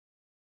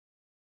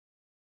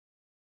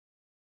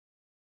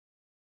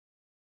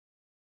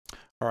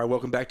All right,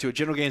 welcome back to a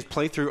General Games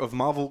playthrough of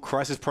Marvel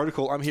Crisis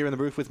Protocol. I'm here in the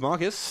booth with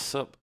Marcus.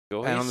 Sup,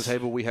 guys? And on the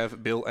table we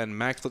have Bill and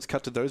Max. Let's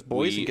cut to those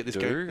boys and get this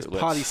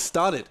party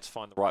started. Let's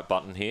find the right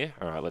button here.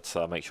 All right, let's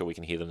make sure we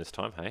can hear them this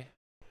time, hey?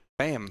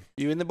 Bam.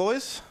 You in there,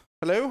 boys?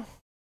 Hello?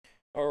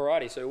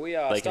 Alrighty, so we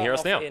are starting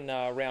off in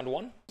round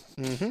one.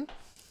 Mm-hmm.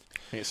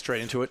 Get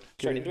straight into it.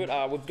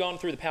 We've gone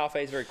through the power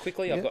phase very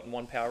quickly. Yeah. I've gotten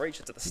one power each.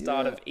 It's at the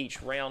start of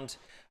each round.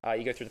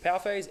 You go through the power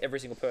phase.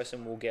 Every single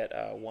person will get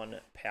one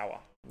power.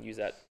 Use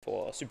that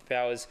for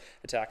superpowers,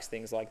 attacks,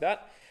 things like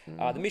that.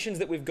 The missions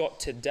that we've got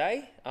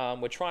today,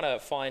 we're trying to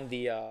find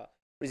the... what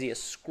is he, a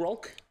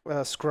Skrulk?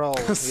 Skrull.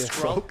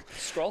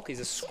 Skrulk. He's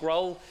a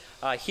Skrull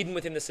hidden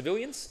within the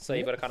civilians. So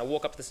you've got to kind of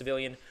walk up to the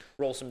civilian,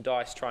 roll some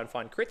dice, try and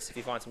find crits. If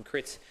you find some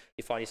crits,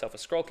 you find yourself a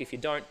Skrulk. If you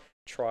don't,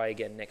 try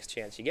again next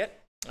chance you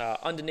get.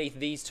 Underneath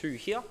these two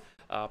here,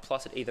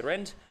 plus at either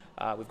end,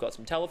 we've got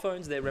some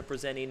telephones. They're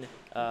representing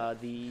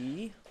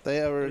the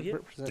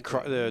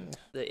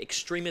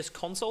extremist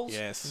consoles.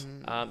 Yes.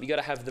 You got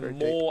to have the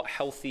more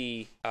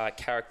healthy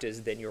characters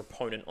than your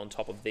opponent on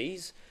top of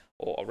these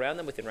or around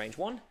them within range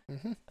one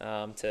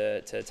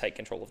to take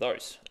control of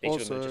those.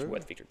 Each of them are just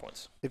worth victory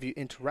points. If you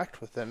interact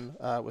with them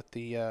with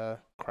the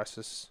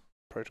Crisis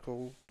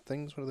Protocol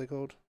things, what are they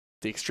called?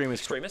 The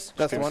Extremist.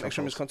 That's the one,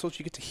 Extremist consoles.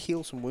 You get to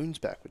heal some wounds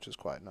back, which is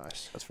quite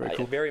nice. That's very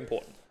cool. Very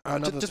important.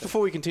 Just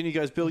before we continue,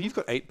 guys, Bill, you've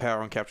got 8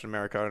 power on Captain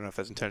America. I don't know if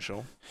that's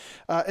intentional.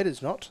 It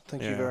is not.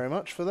 Thank you very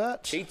much for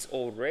that. Cheats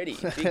already.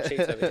 Big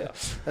cheats over here.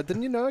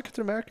 Didn't you know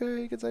Captain America,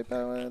 he gets 8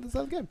 power at the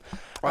start of the game?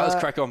 All right, let's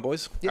crack on,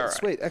 boys. Yeah, right.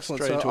 Sweet.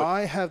 Excellent. Straight so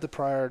I have the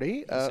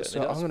priority.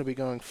 So I'm going to be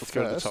going first.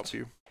 Let's go to the top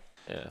view.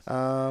 Yeah.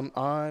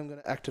 I'm going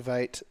to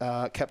activate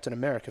Captain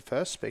America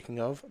first, speaking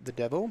of the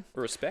devil.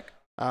 Respect.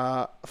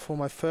 For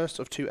my first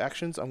of 2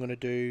 actions, I'm going to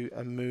do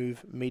a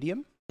move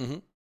medium.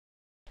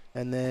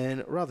 And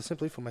then, rather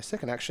simply, for my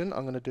second action,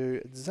 I'm going to do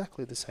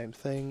exactly the same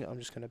thing. I'm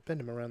just going to bend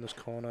him around this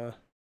corner.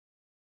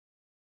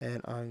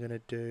 And I'm going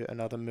to do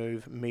another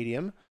move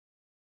medium.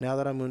 Now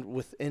that I'm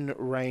within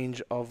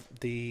range of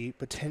the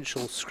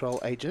potential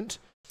Skrull agent,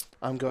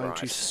 I'm going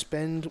to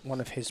spend one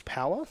of his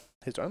power,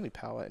 his only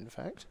power, in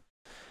fact,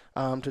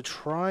 to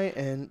try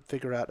and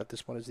figure out if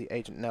this one is the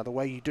agent. Now, the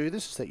way you do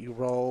this is that you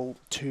roll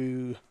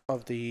 2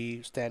 of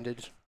the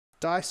standard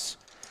dice,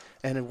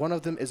 and if one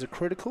of them is a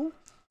critical,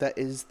 that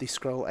is the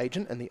Skrull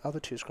agent, and the other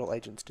 2 Skrull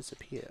agents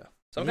disappear.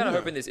 So I'm kind of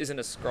hoping this isn't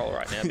a Skrull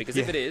right now, because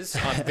if it is,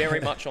 I'm very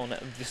much on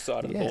this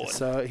side of the board.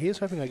 So here's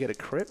hoping I get a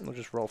crit, and we'll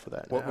just roll for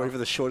that now. Wait for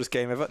the shortest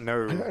game ever?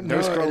 No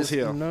Skrulls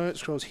here. No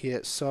Skrulls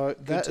here. So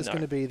that is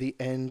going to be the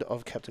end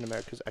of Captain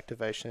America's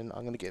activation.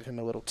 I'm going to give him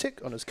a little tick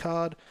on his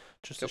card,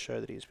 just to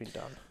show that he's been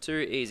done. Too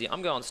easy.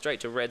 I'm going straight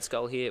to Red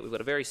Skull here. We've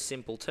got a very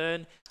simple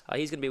turn.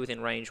 He's going to be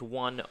within range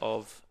 1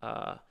 of...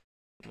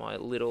 my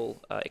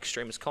little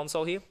extremist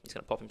console here. He's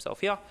going to pop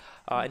himself here.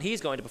 And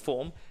he's going to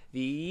perform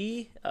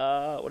the,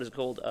 what is it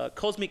called?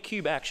 Cosmic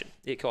Cube action.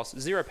 It costs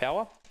 0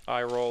 power.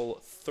 I roll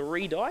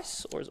 3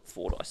 dice, or is it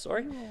 4 dice?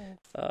 Sorry.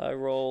 I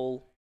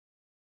roll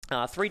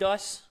 3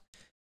 dice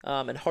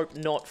and hope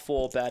not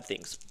for bad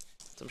things.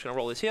 So I'm just going to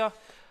roll this here.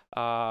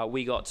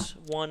 We got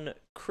 1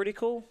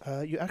 critical.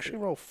 You actually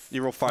roll...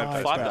 You roll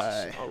 5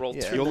 dice. I'll roll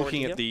 2 You're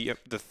looking at the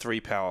 3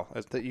 power.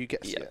 That you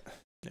get. Yeah.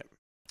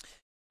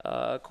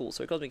 Cool.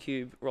 So Cosmic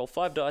Cube, roll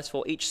 5 dice.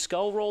 For each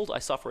skull rolled, I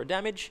suffer a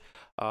damage.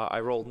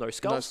 I rolled no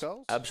skulls. No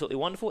skulls? Absolutely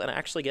wonderful. And I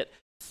actually get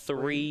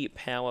 3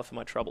 power for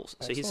my troubles.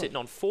 Excellent. So he's sitting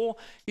on 4.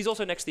 He's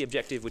also next to the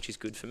objective, which is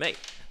good for me.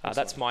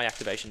 That's my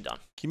activation done.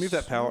 Can you move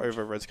that power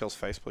over Red Skull's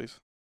face, please?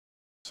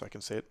 So I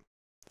can see it.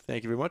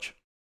 Thank you very much.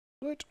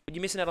 Good. But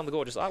you're missing out on the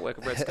gorgeous artwork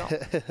of Red Skull.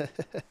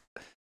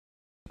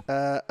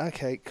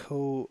 Okay,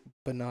 cool.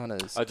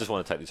 Bananas. I just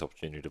want to take this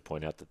opportunity to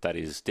point out that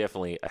is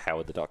definitely a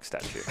Howard the Duck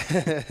statue.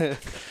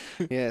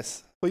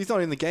 Yes. Well, he's not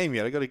in the game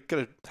yet. I got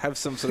to have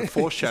some sort of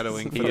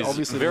foreshadowing. He is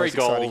obviously very the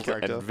most exciting gold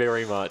character. and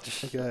very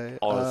much. Okay.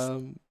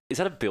 Is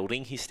that a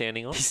building he's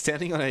standing on? He's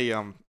standing on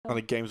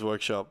a Games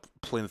Workshop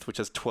plinth which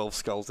has 12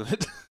 skulls in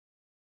it.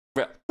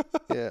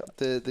 Yeah,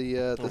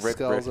 the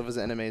skulls of his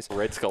enemies.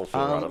 Red Skull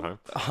feel right at home.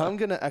 I'm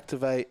going to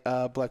activate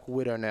Black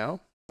Widow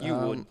now. You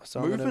would.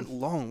 So movement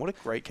long. What a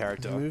great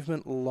character.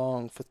 Movement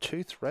long for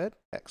 2 threat.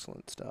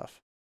 Excellent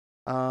stuff.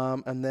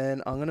 And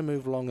then I'm going to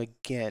move long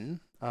again.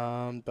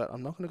 But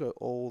I'm not going to go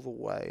all the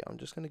way. I'm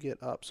just going to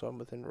get up so I'm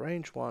within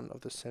range 1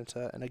 of the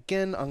center. And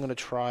again, I'm going to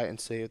try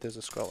and see if there's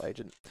a Skrull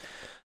agent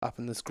up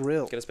in this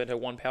grill. Going to spend her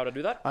 1 power to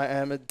do that? I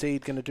am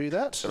indeed going to do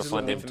that.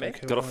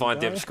 Gotta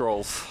find them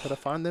scrolls. Gotta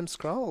find them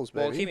scrolls,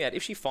 baby. Well, hear me out.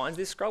 If she finds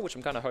this Skrull, which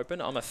I'm kind of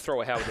hoping, I'm going to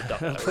throw a Howard the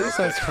Duck. Please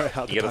don't throw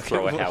Howard the Duck. You got to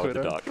throw a Howard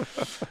the Duck.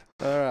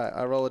 Alright,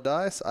 I roll a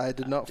dice. I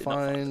did not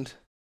find...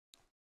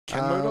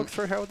 Can MODOK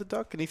throw Howard the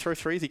Duck? Can he throw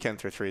 3s? He can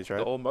throw 3s,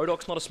 right? Oh,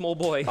 MODOK's not a small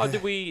boy. Oh,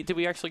 did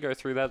we actually go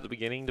through that at the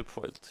beginning?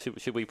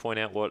 Should we point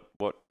out what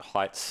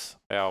heights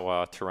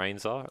our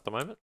terrains are at the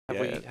moment? Have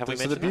we mentioned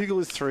so the bugle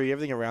is 3.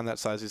 Everything around that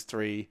size is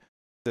 3.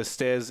 The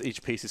stairs,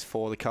 each piece is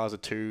 4. The cars are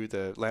 2.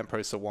 The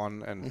lampposts are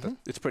 1. And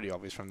it's pretty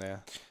obvious from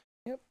there.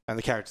 Yep. And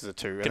the characters are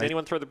 2. Can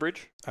anyone throw the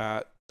bridge?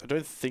 I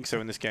don't think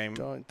so in this game.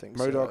 Don't think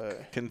Modok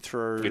so. can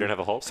throw You don't have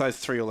a Hulk? size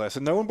 3 or less.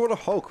 And no one brought a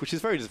Hulk, which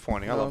is very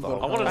disappointing. I No love the one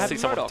Hulk. I wanted I to have see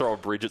someone Modok. throw a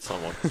bridge at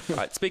someone.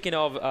 Alright, speaking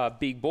of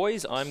big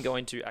boys, I'm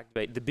going to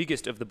activate the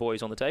biggest of the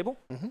boys on the table.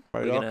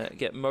 We're Modok. going to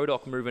get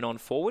Modok moving on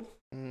forward.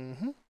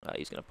 Mm-hmm.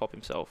 He's going to pop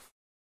himself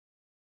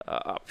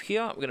up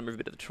here. We're going to move a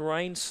bit of the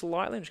terrain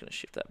slightly. I'm just going to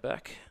shift that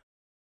back.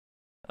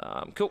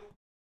 Cool.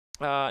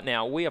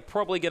 Now, we are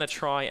probably going to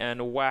try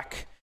and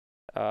whack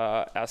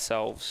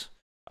ourselves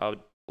a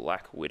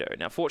Black Widow.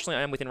 Now, fortunately,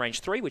 I am within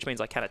range 3, which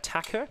means I can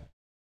attack her.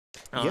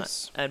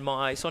 Yes. And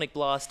my Sonic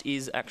Blast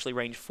is actually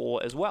range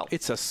 4 as well.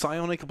 It's a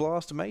psionic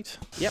blast, mate.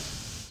 Yep.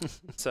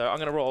 So I'm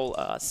going to roll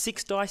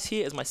 6 dice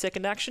here as my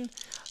second action,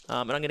 and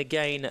I'm going to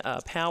gain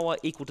power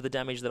equal to the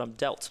damage that I'm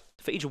dealt.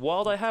 For each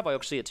wild I have, I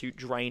actually get to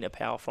drain a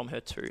power from her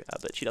too,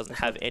 but she doesn't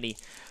have any.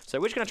 So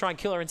we're just going to try and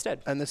kill her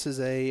instead. And this is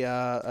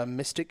a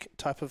mystic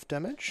type of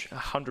damage.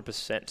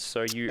 100%.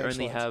 So you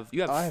only Excellent.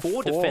 have I have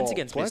 4 defense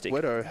against Black Mystic.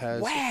 Widow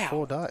has Wow.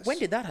 4 dice. When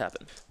did that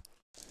happen?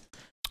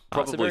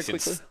 Probably so very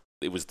since quickly.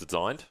 it was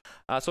designed.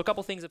 So a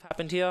couple things have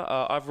happened here.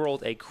 I've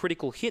rolled a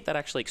critical hit that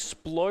actually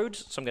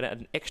explodes, so I'm going to add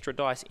an extra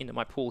dice into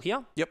my pool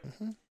here. Yep.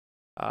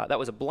 That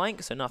was a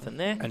blank, so nothing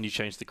there. And you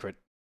change the crit.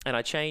 And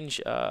I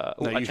change. No,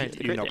 I you- changed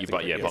the you crit. knocked Yeah. the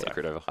But yeah, yeah, pop the sorry.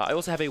 crit over. I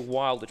also have a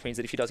wild, which means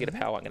that if she does get a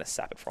power, I'm going to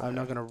sap it from I'm her.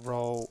 now going to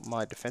roll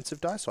my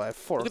defensive dice, so I have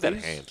 4 Look of at that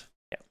these. hand.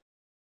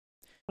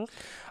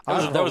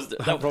 I That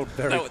was rolled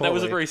very that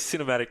was a poorly. very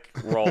cinematic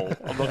roll.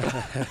 I'm not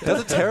gonna,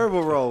 That's a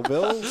terrible roll,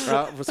 Bill.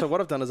 So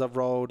what I've done is I've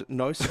rolled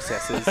no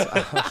successes,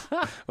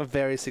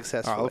 very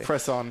successfully. Alright, I'll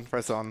press on,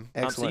 press on.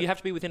 Excellent. So you have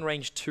to be within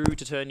range 2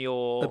 to turn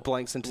your the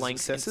blanks into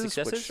blanks into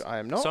successes, which I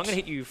am not. So I'm going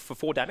to hit you for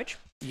 4 damage.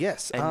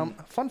 Yes. And-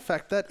 Fun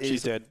fact, that She's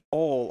is dead.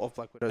 all of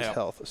Black Widow's Yeah.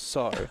 health.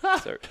 So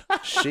So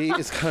she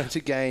is going to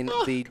gain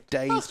the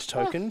dazed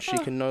token. She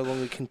can no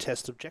longer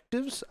contest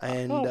objectives,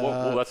 and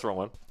well, that's the wrong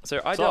one.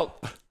 I So-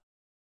 dealt.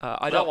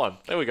 I That dealt one.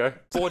 There we go.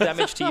 4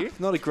 damage to you.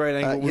 Not a great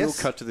angle. We will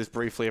yes. cut to this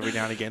briefly every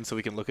now and again so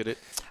we can look at it.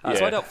 So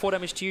Yeah. I dealt 4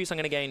 damage to you, so I'm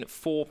going to gain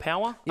 4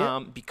 power. Yeah.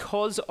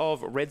 Because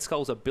of Red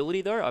Skull's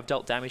ability, though, I've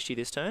dealt damage to you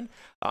this turn.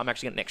 I'm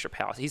actually getting an extra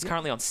power. So he's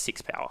currently on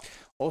 6 power.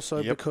 also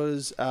Yep.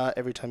 because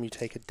every time you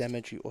take a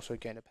damage, you also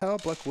gain a power.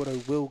 Black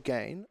Widow will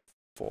gain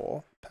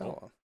 4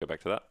 power. Go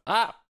back to that.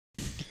 Ah!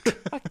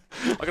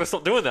 I gotta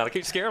stop doing that. I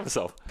keep scaring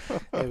myself.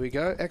 There we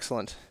go.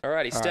 Excellent. Alrighty,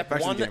 Alright, step back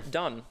to the 1 game.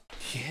 done.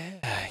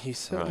 Yeah, you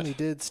certainly Right.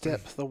 did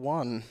step the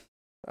 1.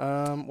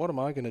 What am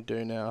I going to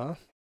do now?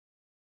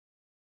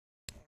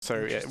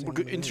 So yeah,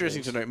 Interesting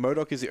interesting to note,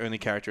 Modok is the only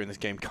character in this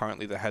game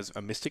currently that has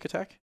a mystic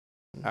attack.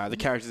 The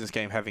characters in this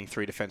game having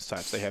 3 defense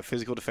types. They have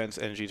physical defense,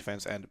 energy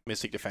defense, and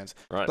mystic defense.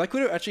 Right. Black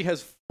Widow actually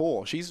has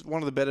 4. She's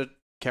one of the better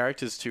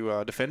characters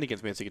to defend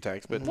against mystic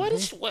attacks, but Why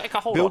does she, like,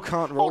 hold Bill on.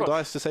 can't roll Hold on.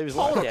 dice to save his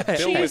Hold life. on. Yeah, Bill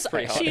she, works is,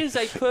 pretty hard. she is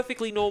a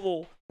perfectly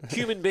normal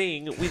human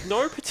being with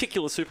no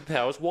particular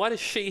superpowers. Why does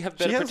she have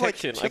better She has like,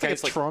 protection she has like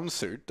against a Tron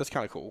suit. That's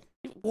kind of cool.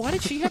 Why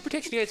did she have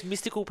protection against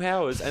mystical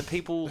powers and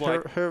people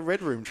like? Her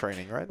Red Room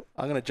training, right?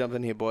 I'm going to jump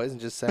in here, boys,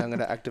 and just say I'm going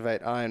to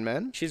activate Iron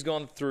Man. She's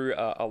gone through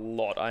a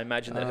lot. I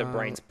imagine that her Um,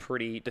 brain's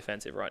pretty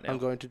defensive right now. I'm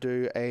going to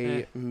do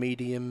a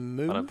medium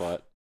I don't move, buy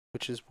it.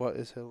 which is what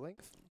is her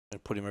length.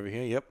 And put him over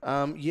here.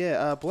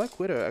 Yep. Black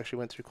Widow actually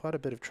went through quite a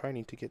bit of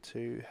training to get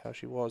to how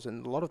she was,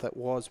 and a lot of that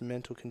was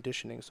mental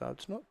conditioning, so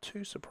it's not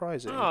too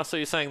surprising. Ah, so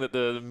you're saying that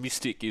the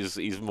mystic is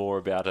more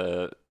about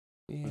a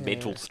Yeah.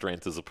 mental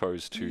strength as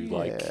opposed to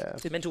like Yeah.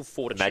 It's mental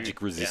fortitude. magic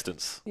Yeah,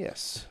 resistance.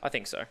 Yes. I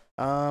think so.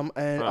 And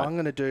Right. I'm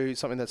going to do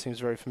something that seems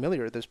very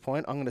familiar at this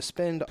point. I'm going to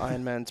spend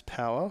Iron Man's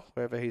power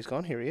wherever he's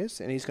gone. Here he is,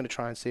 and he's going to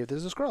try and see if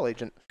there's a Skrull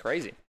agent.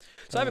 Crazy.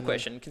 So I have a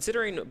question.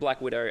 Considering Black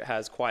Widow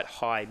has quite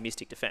high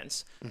mystic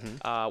defense,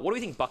 what do we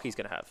think Bucky's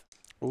going to have?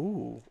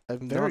 Ooh, a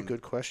very None.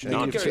 good question.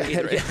 None. Go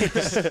either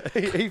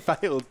way. he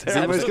failed. He's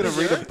almost going to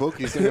Absolutely read a book.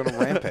 He's going to go on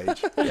a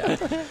rampage.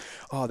 Yeah.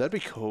 Oh, that'd be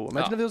cool.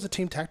 Imagine if there was a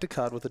team tactic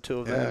card with the 2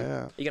 of Yeah, them.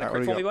 yeah. You going to Alright, crit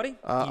what for do me, we buddy?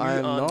 I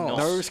am You are not.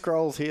 No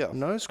scrolls here.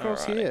 No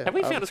scrolls Alright. here. Have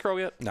we found a scroll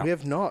yet? No. We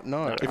have not.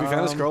 No. If we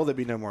found a scroll, there'd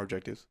be no more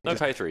objectives. No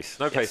pastries.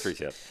 No pastries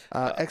yet.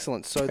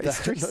 Excellent. So The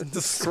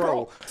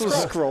scroll. It's not a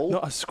scroll.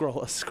 Not a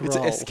scroll. A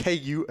scroll. It's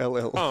SKULL.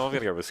 Oh, I'm gonna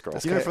go with scroll.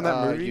 You know from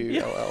that movie?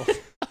 ULL.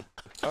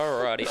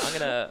 Alrighty, I'm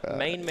going to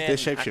main man They're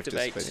shapeshifters,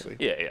 activate. basically.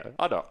 Yeah,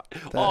 I know.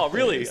 Oh,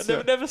 really? is,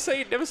 I've never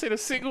seen a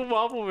single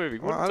Marvel movie.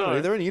 Well, I don't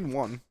know. They're only in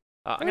one.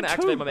 I'm going to Two.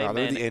 activate my main Ah,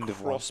 they're man the end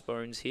of one.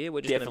 crossbones here.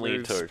 We're just Definitely going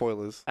in to move two.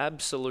 Spoilers.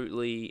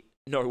 absolutely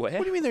nowhere.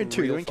 What do you mean they're in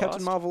 2? real They're in Captain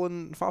fast. Marvel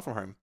and Far From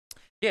Home.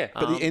 Yeah,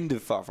 But Um, the end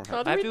of Far From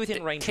Home. I have to be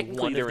within range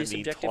technically 1 they're of in this the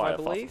objective, I entire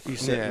Far believe. You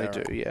certainly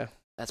Yeah. do, yeah.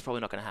 That's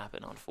probably not going to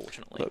happen,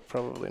 unfortunately. But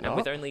probably And not.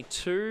 with only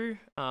 2,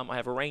 I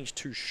have a range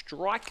 2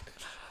 strike.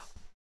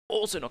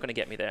 Also not going to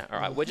get me there. All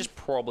right, we're just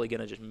probably going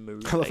to just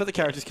move. I love how the again.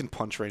 characters can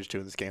punch range 2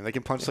 in this game. They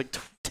can punch like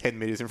 10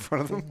 meters in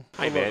front of them.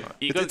 Hey man,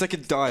 It's like a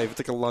dive. It's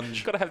like a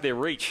lunge. got to have their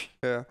reach.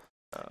 Yeah.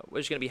 We're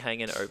just going to be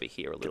hanging over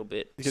here a little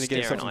bit, You're gonna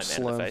get staring Iron yourself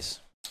Man in some the face.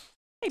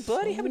 Hey,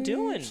 buddy, how we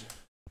doing?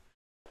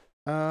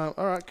 All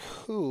right,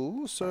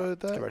 cool. So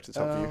that. Go back to the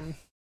top view.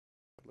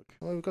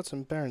 Well, we've got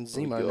some Baron What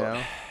we Zemo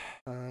got?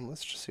 now.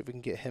 Let's just see if we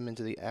can get him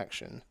into the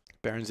action.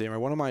 Baron Zemo,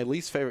 one of my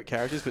least favorite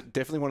characters, but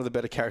definitely one of the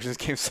better characters in this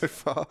game so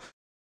far.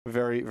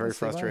 Very, very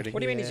frustrating. What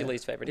do you mean he's your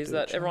least favorite? Is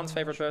that everyone's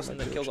favorite person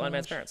that kills Iron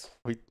Man's parents?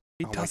 He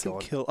Oh my doesn't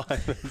God. kill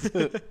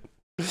Iron.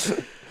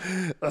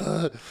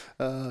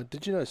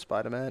 Did you know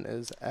Spider-Man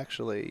is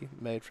actually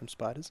made from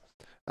spiders?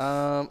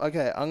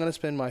 Okay, I'm going to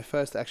spend my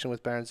first action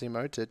with Baron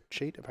Zemo to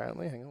cheat,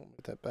 apparently. Hang on,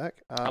 move that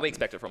back. I'll be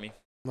expected from you.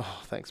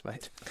 Oh, thanks,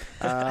 mate.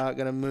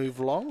 Going to move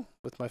long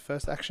with my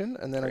first action,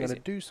 and then I'm Crazy.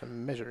 going to do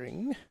some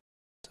measuring.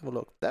 Let's have a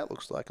look. That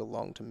looks like a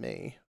long to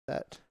me.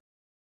 That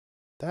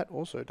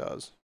also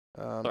does.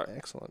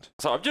 Excellent.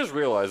 So I've just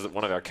realised that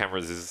one of our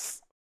cameras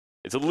is...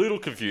 It's a little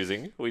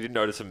confusing. We didn't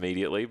notice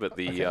immediately, but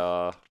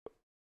the...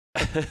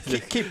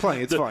 Keep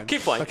playing, it's fine.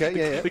 Keep playing.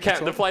 Okay, yeah.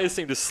 The players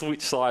seem to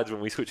switch sides when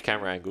we switch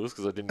camera angles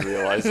because I didn't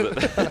realise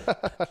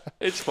that.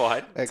 It's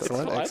fine.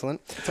 Excellent, It's fine.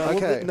 excellent. So,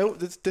 Okay. no,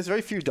 there's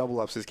very few double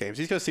ups this game,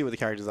 so you just got to see what the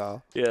characters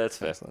are. Yeah, that's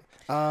fair. Excellent.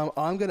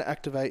 I'm going to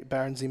activate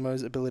Baron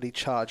Zemo's ability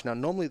Charge. Now,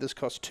 normally this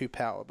costs 2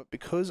 power, but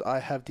because I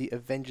have the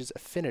Avengers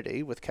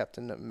Affinity with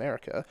Captain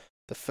America,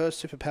 the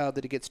first superpower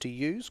that he gets to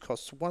use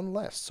costs 1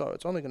 less, so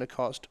it's only going to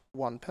cost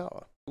 1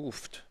 power.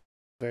 Oofed.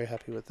 Very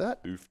happy with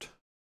that. Oofed.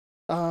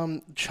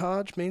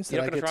 Charge means that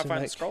You're I not going to get try to and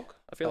find make... the scroll?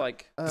 I feel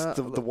like...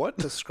 The what?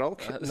 The scroll?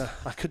 No,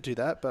 I could do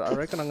that, but I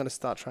reckon I'm going to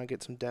start trying to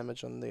get some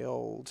damage on the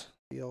old...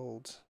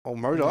 Oh,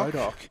 MODOK.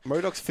 MODOK.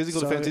 MODOK's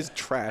physical So- defense is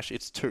trash.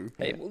 It's 2.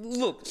 Hey,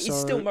 look, he's So-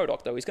 still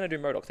MODOK, though. He's going to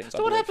do MODOK things.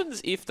 So what happens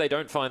if they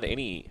don't find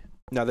any?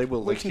 No, they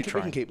will. We Let's can, keep we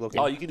trying. can keep looking.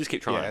 Oh, you can just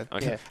keep trying. Yeah.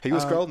 Okay. Yeah. Hey, you a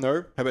scroll?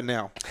 No. How about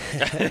now?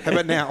 How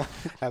about now?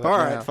 How about All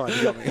now? right, fine.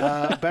 You got me.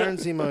 Baron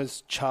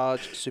Zemo's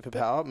charge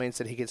superpower means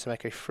that he gets to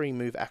make a free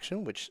move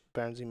action, which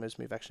Baron Zemo's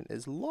move action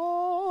is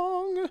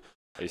long.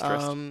 Are you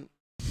stressed?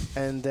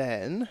 And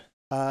then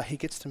he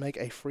gets to make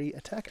a free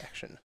attack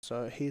action.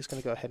 So he's going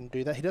to go ahead and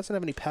do that. He doesn't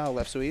have any power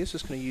left, so he is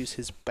just going to use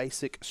his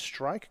basic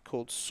strike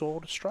called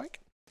Sword Strike.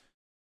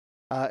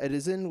 It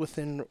is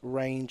within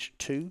range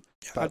 2.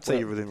 I'd say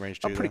you're within range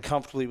 2. I'm pretty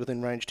comfortably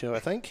within range 2, I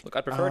think. Look,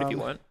 I'd prefer it if you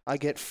weren't. I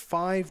get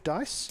 5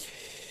 dice.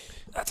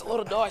 That's a lot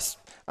of dice.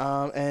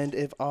 And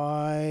if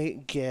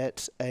I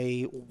get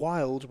a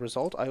wild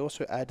result, I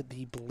also add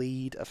the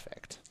bleed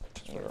effect.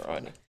 All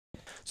right.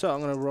 So I'm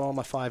going to roll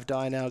my 5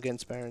 die now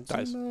against Baron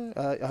Dice.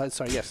 Zemo.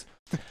 Sorry, yes.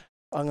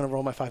 I'm going to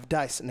roll my 5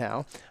 dice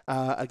now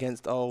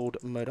against old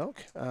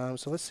MODOK.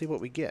 So let's see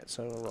what we get.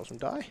 So I'll roll some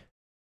die.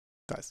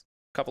 Dice.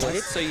 Couple of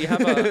hits. So you have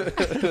a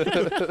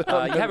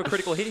you have a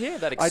critical hit here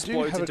that I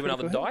do explodes have a into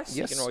another critical hit. dice.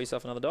 Yes. You can roll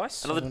yourself another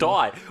dice. Another no.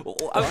 die.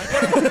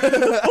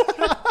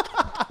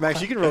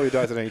 Max, you can roll your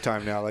dice at any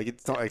time now. Like,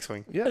 it's not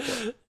X-Wing. Yeah.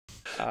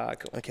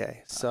 Cool.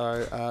 Okay,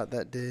 so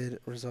that did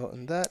result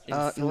in that.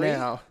 In 3?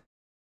 Now,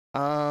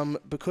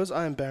 because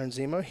I am Baron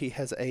Zemo, he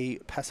has a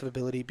passive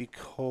ability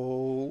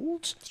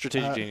called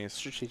Strategic Genius.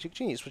 Strategic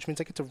Genius, which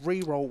means I get to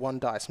re-roll 1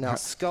 dice. Now,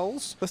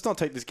 skulls. Let's not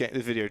take this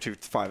video to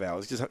 5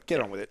 hours. Just get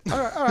on with it. All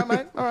right,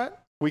 mate. All right.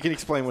 We can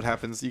explain what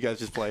happens. You guys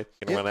just play.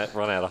 Gonna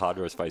run out of hard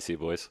drive space here,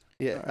 boys.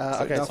 Yeah.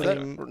 So Okay.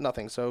 nothing- So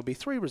nothing. So it'll be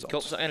 3 results.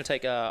 Cool. So I'm going to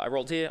take. I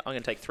rolled here. I'm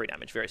going to take 3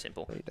 damage. Very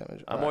simple. 3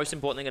 damage. Most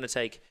importantly, I'm going to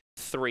take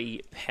 3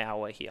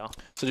 power here.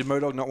 So did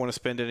MODOK not want to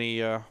spend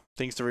any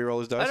things to reroll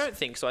his dice? I don't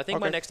think so. I think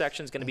my Okay. next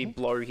action is going to be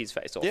blow his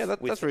face off. Yeah, that's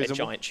with reasonable.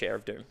 a giant share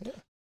of doom.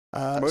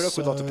 MODOK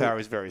with lots of so power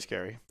is very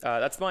scary.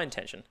 That's my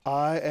intention.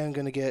 I am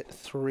going to get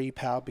 3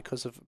 power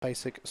because of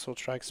basic sword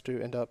strikes do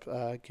end up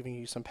giving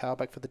you some power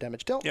back for the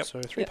damage dealt. Yep.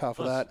 So 3 Yeah, power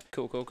for nice. that.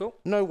 Cool.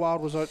 No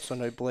wild results, so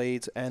no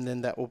bleeds, and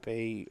then that will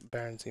be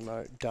Baron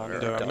Zemo done.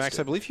 Very And, dusty. Max,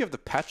 I believe you have the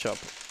patch-up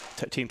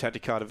Team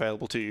Tactic card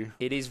available to you.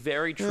 It is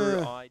very true.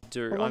 Yeah. I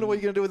do. I wonder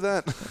what you're going to do with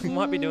that.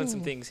 might be doing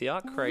some things here,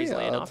 crazily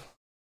Weird. enough.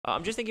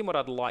 I'm just thinking what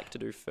I'd like to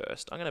do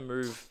first. I'm going to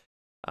move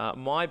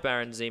my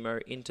Baron Zemo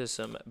into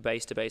some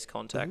base-to-base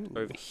contact Ooh.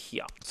 over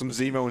here. Some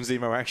Zemo and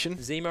Zemo action.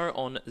 Zemo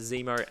on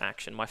Zemo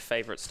action, my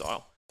favourite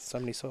style. So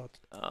many swords.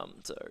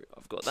 So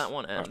I've got that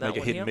one and Alright, that make a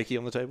one hidden here. Mickey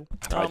on the table.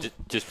 Alright,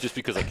 just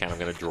because I can, I'm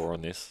going to draw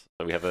on this.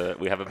 So we have a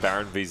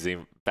Baron v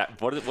Zemo.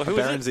 Who is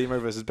Baron it? Zemo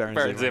versus Baron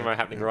Baron Zemo. Zemo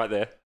happening right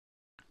there.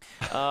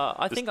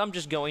 I think I'm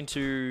just going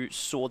to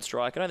Sword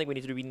Strike. I don't think we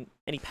need to do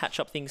any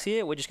patch-up things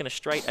here. We're just going to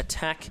straight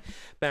attack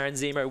Baron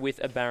Zemo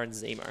with a Baron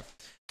Zemo.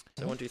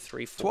 So 1, 2,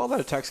 3, 4. So while that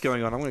attack's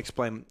going on, I'm going to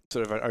explain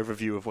sort of an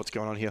overview of what's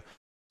going on here.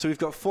 So we've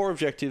got 4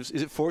 objectives.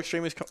 Is it 4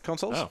 extremist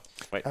consoles? Oh,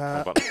 wait.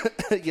 Uh, hold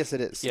on. Yes,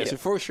 it is. Yeah, so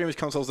 4 extremist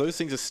consoles, those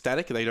things are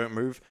static, they don't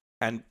move,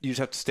 and you just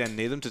have to stand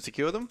near them to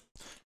secure them.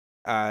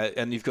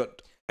 And you've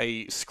got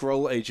a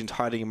scroll agent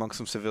hiding amongst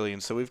some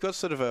civilians. So we've got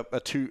sort of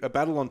a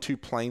battle on 2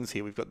 planes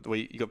here. We've got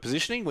you've got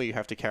positioning, where you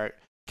have to characters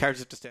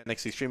have to stand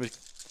next to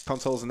extremist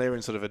consoles, and they're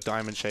in sort of a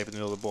diamond shape in the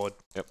middle of the board.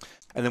 Yep.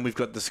 And then we've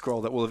got the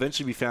scroll that will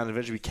eventually be found and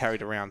eventually be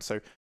carried around. So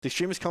the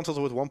extremist consoles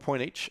are worth 1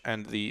 point each,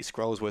 and the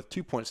scroll is worth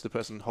 2 points to the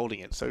person holding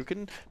it. So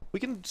we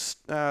can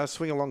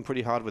swing along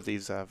pretty hard with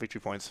these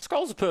victory points.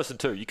 Scroll's a person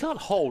too. You can't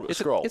hold a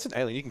scroll. It's an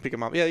alien. You can pick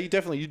them up. Yeah, you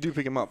do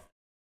pick them up.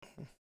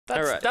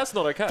 Alright. That's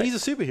not okay. These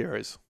are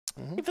superheroes.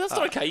 Yeah, but that's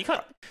not okay. You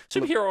can't,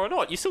 superhero or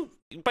not, you're still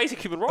basic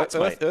human rights,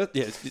 mate. Earth,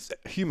 yeah, it's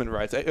human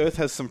rights. Earth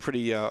has some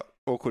pretty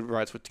awkward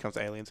rights when it comes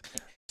to aliens.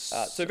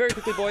 So very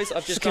quickly, boys,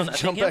 I've just done a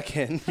thing jump here. back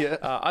in. Yeah.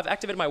 I've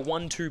activated my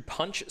 1-2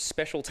 punch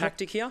special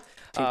tactic here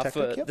Tactic,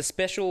 for yep. the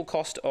special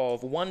cost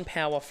of 1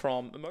 power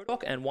from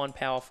MODOK and 1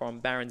 power from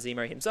Baron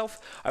Zemo himself.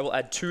 I will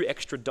add 2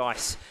 extra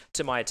dice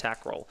to my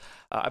attack roll.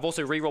 I've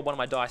also rerolled one of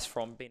my dice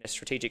from being a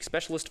strategic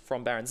specialist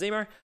from Baron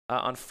Zemo.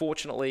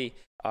 Unfortunately,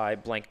 I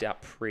blanked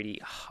out pretty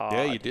hard.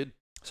 Yeah, you did.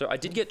 So I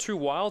did get 2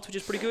 wilds, which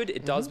is pretty good.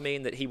 It does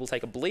mean that he will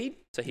take a bleed,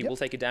 so he will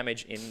take a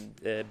damage in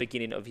the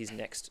beginning of his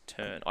next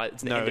turn.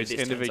 It's the end of this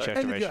end of turn, each so-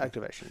 End of your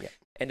activation. activation. Yeah.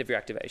 End of your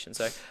activation.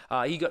 So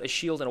he got a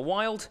shield and a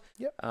wild.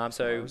 Yep.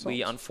 So No we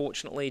results.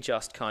 unfortunately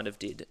just kind of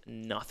did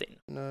nothing.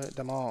 No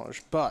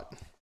damage, but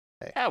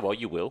Ah, well,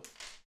 you will.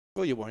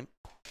 Well, you won't.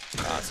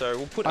 So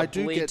we'll put a I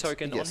do bleed get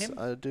token yes, on him.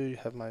 I do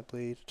have my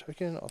bleed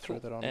token. I'll throw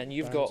that on. And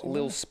you've Baron got Zemo.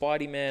 little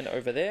Spidey Man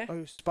over there.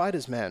 Oh,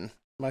 Spiders Man,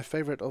 my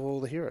favorite of all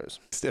the heroes.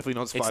 It's definitely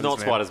not Spider-Man.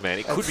 It's not Spider-Man.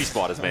 It could be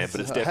Spider-Man,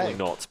 but it's Hey. definitely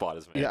not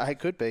Spider-Man. Yeah, it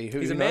could be. Who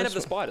He's a who man knows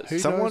of the what- spiders. who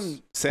knows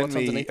Someone send what's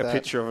me underneath a that?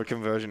 picture of a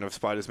conversion of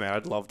Spider-Man.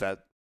 I'd love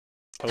that.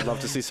 I would love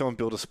to see someone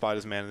build a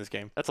Spider-Man in this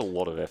game. That's a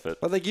lot of effort.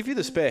 But they give you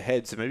the spare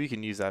head, so maybe you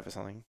can use that for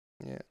something.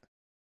 Yeah.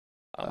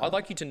 I'd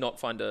like you to not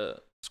find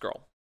a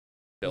scroll.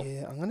 Bill.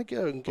 Yeah, I'm gonna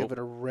go and give it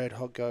a red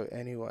hot go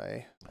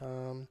anyway.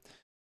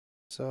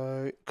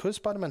 So because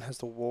Spider-Man has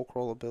the walk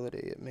roll ability,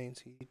 it means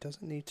he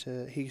doesn't need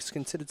to. He's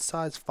considered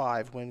size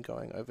 5 when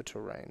going over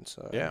terrain.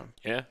 So Yeah.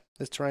 Yeah.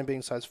 this terrain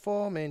being size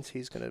 4 means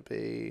he's gonna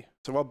be.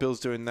 So while Bill's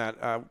doing that,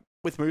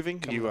 with moving,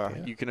 Coming you up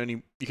here. you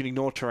can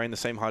ignore terrain the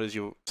same height as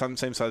you, same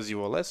size as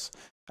you or less.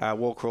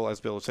 Wall crawl, as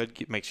Bill said,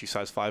 makes you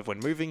size 5 when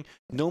moving.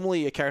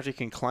 Normally, a character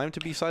can climb to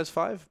be size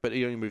 5, but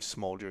he only moves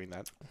small during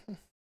that.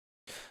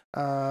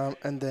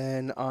 And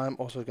then I'm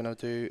also gonna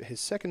do his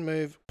second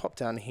move. Pop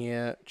down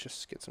here,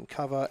 just get some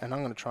cover, and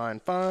I'm gonna try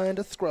and find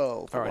a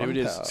scroll. For All right, here one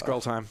it is. power.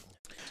 Scroll time.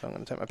 So I'm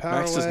gonna take my power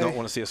Max does away, not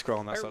want to see a scroll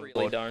on that I side of the really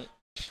board. don't.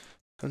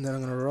 and then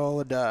I'm gonna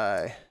roll a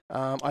die.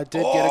 I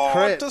did get a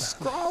crit. The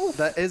scroll.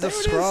 That is There a it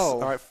is.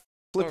 scroll. All right,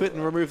 flip it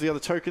and remove the other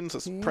tokens.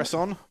 Let's Yeah. press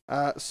on.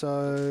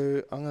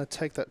 So I'm going to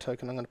take that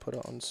token. I'm going to put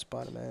it on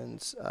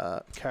Spider-Man's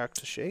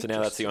character sheet. So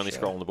now that's the just only to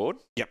scroll show. on the board.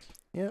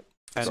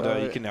 And So-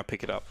 you can now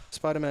pick it up.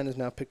 Spider-Man has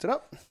now picked it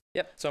up.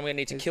 Yep. So I'm going to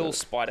need to Is kill that-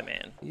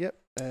 Spider-Man. Yep.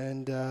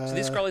 And So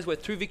this scroll is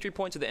worth 2 victory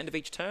points at the end of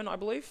each turn, I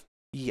believe.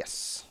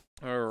 yes,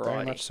 very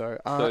Alrighty. much so.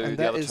 So And the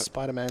that other is to-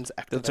 Spider-Man's The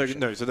activation. token,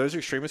 no, so those are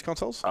extremist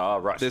consoles. Ah,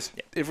 right. There's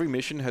every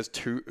mission has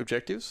 2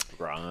 objectives.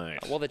 Right.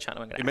 While they're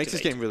chatting, I'm going to It makes this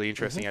activate. game really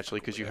interesting actually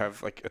because you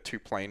have like a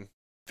 2-plane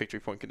victory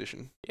point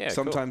condition. Yeah, cool.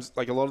 Sometimes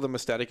like a lot of them are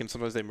static and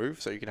sometimes they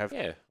move, so you can have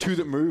Yeah. 2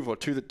 that move or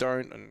 2 that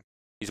don't. And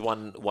Is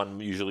one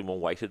usually more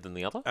weighted than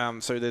the other?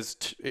 so there's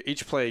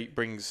each play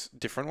brings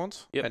different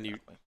ones. Yep. And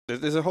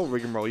there's a whole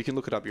rigmarole. You can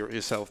look it up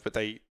yourself, but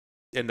they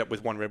end up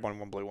with 1 red one and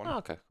 1 blue one, Oh,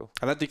 okay, cool.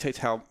 and that dictates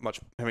how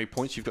many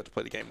points you've got to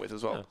play the game with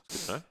as well. Oh,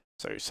 that's good to know.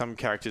 So some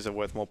characters are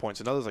worth more points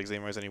than others. Like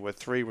Zemo's only worth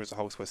 3, whereas the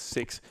Hulk's worth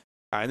 6.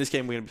 In this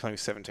game, we're going to be playing with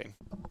 17.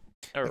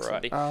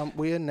 Alrighty.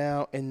 We are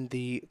now in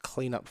the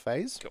cleanup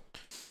phase. Cool.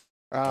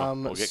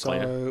 We'll get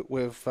cleaner. So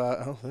we've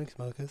oh thanks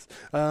Marcus.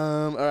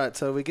 All right,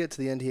 so we get to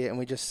the end here and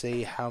we just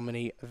see how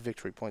many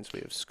victory points we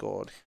have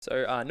scored.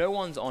 So no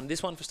one's on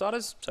this one for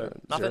starters. So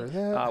nothing.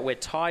 0 there. We're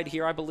tied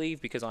here, I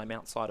believe, because I'm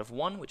outside of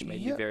 1, which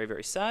made you Yep. very,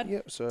 very sad.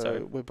 Yep. So,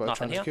 so we're both nothing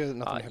trying to here. secure that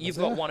nothing happens You've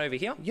there. got 1 over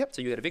here. Yep.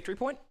 So you get a victory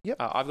point. Yep.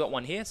 I've got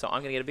 1 here, so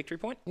I'm going to get a victory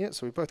point. Yeah,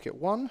 so we both get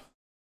 1.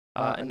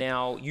 And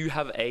now you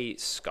have a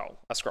scroll,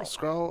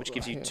 Scroll, which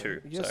gives you here,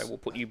 2. yes. So we'll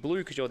put you blue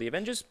because you're the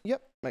Avengers.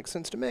 Yep, makes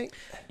sense to me.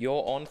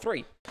 You're on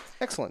 3.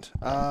 Excellent.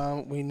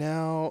 We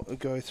now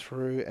go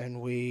through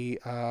and we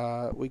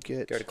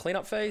get. Go to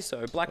cleanup phase.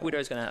 So Black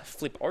Widow's going to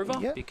flip over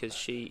Yep. because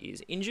she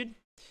is injured.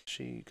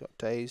 She got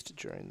dazed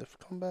during the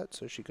combat,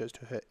 so she goes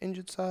to her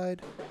injured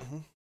side.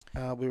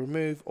 Mhm. We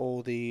remove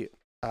all the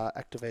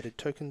activated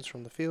tokens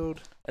from the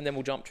field. And then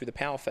we'll jump to the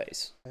power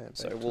phase. And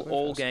So back to we'll the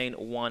all first. gain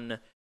 1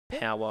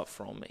 power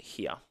from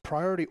here.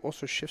 Priority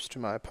also shifts to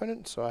my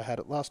opponent, so I had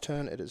it last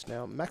turn. It is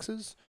now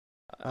Max's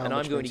And I'm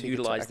which going means to he gets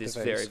to utilize this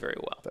activate very, very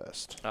well.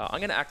 first. I'm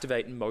going to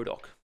activate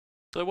MODOK.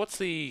 So what's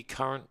the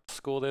current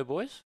score there,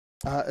 boys?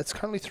 It's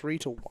currently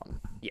 3-1.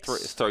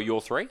 Yes. So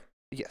you're 3?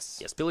 Yes.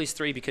 Yes, Billy's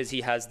 3 because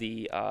he has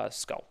the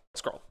scroll.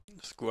 Scroll.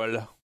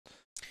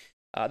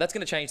 That's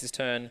going to change this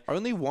turn.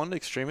 Only 1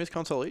 extremist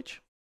console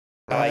each.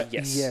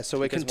 Yes. Yeah, so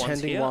we're because one's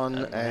contending here, 1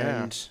 and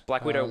and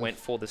Black Widow um, went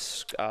for the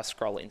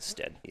scroll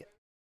instead. Yeah.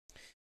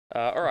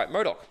 All right,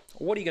 MODOK,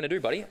 what are you going to do,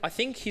 buddy? I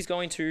think he's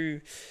going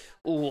to...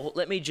 Ooh,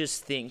 let me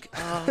just think.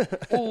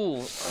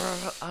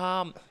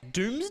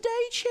 Doomsday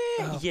Chair?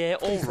 Oh, Yeah,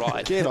 all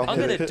right. Get on I'm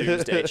going with to it.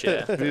 Doomsday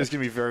Chair. The video's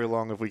going to be very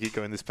long if we keep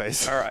going this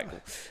pace. All right,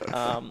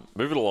 cool.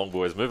 Move it along,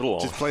 boys. Move it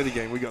along. Just play the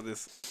game. We got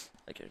this.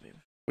 Okay,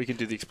 We can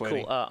do the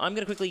explaining. cool. I'm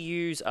going to quickly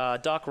use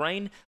Dark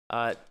Rain,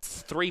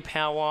 3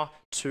 power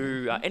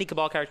to... any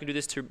Cabal character can do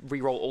this to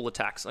reroll all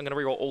attacks. I'm going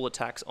to reroll all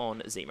attacks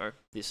on Zemo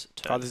this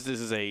turn. This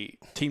is a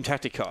team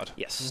tactic card.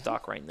 Yes,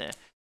 Dark Rain there.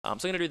 So I'm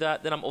going to do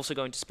that. Then I'm also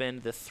going to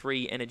spend the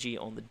 3 energy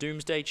on the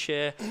Doomsday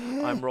Chair.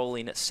 I'm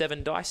rolling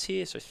 7 dice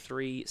here, so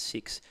 3,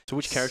 6. So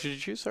which character did you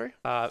choose, sorry?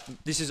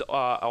 This is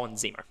on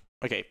Zemo.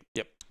 Okay,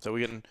 yep. So we're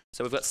getting.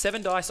 So we've got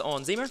 7 dice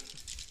on Zemo.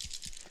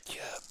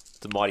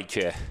 The mighty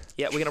chair.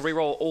 Yeah, we're going to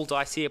re-roll all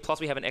dice here. Plus,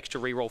 we have an extra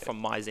re-roll from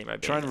my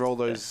Zemo. Try and roll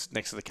those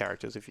next to the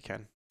characters if you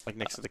can, like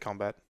next to the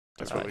combat.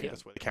 That's where yeah.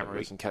 that's where the camera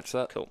We is. can catch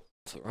that. Cool.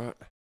 That's all right.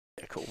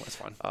 Yeah, cool. That's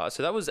fine.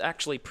 So that was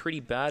actually pretty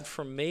bad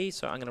from me.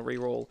 So I'm going to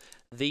re-roll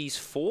these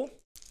 4.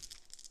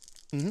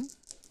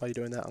 While you're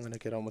doing that, I'm going to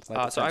get on with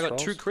my So I got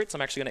defense 2 rolls. crits.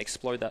 I'm actually going to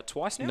explode that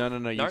twice now.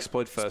 No. You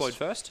explode first. Explode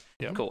first?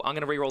 Yeah. Cool. I'm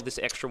going to re-roll this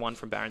extra one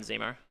from Baron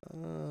Zemo.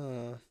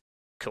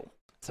 Cool.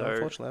 So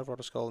Unfortunately, I've rolled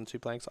a skull and 2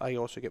 blanks. I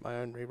also get my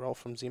own reroll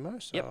from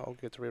Zemo, so Yep. I'll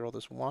get to reroll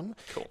this 1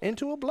 Cool.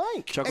 into a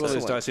blank. Chuck all those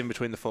Excellent. dice in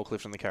between the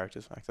forklift and the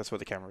characters. Like, that's where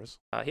the camera is.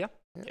 Here?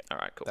 Yeah. All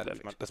right, cool.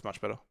 Perfect. That's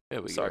much better.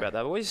 There we Sorry go. about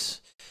that,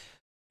 boys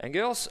and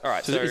girls. All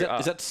right, So, so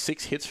is that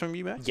 6 hits from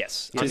you, Max?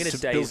 yes, Yes. I'm going To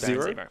to build daze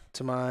Baron 0? Zemo.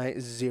 To my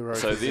 0.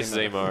 So to this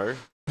Zemo.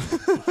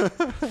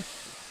 Zemo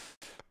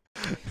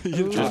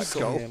You Ooh, just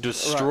cool. skull.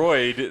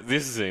 destroyed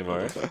this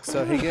Zemo.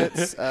 So he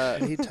gets,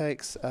 he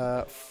takes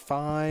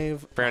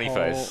 5 Brownie whole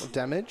face.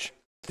 damage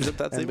Is it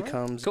that and Zemo?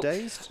 becomes Cool.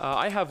 dazed.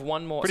 I have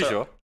one more. Pretty so,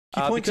 sure.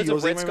 Can you point to because your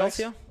of Red Zemo, Skull's Max?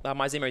 here,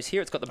 my Zemo's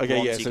here. It's got the bronze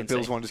Okay, yeah. you So can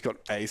Bill's see. one just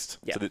got aced.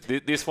 Yeah. So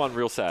this one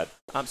real sad.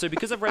 So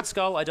because of Red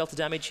Skull, I dealt a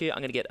damage here. I'm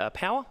going to get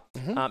power.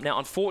 Now,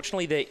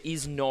 unfortunately, there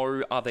is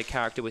no other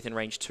character within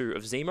range 2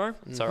 of Zemo,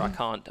 so I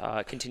can't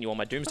continue on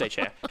my Doomsday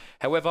Chair.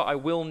 However, I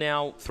will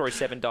now throw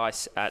 7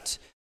 dice at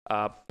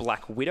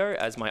Black Widow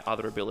as my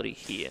other ability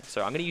here.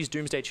 So I'm going to use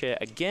Doomsday Chair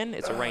again.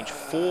 It's a range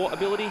 4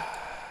 ability.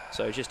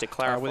 So just to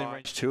clarify. Within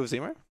range 2 of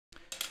Zemo?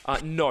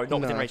 No,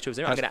 not within No. range 2 of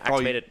Zemo. I'm That's- going to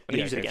activate it. I'm going to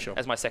yeah, use it okay, again sure.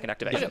 as my second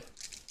activation.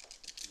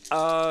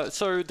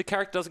 So the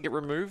character doesn't get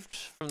removed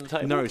from the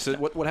table? No, so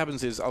what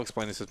happens is, I'll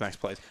explain this as Max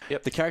plays.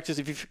 Yep. The characters,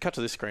 if you cut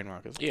to this screen,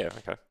 Marcus, Yeah,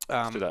 okay.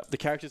 do that. the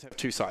characters have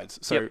 2 sides.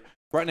 So Yep.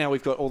 right now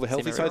we've got all the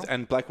healthy Zemo sides, reroll.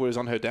 and Black Widow's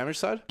on her damage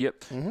side.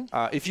 Yep.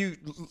 If you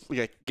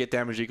get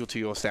damage equal to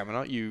your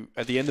stamina, you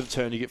at the end of the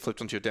turn you get flipped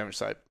onto your damage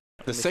side.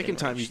 The Within second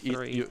time range you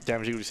 3. you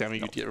damage equal to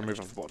stamina, you get removed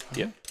off the board.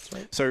 Yep.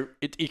 So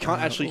you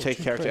can't actually take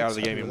a character out of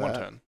the game in one that.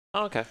 turn.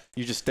 Oh, okay.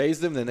 You just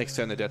daze them, the next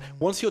turn they're dead.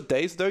 Once you're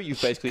dazed, though,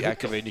 you've basically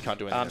activated and you can't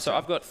do anything. So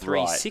I've got 3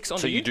 Right. 6 on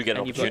So you do get an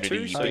and you've got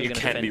opportunity. 2, so You you're going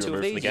to can defend be 2 of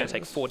removed these. from the You're going game. to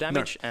take 4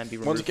 damage and be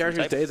removed Once a character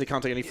from is the table. dazed, they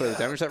can't take any further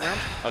damage that round.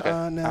 Okay.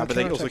 Now, but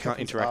they can I also take can't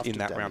weapons interact in after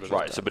that damage round as is well.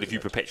 Right, so done? but if you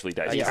perpetually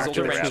daze, Yes, you it's have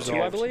also to range round 2,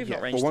 it. I believe, Yeah.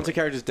 not range Well, once a 3.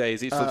 character's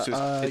dazed, it flips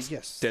to its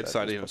Yes. dead that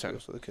side is in a possible,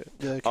 turn. so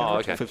the Oh,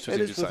 character okay. Flips to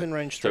It its is side. within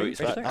range So 3.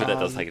 but that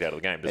does take it out of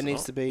the game, It doesn't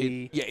needs it? to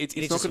be... Yeah, it's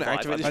needs not to going to survive.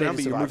 activate this I need round,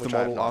 to but you remove the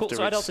survive, which I model have after Cool,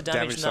 so I dealt its a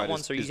damage in that side one,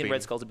 is- so is using being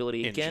Red Skull's ability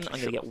injured. again, I'm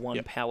going to get 1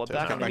 Yep. power So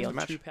back. come I'm back going to to the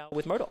get 2 power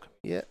with Modok.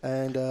 Yeah,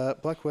 and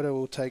Black Widow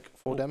will take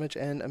 4 damage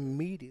and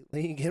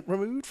immediately get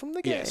removed from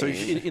the game. Yeah, so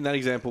in that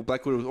example,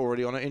 Black Widow was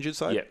already on her injured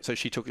side, Yeah. so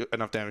she took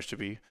enough damage to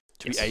be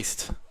Yes.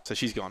 aced. So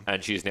she's gone.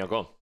 And she's now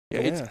gone.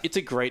 Yeah, Yeah. it's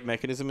a great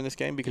mechanism in this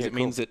game because Yeah, it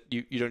means that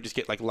you don't just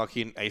get like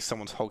lucky and ace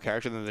someone's whole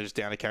character and then they're just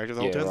down a character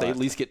the whole Yeah, turn. They right. at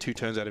least get 2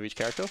 turns out of each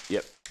character,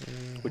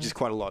 which is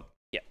quite a lot.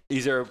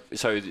 Is there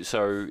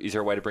is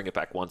there a way to bring it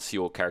back once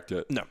your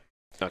character? No.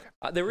 Okay.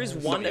 There is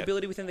Not one yet.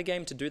 ability within the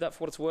game to do that for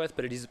what it's worth,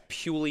 but it is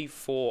purely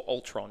for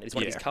Ultron. It is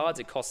one of Yeah. his cards.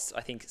 It costs,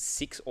 I think,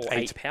 6 or 8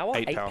 8 power.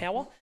 8 8 power.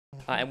 power.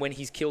 And when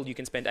he's killed, you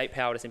can spend 8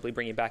 power to simply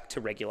bring him back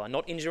to regular.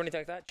 Not injured or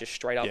anything like that, just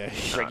straight up Yeah.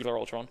 regular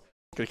Ultron.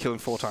 Gonna kill him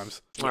 4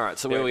 times. All right.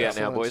 So where are we at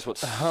now, boys?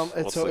 What's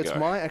It's the go?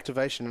 my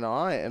activation, and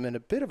I am in a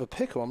bit of a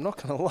pickle. I'm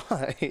not going to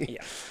lie.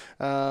 Yeah.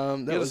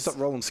 That Let's was stop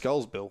rolling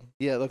skulls, Bill.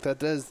 yeah. Look,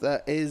 that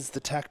is the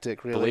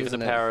tactic, really. Believe in isn't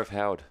the power of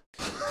Howard.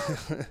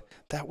 it?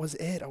 That was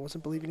it. I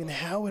wasn't believing in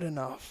Howard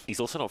enough. He's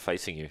also not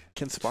facing you.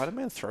 Can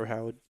Spider-Man throw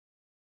Howard?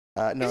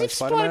 No, As if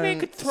Spider-Man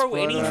could throw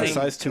anything.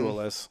 Size 2 or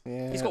less.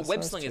 Yeah, He's got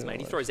web size slingers, 2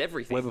 mate. He or throws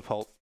everything. Web of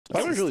Pult. That's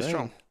Spider-Man's his really thing.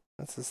 strong.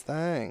 That's his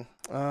thing.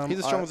 He's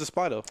as strong as a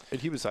spider in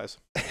human size.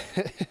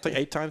 It's like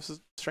 8 times the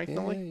strength Yeah,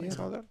 normally. yeah.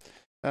 Something like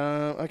that.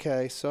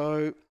 Okay,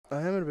 so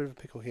I am in a bit of a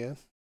pickle here.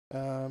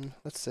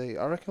 Let's see.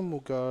 I reckon we'll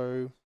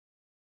go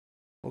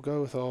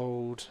with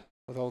old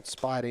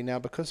Spidey now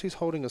because he's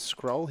holding a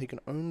scroll. He can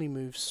only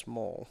move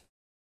small.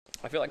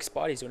 I feel like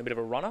Spidey's doing a bit of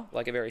a runner,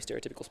 like a very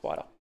stereotypical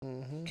spider.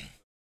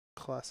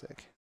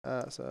 Classic.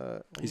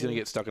 So He's gonna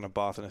get stuck in a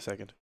bath in a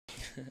second.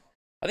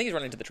 I think he's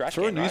running into the trash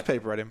Throw a can, right?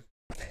 newspaper at him.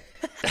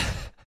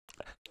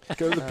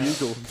 Go to the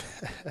bugle.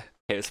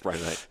 Hairspray,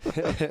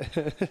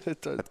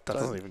 mate. don't, That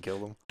doesn't even kill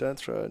them. don't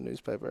throw a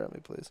newspaper at me,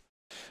 please.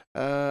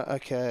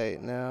 Okay,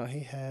 now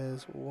he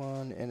has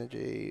 1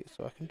 energy,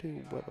 so I can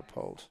do Weather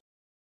Pulse.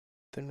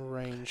 Then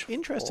range.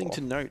 Interesting 4.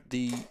 to note,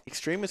 the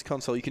Extremist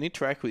console, you can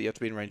interact with it, you have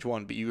to be in range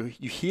 1, but you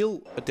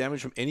heal a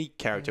damage from any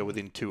character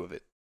within 2 of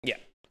it. Yeah.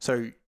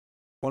 So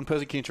one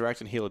person can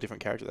interact and heal a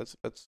different character.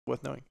 That's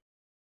worth knowing.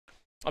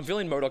 I'm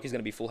feeling Modok is going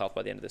to be full health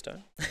by the end of this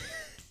turn.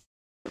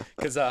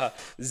 Because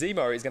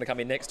Zemo is going to come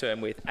in next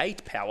turn with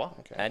 8 power,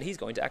 Okay. and he's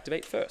going to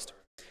activate first.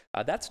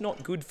 That's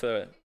not good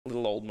for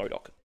little old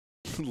Modok.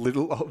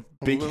 Little old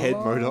big head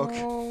Modok.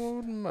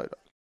 Old Modok.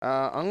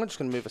 I'm just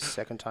going to move a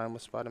second time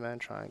with Spider-Man,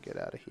 try and get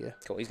out of here.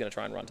 Cool, he's going to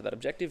try and run to that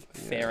objective.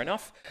 Yeah. Fair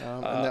enough.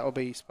 And that will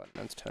be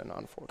Spider-Man's turn,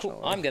 unfortunately.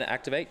 Cool, I'm going to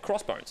activate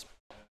Crossbones.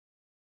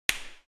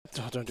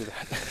 Oh, don't do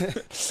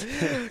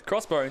that.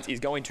 Crossbones is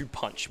going to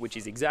punch, which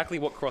is exactly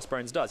what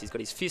Crossbones does. He's got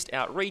his fist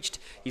outreached.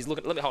 He's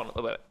looking. Let me hold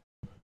on. Wait.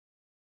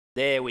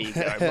 There we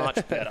go.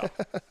 Much better.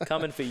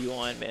 Coming for you,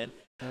 Iron Man.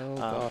 Oh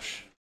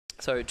gosh.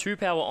 So 2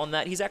 power on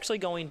that. He's actually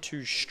going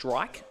to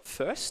strike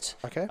first,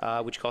 Okay.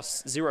 which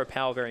costs 0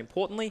 power. Very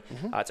importantly,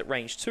 it's at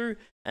range 2,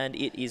 and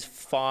it is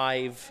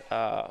 5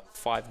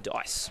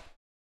 dice.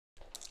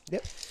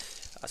 Yep.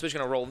 So we're just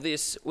going to roll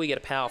this. We get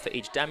a power for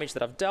each damage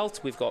that I've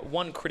dealt. We've got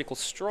 1 critical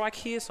strike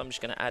here, so I'm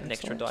just going to add an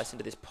extra dice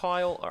into this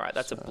pile. All right,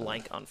 that's a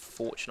blank,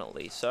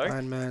 unfortunately. So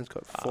Iron Man's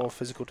got 4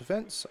 physical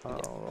defense.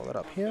 I'll roll that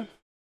up here.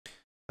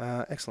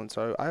 Excellent.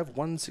 So I have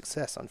 1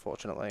 success,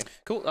 unfortunately.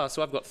 cool.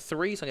 So I've got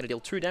 3, so I'm going to deal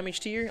 2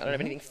 damage to you. I don't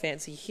have anything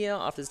fancy here.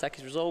 After this attack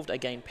is resolved, I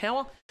gain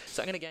power.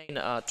 So I'm going to gain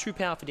 2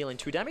 power for dealing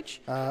 2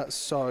 damage.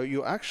 So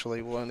you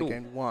actually will only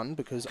gain 1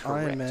 because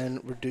Iron Correct. Man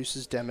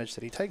reduces damage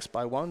that he takes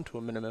by 1 to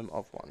a minimum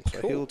of 1.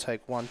 So Cool. he'll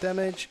take 1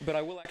 damage. But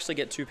I will actually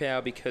get 2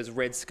 power because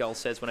Red Skull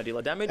says when I deal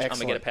a damage, I'm going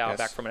to get a power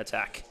back from an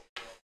attack.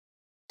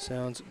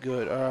 Sounds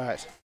good. All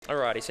right.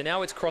 Alrighty, so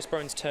now it's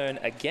Crossbones' turn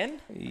again.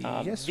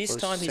 Yes, this for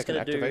time he's second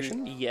going to do...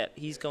 activation. Yeah,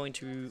 he's going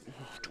to...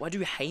 Do I do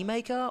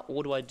Haymaker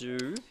or do I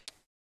do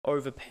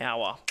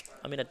Overpower?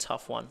 I'm in a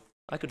tough one.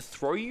 I could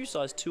throw you,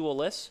 size 2 or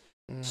less.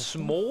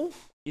 Small?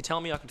 You tell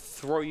me I could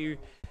throw you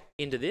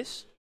into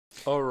this?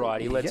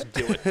 Alrighty, let's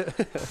do it.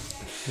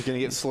 You're gonna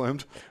get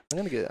slammed.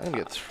 I'm gonna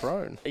get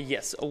thrown.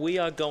 Yes, we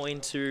are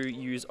going to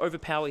use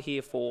Overpower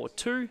here for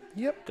 2.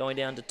 Yep. Going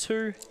down to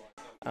 2.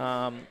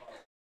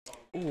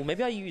 Ooh,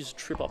 maybe I use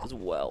Trip Up as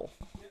well.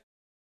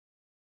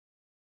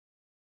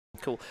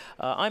 Cool.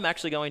 I'm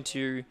actually going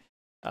to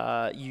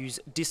use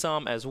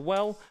Disarm as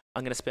well.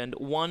 I'm going to spend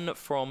 1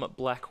 from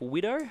Black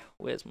Widow.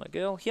 Where's my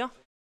girl? Here.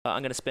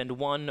 I'm going to spend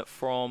 1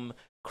 from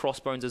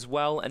Crossbones as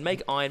well, and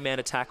make Iron Man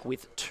attack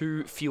with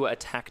 2 fewer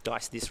attack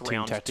dice this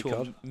round tactic to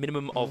card. a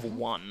minimum of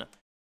 1.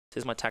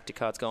 There's my tactic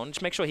cards going.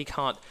 Just make sure he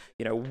can't,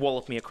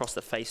 wallop me across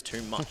the face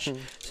too much.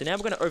 So now we're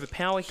going to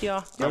overpower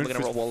here. I'm we're going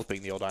to roll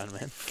walloping the old Iron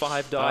Man.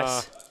 5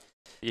 dice.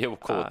 Yeah, we'll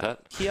call it that.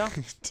 Here.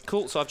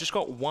 Cool. So I've just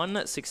got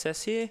 1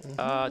 success here. Did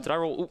I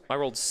roll? Ooh, I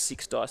rolled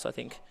 6 dice, I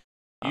think.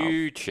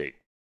 You cheat.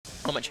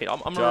 I'm going to cheat.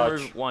 I'm going to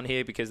remove 1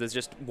 here because there's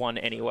just 1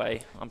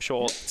 anyway. I'm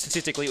sure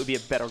statistically it would be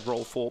a better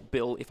roll for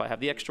Bill if I have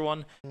the extra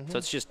one. So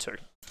it's just 2.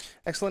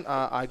 Excellent.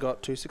 I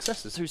got 2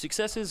 successes. 2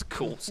 successes.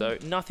 Cool. So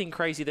nothing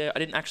crazy there. I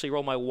didn't actually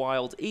roll my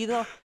wild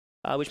either,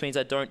 which means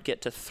I don't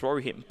get to throw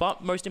him.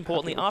 But most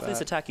importantly, Happy with after this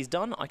that. attack is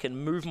done, I can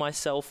move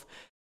myself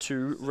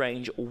to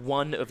range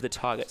 1 of the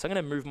targets. I'm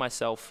going to move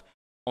myself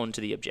onto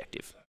the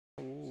objective.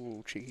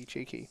 Ooh,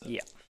 cheeky.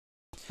 Yeah.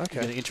 You're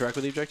gonna Okay. interact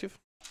with the objective.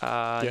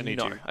 No, need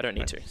to. I don't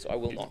need to, so I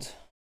will not.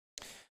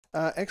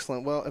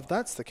 Excellent. Well, if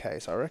that's the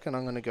case, I reckon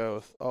I'm going to go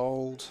with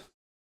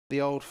the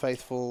old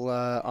faithful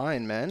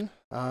Iron Man,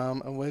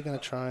 and we're going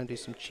to try and do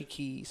some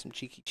cheeky.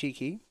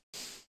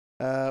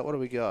 What do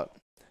we got?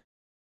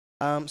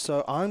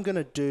 So I'm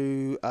going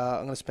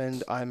to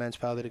spend Iron Man's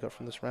power that he got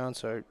from this round,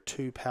 so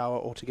 2 power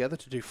altogether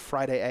to do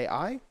Friday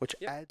AI, which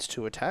adds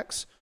 2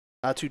 attacks,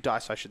 2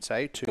 dice, I should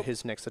say, to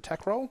his next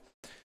attack roll.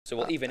 So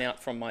we'll even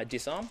out from my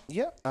disarm.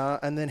 Yeah,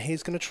 and then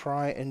he's going to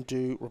try and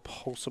do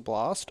Repulsor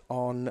Blast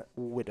on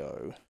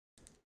Widow,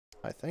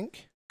 I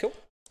think. Cool.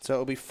 So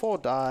it'll be 4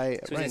 die,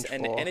 So range is this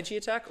an 4. energy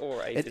attack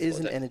or a It physical is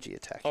an attack? energy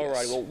attack,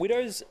 Alright, yes. well,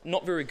 Widow's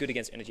not very good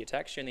against energy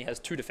attacks. She only has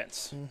 2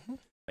 defense.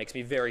 Makes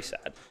me very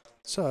sad.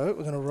 So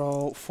we're going to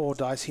roll 4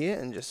 dice here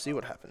and just see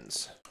what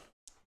happens.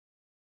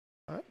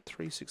 Alright,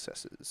 3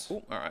 successes.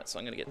 Ooh, alright, so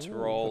I'm going to get to Ooh,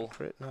 got roll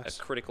crit, a nice.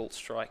 critical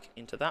strike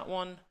into that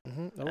one.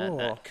 And Oh,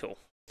 that, cool.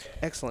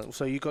 excellent.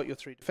 So you got your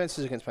 3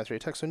 defenses against my 3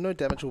 attacks, so no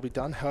damage will be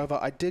done. However,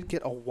 I did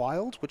get a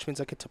wild, which means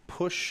I get to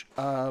push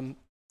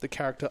the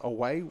character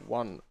away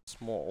 1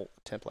 small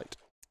template.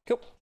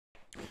 Cool.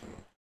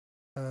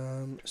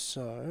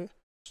 So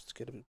just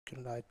get an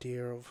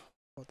idea of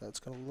what that's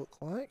going to look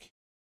like.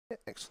 Yeah,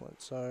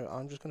 excellent. So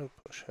I'm just going to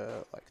push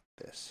her like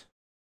this.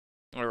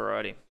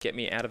 Alrighty, get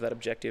me out of that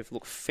objective.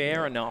 Look,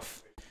 fair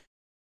enough.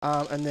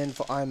 And then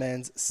for Iron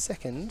Man's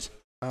second,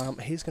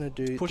 he's going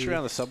to do Push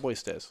around the subway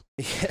stairs.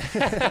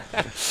 Yeah.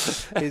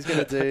 he's going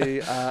to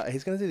do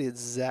the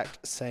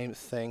exact same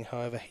thing.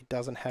 However, he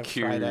doesn't have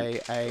Cute. Friday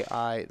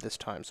AI this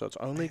time, so it's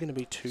only going to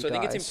be 2 So I dice.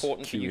 think it's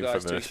important for you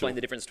guys to explain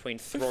the difference between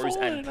throws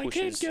and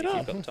pushes if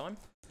you've got time.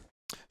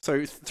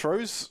 So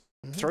throws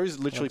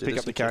literally do pick this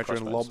up the with your character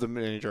and crossbows. lob them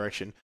in any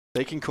direction.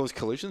 They can cause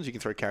collisions. You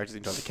can throw characters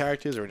into other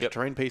characters or into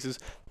terrain pieces.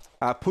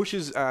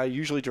 Pushes are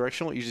usually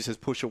directional. It usually says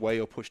push away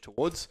or push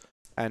towards,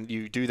 and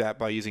you do that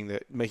by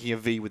making a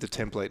V with the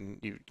template, and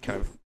you kind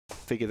of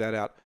figure that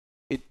out.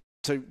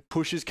 So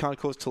pushes can't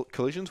cause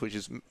collisions, which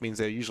means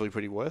they're usually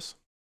pretty worse,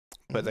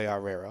 but they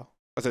are rarer.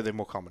 So they're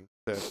more common.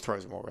 The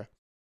throws are more rare.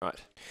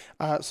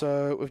 Right.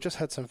 So we've just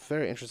had some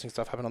very interesting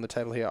stuff happen on the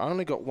table here. I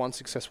only got 1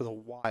 success with a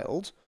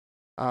wild,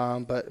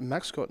 but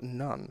Max got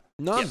none.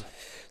 None. Yep.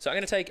 So I'm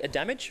going to take a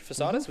damage for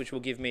starters, which will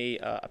give me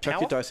a Chuck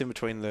power. your dice in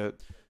between the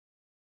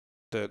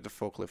the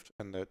forklift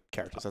and the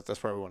characters.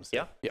 That's where we want to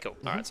stay. Yeah? Cool.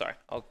 All right, sorry.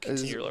 I'll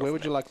continue. Where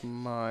would you like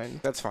mine?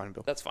 That's fine,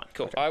 Bill. That's fine.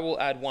 Cool. Okay. I will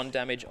add 1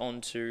 damage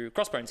onto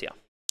Crossbones here.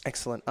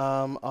 Excellent.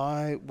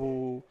 I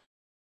will.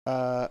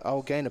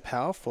 I'll gain a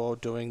power for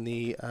doing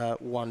the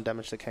 1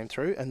 damage that came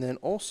through, and then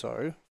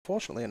also,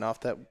 fortunately enough,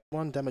 that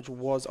 1 damage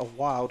was a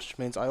wild, which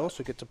means I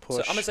also get to push.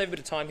 So I'm gonna save a bit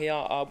of time here.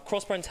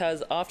 Crossbones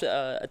has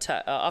after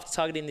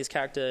targeting this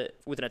character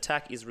with an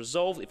attack is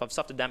resolved. If I've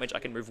suffered damage, I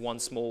can move 1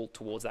 small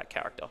towards that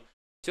character.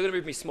 So you're gonna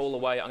move me small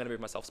away. I'm gonna move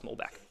myself small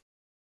back.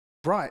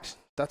 Right.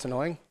 That's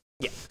annoying.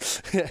 Yeah.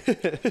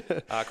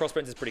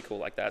 Crossbones is pretty cool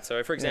like that.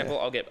 So, for example,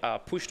 I'll get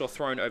pushed or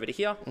thrown over to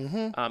here,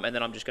 and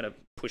then I'm just going to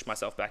push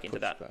myself back into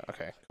that.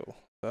 Okay, cool.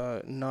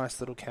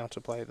 Nice little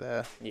counterplay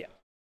there. Yeah.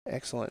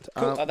 Excellent.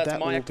 Cool. That's that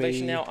my will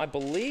activation be- now, I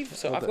believe.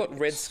 So I've got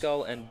Red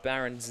Skull and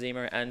Baron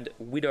Zemo and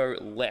Widow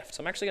left.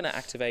 So I'm actually going to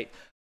activate...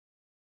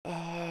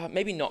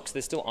 maybe not, because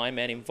there's still Iron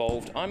Man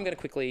involved. I'm going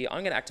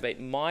to activate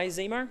my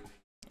Zemo.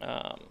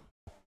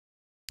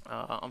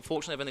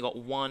 Unfortunately, I've only got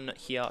 1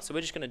 here. So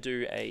we're just going to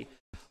do a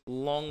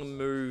long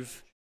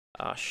move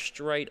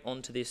straight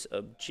onto this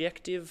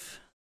objective.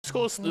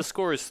 The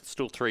score is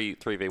still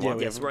 3v1. Yeah,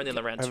 Yes, we're only on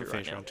the round 2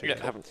 right now.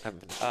 Yeah, haven't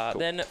finished. Cool.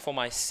 Then for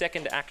my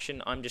second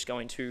action, I'm just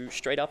going to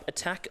straight up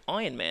attack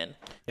Iron Man.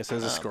 Yeah, so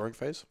there's a scoring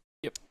phase.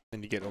 Yep.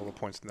 And you get all the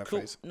points in that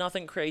Cool. phase.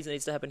 Nothing crazy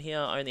needs to happen here.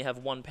 I only have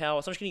 1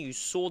 power, so I'm just going to use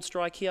Sword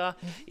Strike here.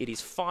 It is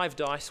 5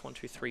 dice. 1,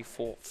 2, 3,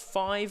 4,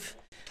 5.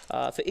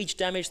 For each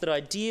damage that I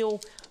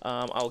deal,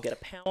 I'll get a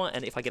power,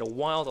 and if I get a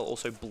wild, I'll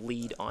also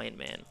bleed Iron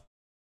Man.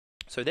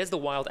 So there's the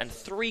wild and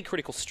 3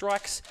 critical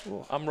strikes.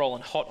 Ooh. I'm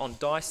rolling hot on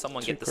dice.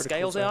 Someone 2 get the criticals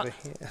scales out. over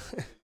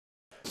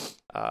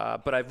here.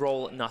 But I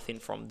roll nothing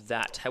from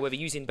that. However,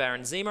 using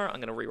Baron Zemo,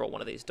 I'm going to reroll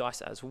one of these dice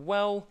as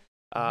well.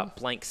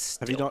 Blank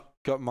still. Have you not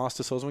got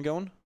Master Swordsman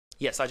going?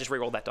 Yes, I just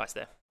rerolled that dice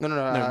there. No,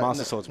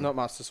 Master Swordsman. Not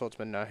Master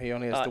Swordsman, no. He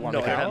only has the 1 no,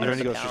 I power. don't You have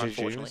only the got power, strategic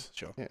unfortunately. genius?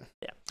 Sure.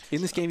 Yeah.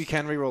 In this game, you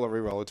can reroll a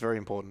reroll. It's very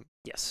important.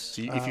 Yes.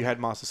 So if you had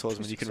Master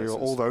Swordsman, you can reroll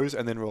successes. all those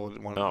and then roll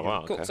one. Oh,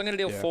 wow. Cool. Okay. So I'm going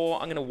to deal Yeah. 4.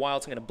 I'm going to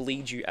wild. So I'm going to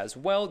bleed you as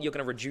well. You're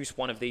going to reduce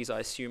one of these, I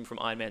assume, from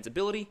Iron Man's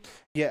ability.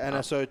 Yeah,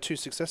 and so 2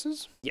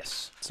 successes.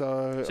 Yes.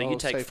 So So I'll you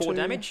take save 4 2.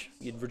 damage.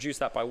 You'd reduce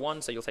that by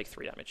 1, so you'll take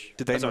 3 damage.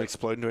 Did they sorry. not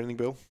explode into anything,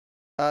 Bill?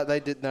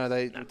 They did. No,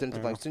 they No. didn't. Oh.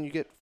 Play. Didn't you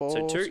get 4? So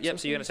 2. Yep. So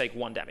successes? you're going to take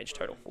 1 damage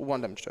total.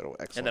 1 damage total.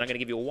 Excellent. And then I'm going to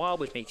give you a wild,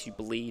 which makes you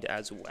bleed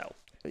as well.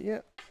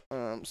 Yeah.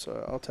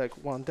 So I'll take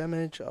 1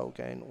 damage. I'll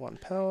gain 1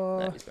 power.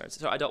 That is bonus.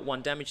 So I dealt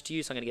 1 damage to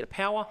you, so I'm going to get a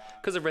power.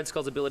 Because of Red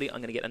Skull's ability, I'm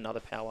going to get another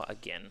power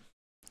again.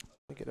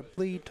 I get a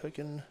bleed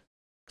token.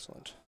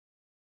 Excellent.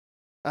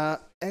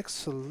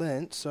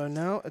 Excellent. So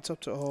now it's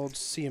up to old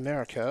C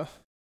America.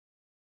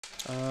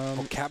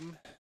 Captain?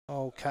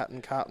 Old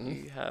Captain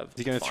Carton. You have. Is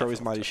he going to 5 throw his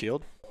on mighty top.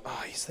 shield?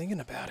 Oh, he's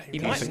thinking about it. He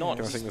Can I might sing- not.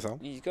 Can I sing the song?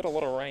 He's got a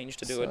lot of range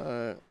to do it.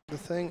 So the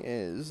thing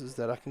is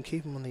that I can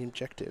keep him on the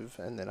objective,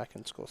 and then I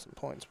can score some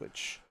points,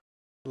 which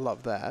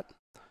love that.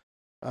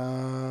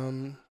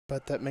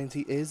 But that means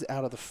he is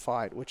out of the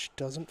fight, which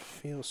doesn't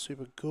feel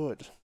super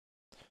good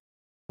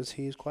because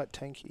he is quite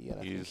tanky. And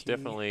I think He's he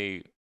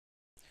definitely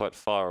quite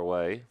far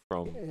away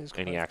from is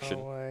any quite far action.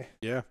 away.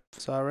 Yeah.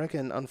 So I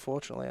reckon,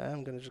 unfortunately, I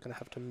am just gonna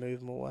have to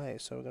move him away.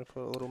 So we're gonna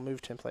put a little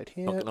move template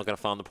here. Not going to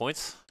farm the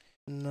points.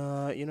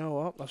 No, you know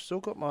what? I've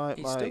still got my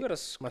He's still got a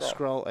my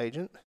scroll, scroll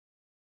agent.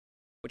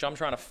 which I'm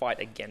trying to fight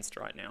against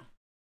right now.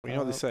 Well, you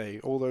know what they say?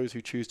 All those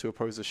who choose to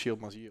oppose the shield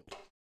must yield.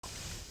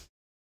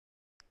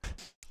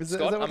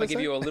 Scott, I'm going to give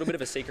you a little bit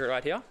of a secret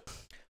right here.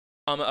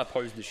 I'm going to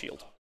oppose the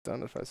shield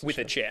with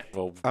a chair.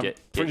 Well, I'm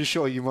pretty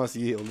sure you must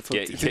yield.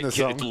 It's, it's in the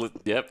song.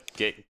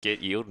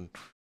 Get yielding.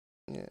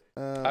 Yeah.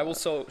 I will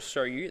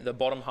show you the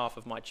bottom half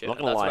of my chair. I'm not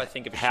That's going to lie. what I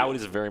think of a Howard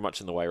shield. is very much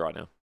in the way right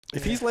now.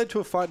 If he's led to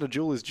a fight and a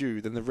duel is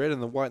due, then the red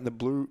and the white and the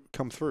blue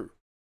come through.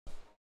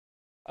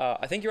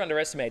 I think you're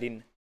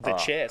underestimating the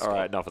chair, Scott. All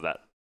right, enough of that.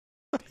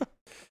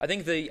 I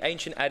think the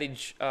ancient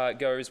adage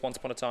goes, once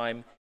upon a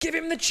time, give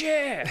him the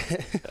chair!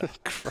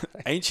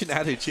 Ancient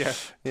adage, yeah.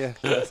 Yeah.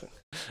 classic.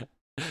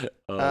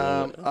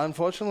 Uh,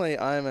 Unfortunately,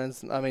 Iron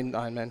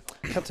Man,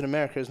 Captain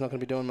America is not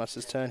going to be doing much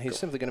this turn. He's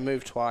simply going to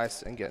move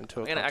twice and get into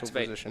a I'm going to comfortable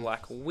activate position.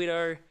 Black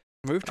Widow.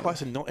 Move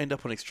twice and not end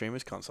up on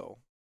Extremist console.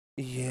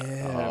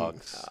 Yeah.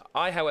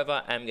 I,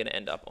 however, am going to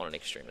end up on an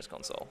Extremist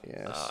console.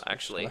 Yes.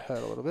 Actually, I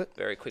hurt a little bit.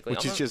 very quickly.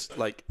 Which is just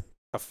like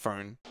a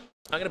phone.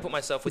 I'm going to put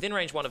myself within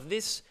range 1 of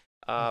this,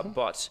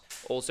 but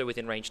also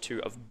within range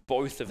 2 of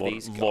both of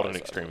these guys. modern I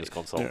extremist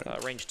believe. console. Yeah.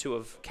 Range 2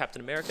 of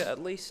Captain America,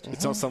 at least.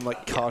 It's not some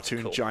like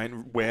cartoon cool.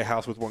 giant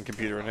warehouse with one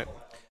computer in it.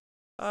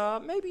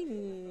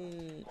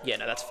 Maybe... Yeah,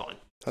 no, that's fine.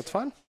 That's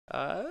fine.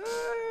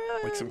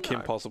 Like some Kim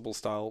no. Possible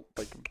style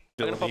like I'm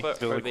going to pop her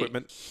villain over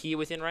equipment. here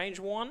within range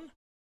 1.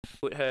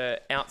 Put her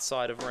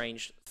outside of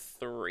range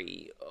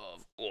 3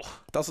 of... Oh.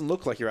 Doesn't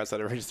look like you're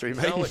outside of range 3,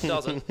 mate. No, it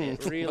doesn't.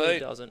 It really Mate.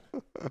 doesn't.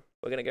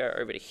 We're going to go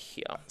over to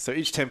here. So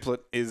each template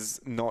is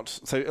not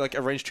so like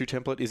a range 2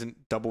 template isn't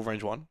double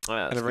range 1, Oh,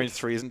 yeah, and a that's range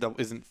 3 isn't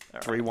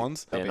Alright. 3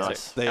 ones. Yeah, Okay, nice.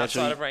 so They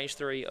outside actually of range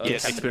 3 of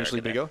yes, Captain exponentially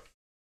America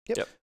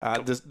bigger.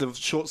 Yep. The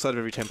short side of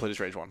every template is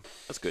range 1.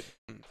 That's good.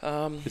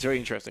 there. It's very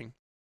interesting.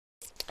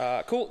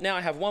 Cool. Now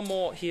I have one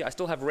more here. I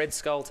still have Red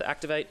Skull to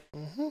activate.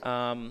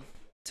 Mm-hmm.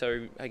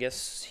 So I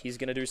guess he's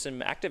going to do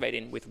some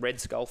activating with Red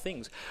Skull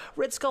things.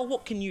 Red Skull,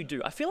 what can you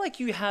do? I feel like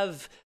you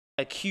have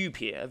a cube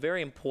here, a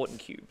very important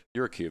cube.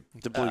 You're a cube.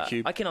 The blue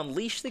cube. I can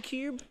unleash the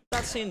cube.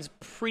 That seems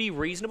pretty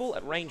reasonable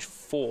at range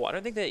 4. I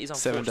don't think there is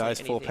 7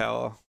 dice, 4 anything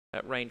power.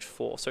 at range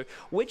 4. So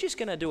we're just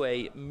going to do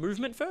a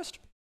movement first.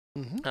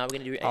 Mm-hmm. We're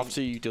going to do a...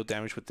 After you deal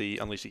damage with the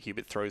unleash the cube,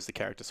 it throws the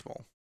character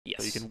small. Yes.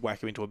 So you can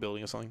whack him into a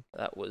building or something.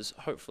 That was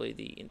hopefully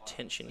the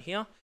intention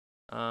here.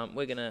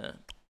 We're going to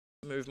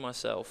move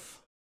myself...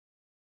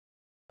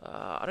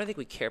 I don't think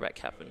we care about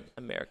Captain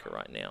America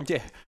right now.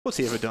 Yeah, what's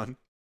he ever done?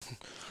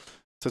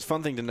 So it's a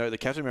fun thing to note that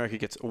Captain America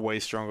gets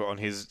way stronger on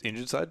his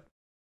injured side.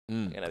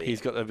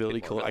 He's got the ability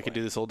called I can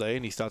do this all day,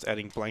 and he starts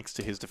adding blanks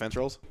to his defense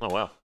rolls. Oh,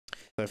 wow.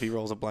 So if he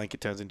rolls a blank,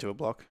 it turns into a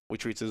block. We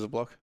treat it as a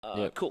block.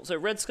 Cool. So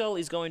Red Skull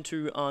is going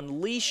to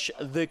unleash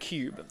the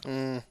cube.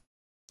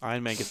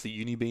 Iron Man gets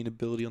the Unibeam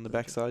ability on the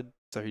backside.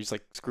 So he's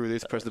like, screw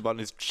this, press the button,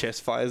 his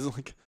chest fires.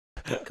 Like.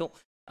 Cool.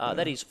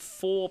 That is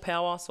 4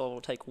 power, so I'll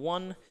take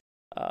 1.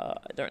 I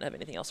don't have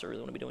anything else I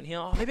really want to be doing here.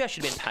 Oh, maybe I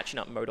should have been patching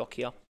up MODOK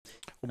here.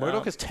 Well,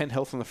 MODOK has 10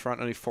 health on the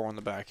front, only 4 on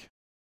the back.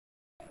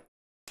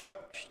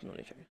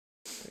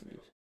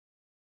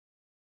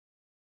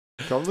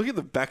 God, look at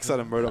the backside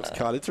of MODOK's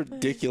card. It's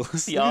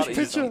ridiculous. The art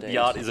is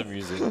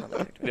amusing.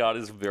 The art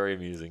is very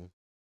amusing.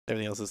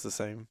 Everything else is the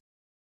same.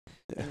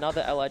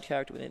 Another allied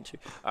character within 2.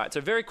 Alright,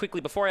 so very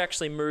quickly, before I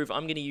actually move,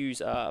 I'm going to use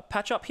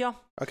patch up here.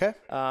 Okay.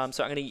 So I'm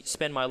going to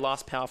spend my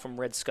last power from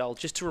Red Skull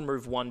just to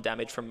remove 1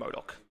 damage from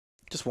MODOK.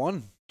 Just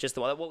 1. Just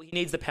the one. Well, he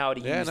needs the power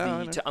to use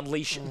to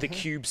unleash the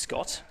cube,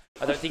 Scott.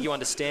 I don't think you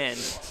understand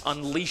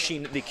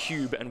unleashing the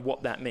cube and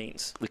what that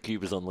means. The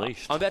cube is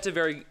unleashed. I'm about to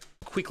very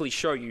quickly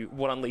show you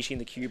what unleashing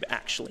the cube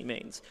actually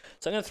means.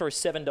 So I'm going to throw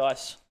 7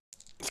 dice.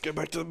 Let's go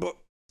back to the book.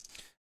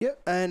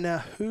 Yep, and now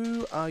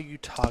who are you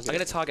targeting? I'm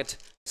going to target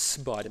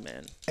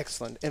Spider-Man.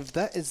 Excellent. If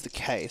that is the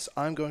case,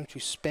 I'm going to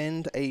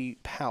spend a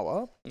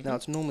power. Now,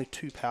 it's normally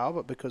 2 power,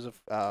 but because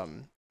of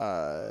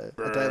a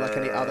day like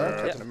any other,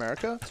 Captain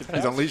America,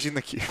 he's unleashing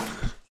the cube.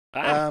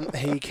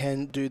 he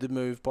can do the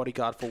move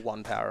Bodyguard for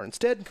 1 power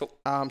instead. Cool.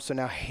 So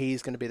now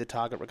he's going to be the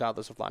target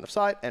regardless of line of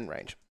sight and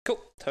range.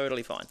 Cool.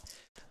 Totally fine.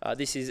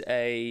 This is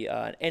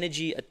an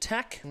energy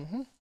attack.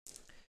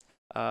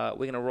 We're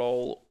going to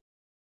roll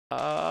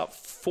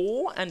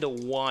 4 and a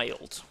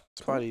wild.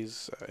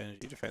 Spidey's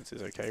energy defense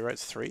is okay, right?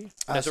 It's 3.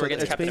 So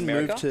against it's Captain been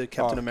America? moved to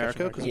Captain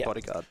America because of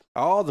Bodyguard.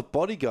 Oh, the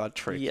bodyguard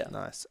trick. Yeah.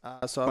 Nice.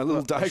 So My I've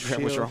little got a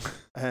diagram was shield wrong.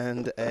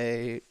 And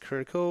a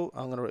critical.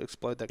 I'm going to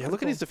explode that Yeah, critical.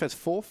 look at his defense.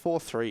 4, 4,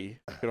 3.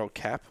 Good old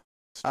Cap.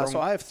 So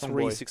I have strong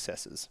 3 boy.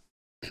 successes.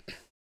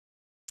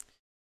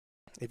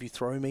 If you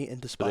throw me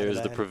into There's Spider-Man,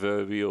 the I'm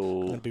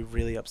proverbial going to be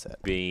really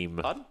upset. beam.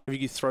 Pardon?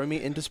 If you throw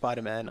me into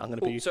Spider-Man, I'm going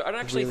to be So I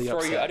don't actually really throw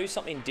upset. you. I do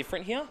something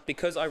different here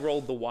because I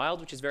rolled the wild,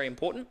 which is very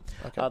important.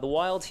 Okay. The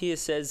wild here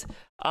says,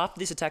 after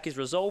this attack is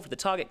resolved, the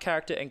target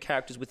character and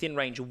characters within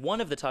range 1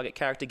 of the target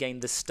character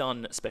gain the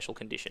stun special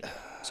condition.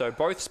 So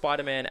both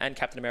Spider-Man and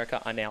Captain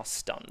America are now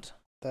stunned.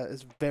 That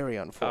is very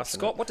unfortunate.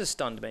 Scott, what does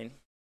stunned mean?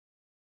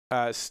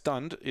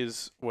 Stunned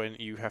is when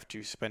you have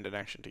to spend an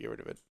action to get rid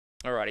of it.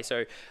 Alrighty,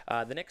 so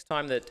the next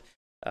time that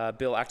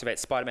Bill activates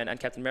Spider-Man and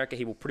Captain America,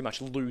 he will pretty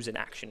much lose an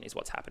action, is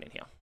what's happening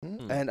here.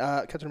 And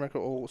Captain America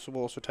will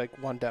also take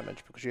 1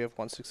 damage because you have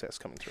 1 success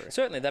coming through.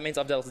 Certainly, that means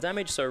I've dealt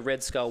damage, so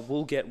Red Skull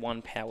will get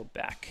 1 power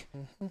back,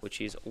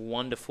 which is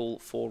wonderful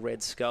for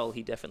Red Skull.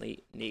 He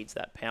definitely needs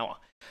that power.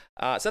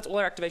 So that's all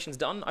our activations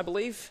done, I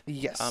believe.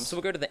 Yes. So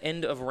we'll go to the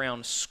end of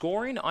round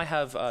scoring. I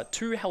have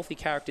 2 healthy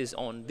characters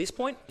on this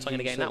point, so I'm going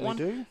to gain that one.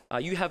 Do.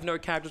 You have no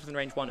characters within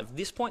range 1 of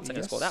this point, so I'm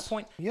going to score that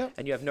point. Yep.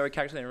 And you have no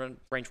characters within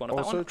range 1 of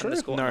that Also one.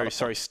 true. No,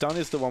 sorry. Stun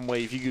is the one where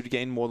if you could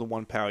gain more than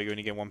 1 power, you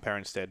only get 1 power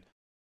instead.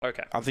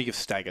 Okay. I'm thinking of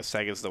stagger.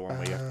 Stagger's the one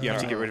where you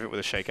have to get rid of it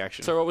with a shake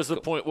action. So what was the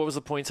point? What was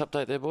the points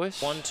update there,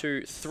 boys? 1,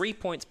 2, 3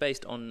 points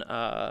based on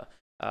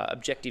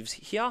objectives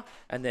here,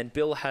 and then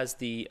Bill has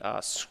the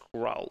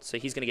scroll, so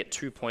he's going to get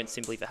 2 points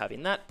simply for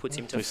having that. Puts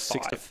him to So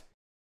 6 to 5.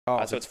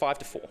 Oh, So it's 5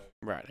 to 4.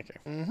 right.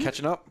 Okay.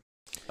 Catching up.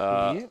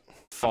 Yep.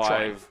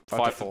 Five to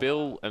for 4.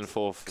 Bill and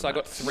 4 for So I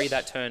got 3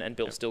 that turn, and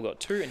Bill still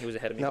got 2, and he was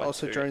ahead of me. Now, by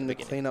also 2 during at the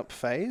beginning. cleanup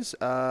phase,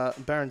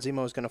 Baron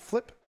Zemo is going to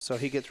flip, so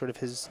he gets rid of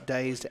his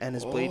dazed and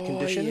his bleed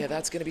condition. Yeah,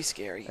 that's going to be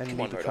scary. And Come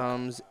he on, Modoc.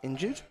 becomes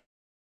injured.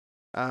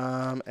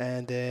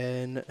 And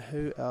then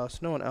who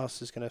else? No one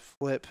else is going to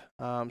flip.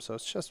 So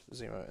it's just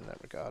Zemo in that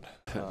regard.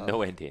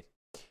 no end here.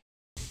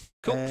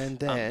 Cool. And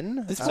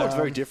then This board's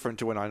very different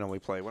to when I normally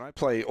play. When I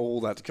play,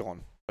 all that's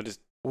gone. I just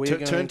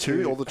turn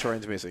 2, all the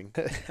terrain's missing.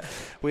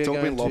 We're It's all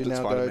going been lobbed to at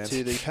now go Spider-Man.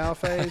 to the power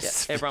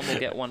phase. Yeah, everyone will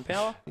get 1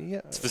 power.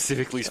 Yeah.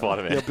 Specifically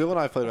Spider-Man. Yeah, Bill and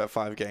I played about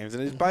 5 games,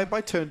 and by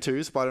turn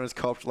 2, Spider-Man's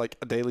copped like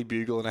a Daily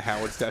Bugle and a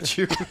Howard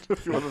statue, and a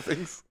few other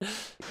things.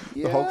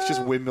 The Hulk's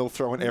just windmill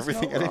throwing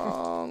everything at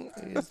him.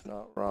 He's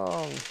not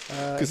wrong.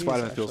 Because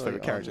Spider-Man's Bill's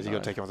favourite characters. You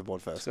got to take him off the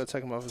board first. Got to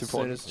take him off as soon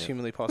important. as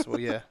humanly possible.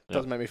 Yeah,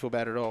 doesn't make me feel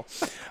bad at all.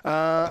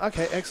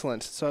 Okay,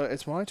 excellent. So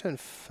it's my turn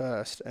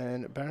first,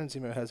 and Baron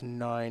Zemo has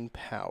 9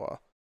 power.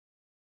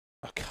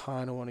 I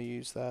kind of want to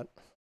use that.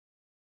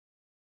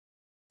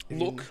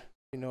 Look.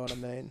 You know what I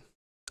mean.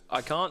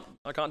 I can't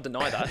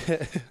deny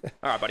that.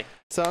 All right, buddy.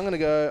 So I'm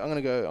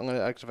gonna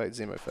activate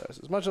Zemo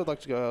first. As much as I'd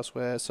like to go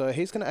elsewhere, so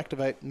he's gonna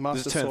activate Master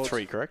This is turn Swords.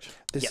 3, correct?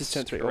 This Yes. is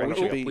turn 3. Cool.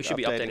 Right? We should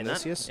be updating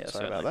this. that. Yes. Yeah,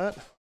 Sorry certainly. about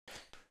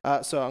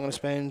that. So I'm going to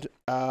spend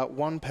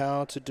 1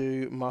 power to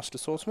do Master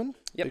Swordsman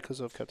because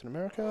of Captain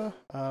America.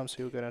 So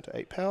he'll go down to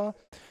 8 power,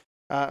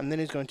 and then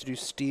he's going to do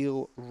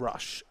Steel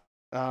Rush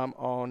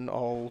on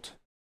old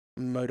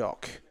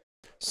MODOK.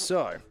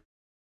 So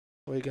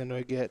we're going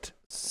to get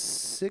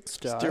 6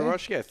 die. Steel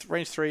Rush, yeah.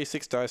 Range 3,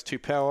 6 dice, 2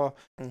 power.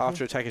 Mhm.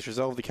 After attack is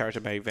resolved, the character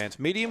may advance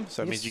medium.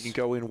 So it means you can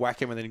go in,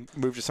 whack him, and then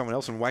move to someone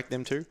else and whack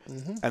them too.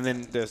 Mhm. And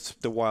then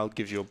the wild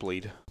gives you a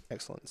bleed.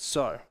 Excellent.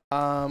 So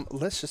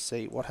let's just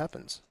see what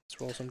happens.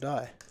 Let's roll some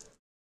die.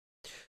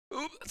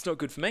 Ooh, that's not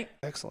good for me.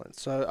 Excellent.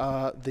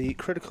 So the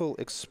critical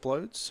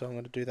explodes. So I'm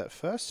going to do that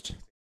first.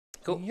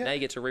 Cool. Yep. Now you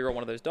get to reroll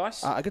one of those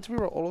dice. I get to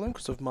reroll all of them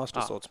because of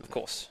Master Swordsman. Of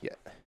course.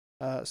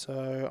 So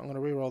I'm going to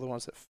reroll the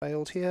ones that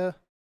failed here.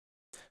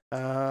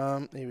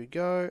 Here we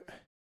go.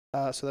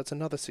 So that's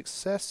another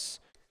success.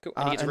 Cool.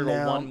 And you get to and reroll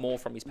now one more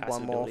from his passive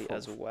One more ability from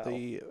as well.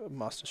 the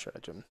Master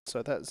Stratagem.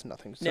 So that's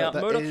nothing. So Now,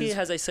 that MODOK is- here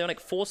has a psionic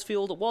force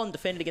field. While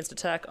defended against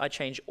attack, I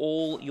change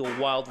all your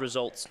wild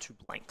results to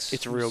blanks.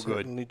 It's real good.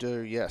 Certainly do,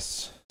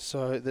 yes.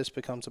 So this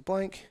becomes a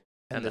blank,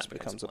 and And this that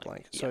becomes a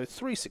blank. Yeah. So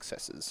 3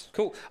 successes.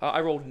 Cool. I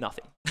rolled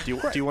nothing. Do you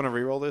want to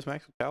reroll those,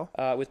 Max? With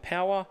power? With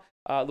power,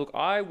 look,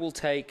 I will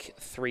take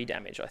 3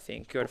 damage, I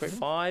think. Go to Okay.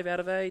 5 out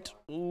of 8.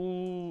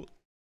 Ooh.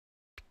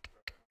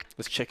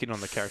 Let's check in on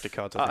the character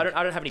cards. I don't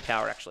have any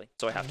power, actually,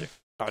 so I have to.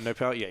 Oh, no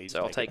power? Yeah.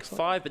 So I'll take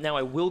 5, but now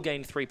I will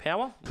gain 3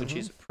 power, which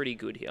is pretty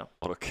good here.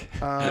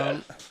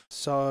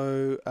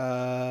 So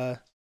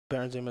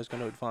Baron Zemo is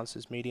going to advance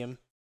his medium.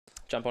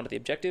 Jump onto the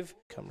objective.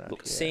 Come round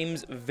Look, here.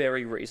 seems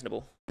very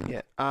reasonable.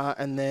 Yeah.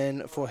 And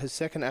then for his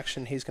second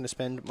action, he's going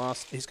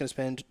to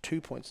spend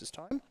 2 points this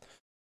time.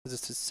 This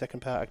is his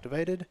second power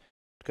activated.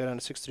 Go down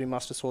to 6 to do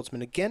Master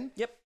Swordsman again.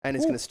 Yep. And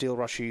he's going to Steel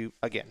Rush you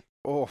again.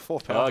 Oh,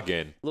 4th power.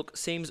 Again. Look,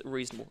 seems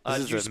reasonable. This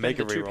Did is you a spend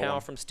mega the 2 reroll power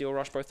one. from Steel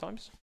Rush both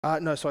times?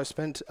 No, so I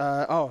spent.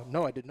 Oh,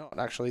 no, I did not,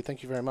 actually.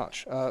 Thank you very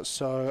much.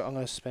 So I'm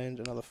going to spend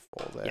another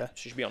 4 there. Yeah,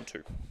 she should be on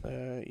 2.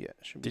 Yeah.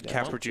 Should be Did down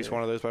Cap to reduce 2.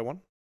 one of those by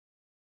 1?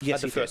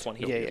 Yes, the he first did. one.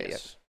 He Yeah, did, yeah.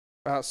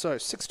 yes. So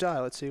 6 die.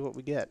 Let's see what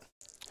we get.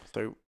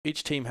 So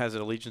each team has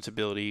an allegiance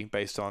ability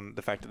based on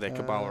the fact that they're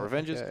Cabal or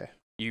Avengers. Okay.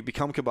 You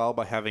become Cabal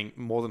by having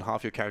more than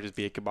half your characters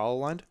be Cabal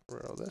aligned.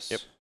 Roll this. Yep.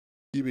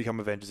 You become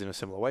Avengers in a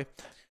similar way.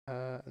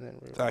 And then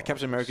reroll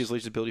Captain America's this.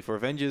 allegiance ability for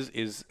Avengers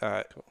is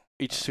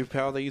each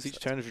superpower they use each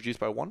turn is reduced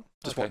by 1.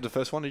 Just Okay. the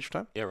first one each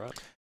time. Yeah, right.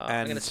 I'm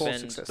And going to 4 spend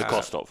successes. The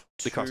cost of.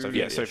 The cost of, two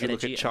yeah. So if you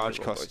look energy at and charge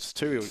reroll costs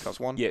 2, it costs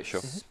 1. Yeah,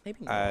 sure.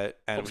 Maybe not. And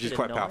What which was is it,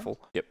 quite 9? powerful.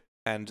 Yep.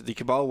 And the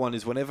Cabal one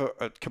is whenever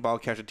a Cabal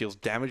character deals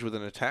damage with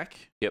an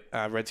attack, Yep.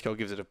 Red Skull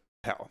gives it a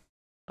power.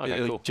 Okay,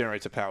 it cool.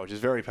 generates a power, which is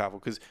very powerful.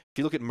 Because if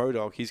you look at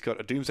MODOK, he's got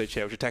a Doomsday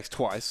Chair, which attacks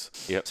twice.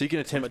 Yep. So you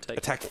can take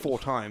attack 4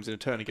 times in a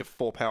turn and get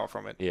 4 power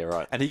from it. Yeah,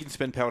 right. And he can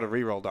spend power to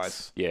reroll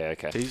dice. Yeah,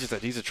 okay. So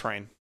he's a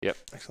train.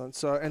 Excellent.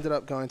 So I ended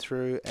up going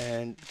through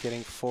and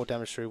getting 4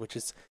 damage through, which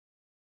is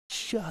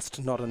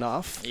just not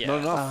enough. Yeah. Not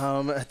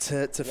enough.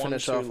 To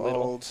finish too off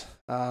little.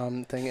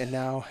 old thing, and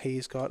now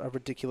he's got a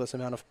ridiculous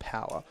amount of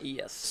power.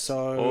 Yes. So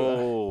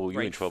Oh,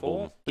 you're in range trouble.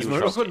 4. Is You were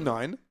MODOK trusting. on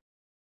 9?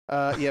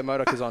 yeah,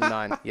 MODOK is on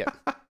 9. Yep.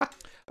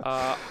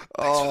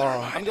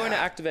 I'm going to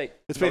activate.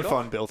 It's been MODOK.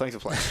 fun, Bill. Thanks for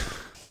playing.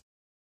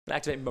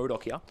 Activate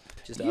MODOK here,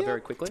 just Yeah.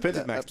 very quickly. Depends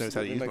if That Max knows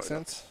how to absolutely use makes MODOK.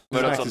 sense. This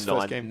is MODOK's Max's on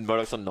first 9. game.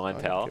 MODOK's on 9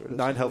 I power. don't care.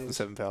 9 health and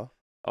 7 power.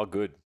 Oh,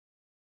 good.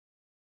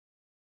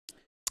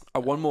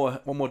 One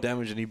more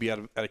damage and he'd be out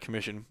of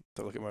commission.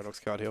 So look at MODOK's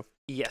card here.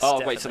 Yes. Oh,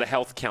 definitely. wait, so the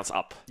health counts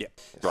up. Yeah.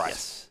 Right.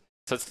 Yes.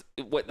 So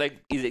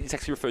it's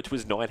actually referred to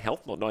as 9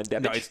 health, not 9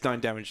 damage? No, it's 9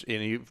 damage.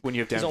 And when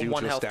you have He's damage, on you 1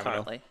 lose your health stamina.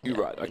 currently. You're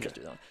right, you can okay. just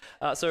do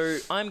that. So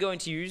I'm going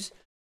to use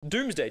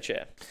Doomsday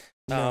Chair.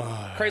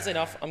 Crazy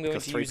enough, I'm going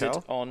Costs to 3 use it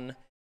power? on.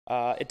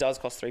 It does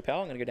cost 3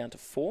 power. I'm going to go down to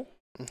 4.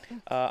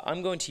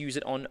 I'm going to use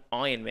it on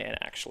Iron Man,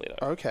 actually,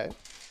 though. Okay.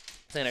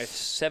 So,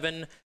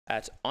 7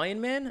 at Iron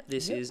Man.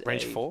 This is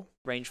Range a 4.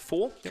 Range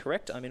 4,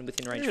 correct? I'm in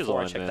within range Here's 4. I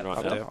Iron checked Man that right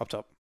Up before. there, up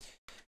top.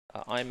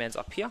 Iron Man's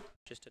up here,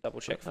 just to double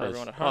check for Oh,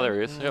 everyone at home. oh, there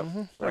he is. Yep. Mhm.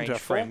 Range Range our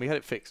 4. frame. We had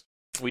it fixed.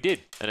 We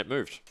did, and it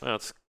moved. Well,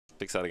 let's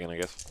fix that again, I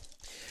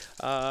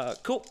guess.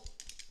 Cool.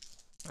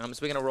 So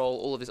we're going to roll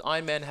all of his.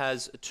 Iron Man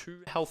has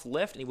 2 health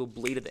left, and he will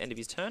bleed at the end of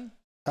his turn.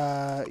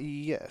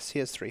 Yes, he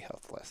has 3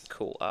 health left.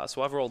 Cool.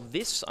 So I've rolled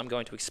this. I'm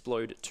going to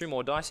explode 2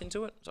 more dice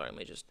into it. Sorry, let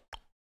me just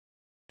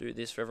do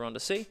this for everyone to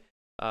see.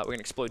 We're going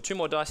to explode 2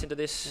 more dice into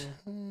this.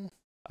 Mhm.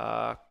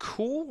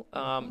 Cool.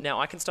 Now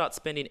I can start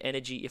spending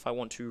energy if I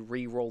want to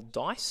re-roll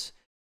dice.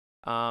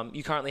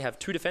 You currently have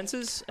 2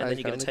 defenses, and I then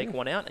you're going to currently take do.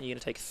 1 out, and you're going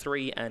to take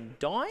 3 and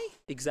die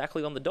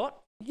exactly on the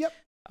dot. Yep.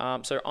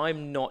 So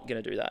I'm not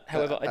going to do that.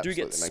 However, I do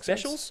get absolutely makes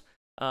specials,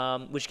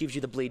 which gives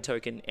you the bleed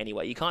token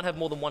anyway. You can't have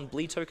more than 1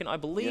 bleed token, I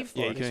believe.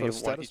 Yeah, you any can sort only of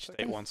have one status each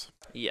token? once.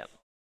 Yeah.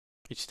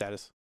 Each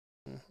status.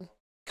 Mhm.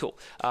 Cool.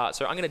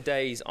 So I'm going to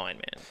daze Iron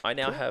Man. I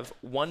now have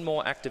one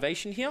more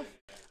activation here.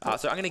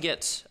 So I'm going to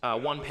get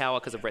 1 power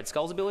because of Red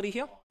Skull's ability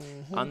here.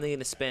 I'm then going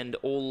to spend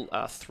all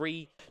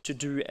 3 to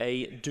do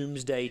a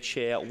Doomsday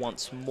Chair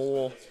once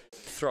more,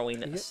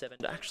 throwing 7.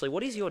 Actually,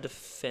 what is your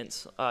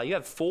defense? You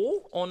have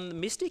 4 on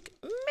Mystic?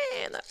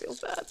 Man, that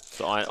feels bad.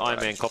 So Iron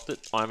Man copped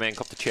it. Iron Man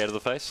copped the chair to the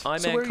face. Iron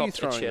So Man where are you copped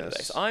the chair throwing to the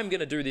this? face. I'm going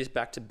to do this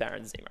back to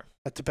Baron Zemo.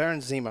 To Baron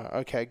Zemo.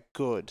 Okay,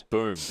 good.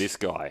 Boom, this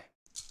guy.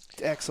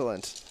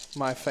 Excellent.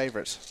 My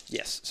favourite.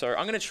 Yes. So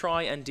I'm going to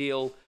try and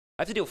deal...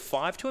 I have to deal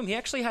 5 to him. He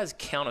actually has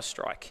Counter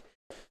Strike.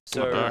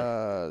 So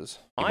Does.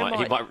 He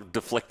might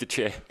deflect the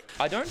chair.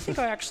 I don't think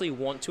I actually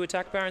want to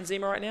attack Baron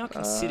Zemo right now,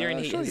 considering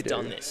he sure has you do.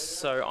 done this.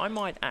 So I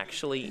might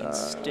actually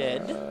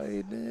instead...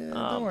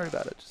 don't worry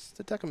about it. Just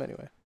attack him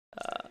anyway.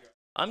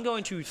 I'm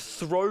going to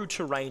throw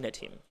terrain at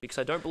him, because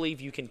I don't believe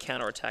you can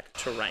counterattack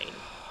terrain.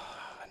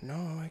 No,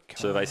 I can't.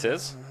 Survey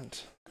says?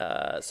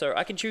 So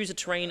I can choose a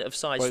terrain of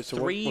size Wait, so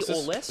 3 what's or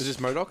this? less. Is this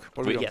MODOK?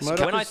 What do we got? Yes.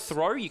 Modok When I is-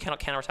 throw, you cannot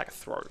counterattack a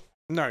throw.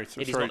 No, It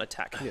is sorry. not an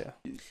attack. Yeah.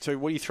 So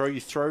what do you throw?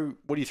 You throw.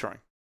 What are you throwing?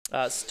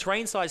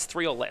 Terrain size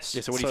 3 or less.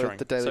 Yeah. So what are you throwing?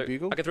 The Daily So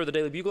Bugle? I can throw the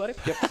Daily Bugle at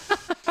him?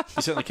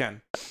 You certainly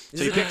can. Is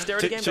this a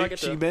dexterity game? Do I get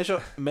So you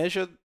to...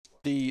 measure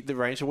the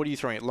range. So what are you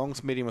throwing? It long,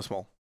 medium, or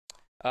small?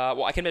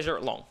 Well, I can measure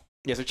it long.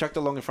 Yeah. So chuck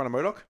the long in front of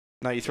MODOK.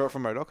 Now you throw it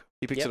from MODOK.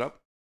 He picks Yep. it up,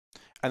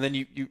 and then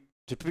you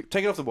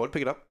take it off the board.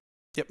 Pick it up.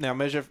 Yep. Now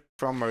measure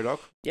from MODOK.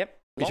 Yep.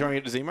 You're Long? throwing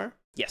it to Zemo.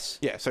 Yes.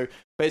 Yeah. So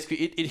basically,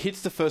 it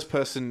hits the first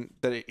person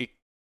that it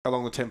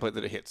along the template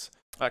that it hits.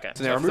 Okay.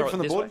 So now I remove throw it from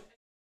the this board. way?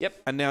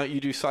 Yep. And now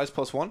you do size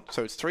 +1,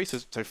 so it's 3.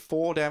 So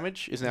 4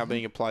 damage is now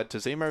being applied to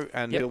Zemo,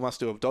 and Yep. Bill must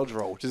do a dodge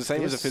roll, which is the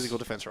same as a Yes. physical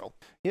defense roll.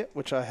 Yeah,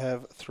 which I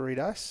have 3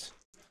 dice.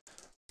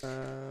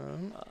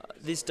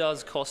 This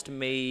does cost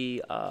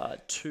me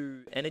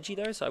 2 energy,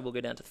 though, so I will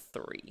go down to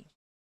 3.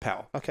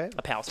 Power. Okay.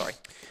 A power, sorry.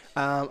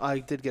 I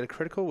did get a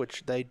critical,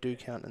 which they do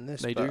count in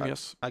this. They but do, I,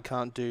 yes. I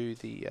can't do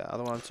the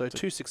other one. So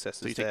 2 successes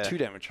So you there. take 2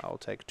 damage. I'll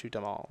take 2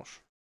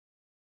 damage.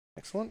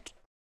 Excellent.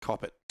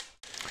 Cop it.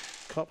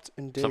 Copped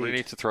indeed. Somebody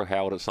needs to throw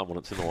Howard at someone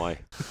that's in the way.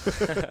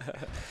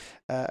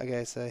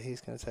 Okay, so he's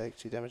going to take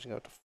 2 damage and go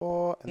up to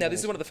 4. And Now, then this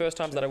is one of the first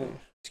times that I will,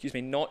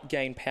 not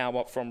gain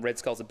power from Red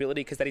Skull's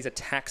ability, because that is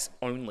attacks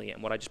only,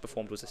 and what I just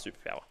performed was a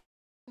superpower.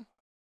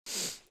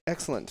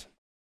 Excellent.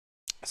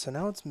 So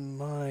now it's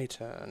my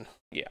turn.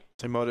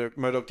 So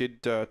MODOK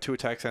did 2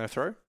 attacks and a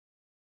throw?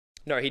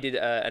 No, he did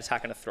an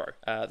attack and a throw.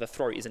 The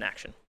throw is an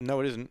action. No,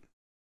 it isn't.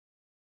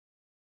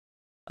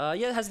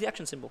 Yeah, it has the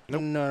action symbol.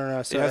 Nope.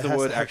 No. So It has the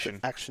word to have action.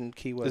 Action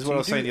keyword. This is So what I you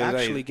was saying do the other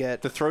day. actually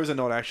get The throws are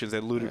not actions, they're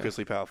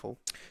ludicrously powerful.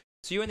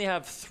 So you only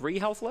have 3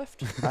 health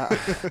left?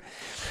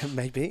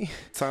 maybe.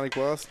 Sonic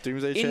Blast,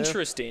 Doomsday Chair.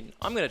 Interesting.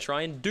 I'm going to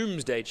try and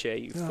Doomsday Chair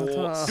you Oh, for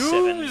no.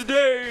 7.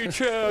 Doomsday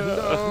chair!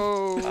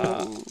 No,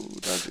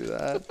 don't do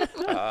that.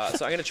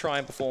 So I'm going to try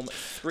and perform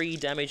 3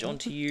 damage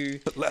onto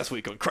you. Last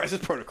week on Crisis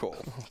Protocol.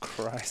 Oh,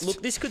 Christ.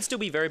 Look, this could still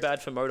be very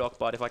bad for MODOK,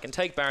 but if I can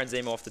take Baron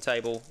Zemo off the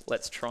table,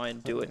 let's try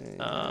and do it.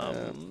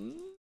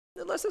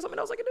 Unless there's something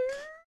else I can do.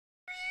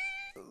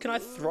 Can I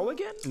throw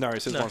again? No,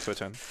 it says No. once per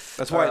turn.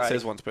 That's why it Alrighty.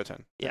 says once per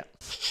turn.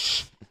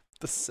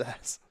 The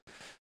sass.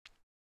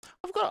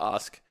 I've got to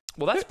ask.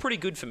 Well, that's pretty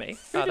good for me.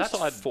 Who That's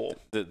decided 4.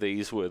 that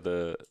these were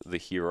the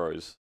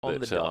heroes On that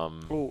the dot.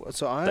 Oh,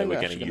 so they I'm were actually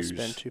going to going to use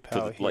spend 2 for the-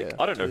 power like, here.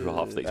 I don't know who to-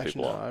 half these actually,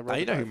 people no, are. I Now,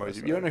 you know who rolled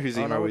you don't know who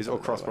Oh, no, Zemo we'll is, put or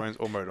it that way. Crossbones,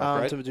 or MODOK, Um,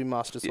 right? to do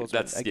Master Yeah, Swordsman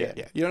that's- again.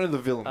 Yeah, you don't know the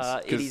villains.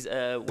 It 'cause is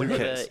whenever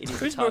cares? it is a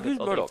Who's target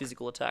of a MODOK?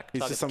 physical attack. He's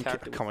target just some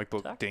character with comic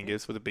book attack.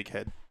 dingus with a big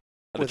head.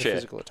 The With a chair.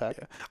 physical attack.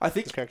 Yeah. I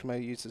think This character may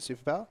use the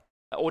superpower.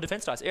 Or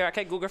defense dice. Yeah,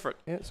 okay, go for it.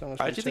 Yeah, so I'm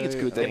I actually think it's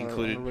good they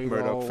included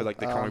MODOK for like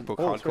the comic book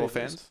hardcore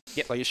fans. fans.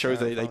 Yep. Like it shows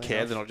they Funnily care.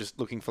 enough. They're not just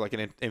looking for like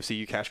an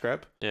MCU cash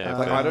grab. Yeah.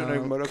 Like I don't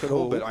know Um, MODOK at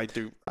all, but cool. I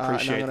do And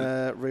appreciate I'm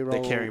that. gonna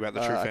reroll. caring about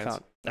the true I fans.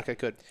 can't. Okay,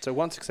 good. So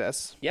 1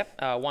 success.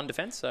 Yep, 1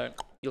 defense, so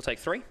you'll take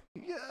 3.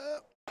 Yeah.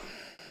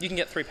 You can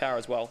get 3 power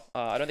as well.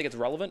 I don't think it's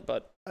relevant,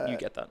 but you Uh,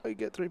 get that. I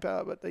get 3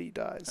 power, but he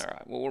dies. All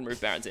right, well, we'll remove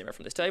Baron Zemo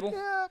from this table.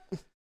 Yeah.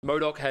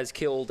 MODOK has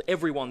killed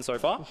everyone so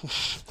far,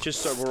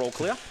 just so we're all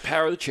clear.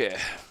 Power of the chair.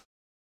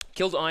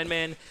 Killed Iron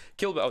Man,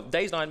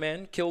 dazed Iron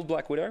Man, killed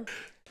Black Widow,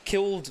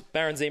 killed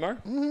Baron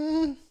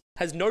Zemo,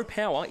 has no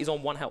power, is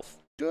on 1 health.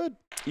 Good.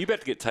 You about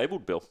to get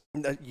tabled, Bill.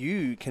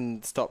 You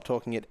can stop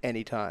talking at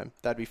any time.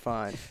 That'd be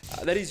fine.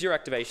 That is your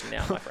activation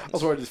now, my I friends.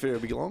 was worried this video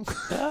would be long.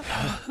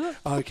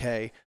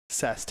 Okay,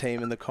 SAS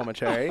team in the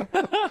commentary.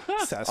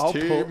 Sass I'll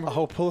team.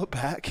 pull it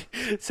back.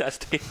 Sass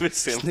team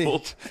is Just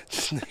simple.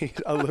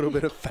 need a little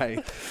bit of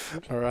faith.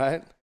 All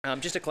right.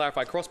 Just to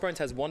clarify, Crossbones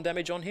has 1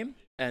 damage on him,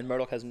 and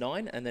MODOK has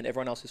 9, and then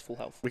everyone else is full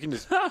health. We can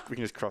just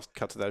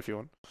cut to that if you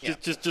want. Yeah.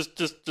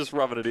 Just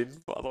rubbing it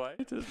in, by the way.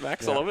 Just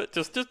Max all of it.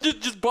 Just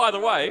by the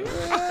way.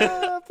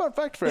 Fun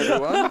fact for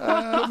everyone.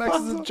 Max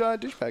is a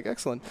giant douchebag.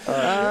 Excellent.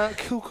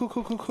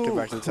 Cool. Get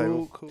back to the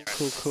table.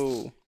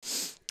 Cool.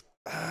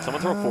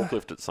 Someone throw a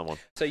forklift at someone.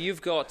 So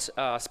you've got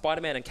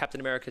Spider-Man and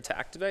Captain America to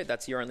activate.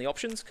 That's your only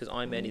options, because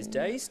Iron Man is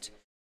dazed.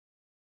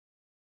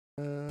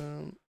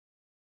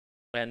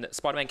 And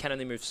Spider-Man can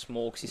only move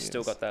small because he's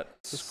still got that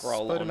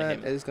scroll on Spider-Man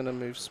him. is going to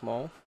move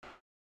small.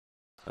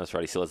 That's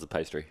right. He still has the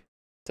pastry.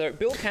 So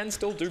Bill can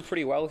still do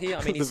pretty well here.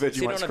 I mean, he's The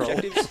sitting Vegemite on scroll.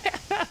 objectives.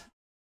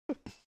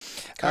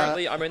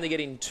 Currently, I'm only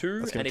getting 2,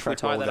 That's and gonna if we attract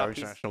tie all that of our up,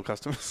 he's international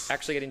customers.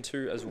 actually getting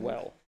 2 as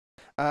well.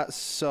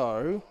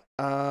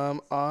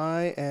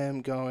 I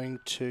am going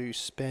to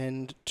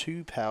spend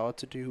 2 power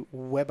to do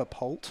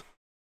Webberpult.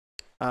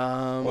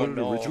 What an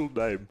original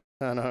name.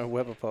 I know,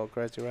 Webberpult,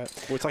 crazy, right?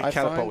 Well, it's like I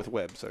catapult find- with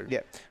web, so...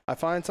 Yeah. I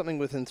find something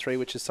within 3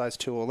 which is size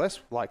 2 or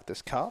less, like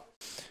this car.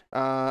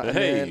 And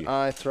Hey. then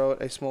I throw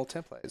it a small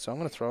template. So I'm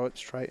going to throw it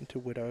straight into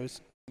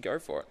Widow's Go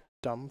for it.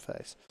 dumb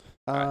face.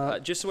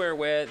 Alright, just so we're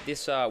aware,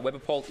 this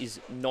Webberpult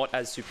is not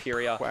as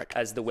superior Whack.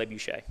 as the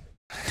Webuche.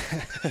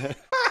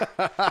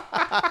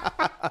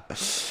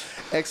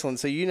 Excellent.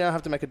 So you now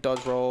have to make a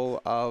dodge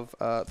roll of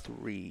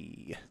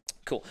 3.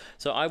 Cool.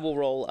 So I will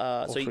roll.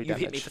 So 3 you hit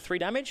me damage. for 3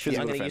 damage.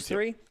 Physical I'm going to use defense,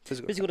 3.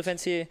 Physical. Physical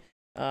defense here.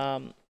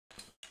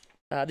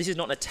 This is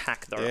not an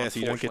attack, though. Yeah, so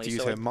you don't get to unfortunately,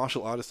 use so her I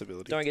martial artist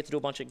ability. don't get to do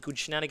a bunch of good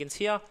shenanigans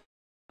here.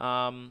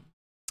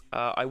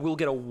 I will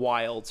get a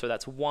wild, so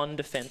that's 1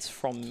 defense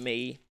from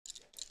me.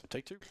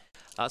 Take 2.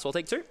 So I'll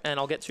take 2, and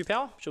I'll get 2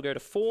 power. She'll go to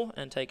 4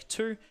 and take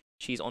 2.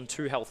 She's on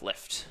 2 health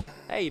left.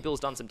 Hey, Bill's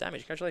done some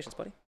damage. Congratulations,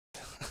 buddy.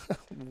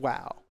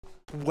 Wow.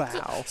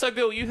 Wow. So,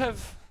 Bill, you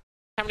have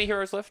how many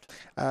heroes left?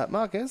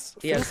 Marcus,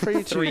 He feel has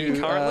free 3 to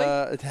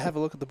currently. to have a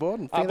look at the board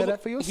and figure But that look,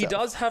 out for yourself. he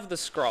does have the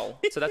scroll,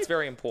 so that's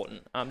very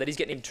important. That he's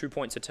getting him 2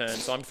 points a turn.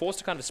 So I'm forced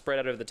to kind of spread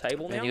out over the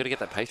table Man, now. you got to get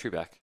that pastry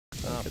back.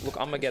 Look,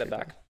 I'm going to get it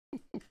back.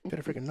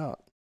 Better freaking not.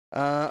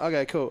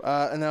 Okay, cool.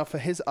 And now for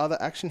his other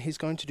action, he's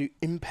going to do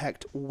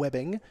impact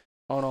webbing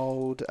on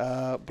old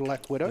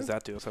Black Widow. What does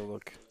that do? Let's have a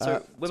look.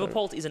 So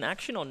Webberpult is an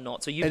action or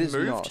not? So It you've is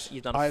moved, not.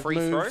 you've done a I've free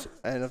throw. moved,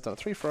 and I've done a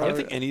 3 throw. I don't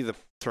think any of the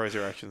throws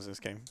are actions in this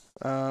game.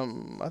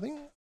 I think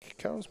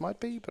Carol's might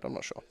be, but I'm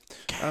not sure.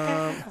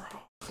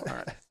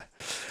 Alright.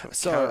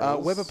 So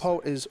Carol's-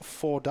 Webberpult is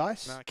 4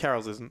 dice Nah,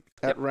 Carol's isn't.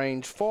 at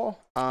range 4.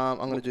 I'm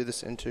going to do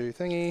this into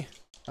thingy.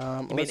 You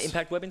mean let's-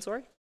 impact webbing,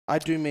 sorry? I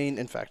do mean,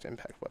 in fact,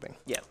 impact webbing.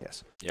 Yeah.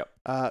 Yes.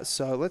 Yep.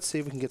 So let's see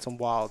if we can get some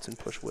wilds and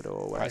push Widow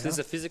away. Alright, so this is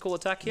a physical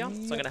attack here. So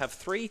I'm going to have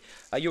 3.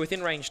 You're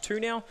within range 2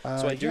 now.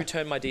 So I do yeah.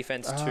 turn my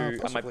defense to...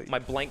 possibly. my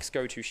blanks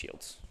go to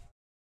shields.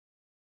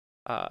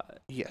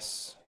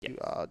 Yes. Yeah. You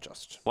are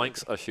just.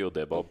 Blanks are shield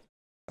there, Bob.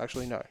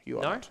 Actually, no. You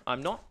are No, not.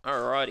 I'm not.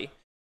 Alrighty.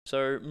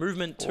 So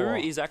movement 2 Whoa.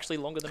 is actually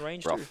longer than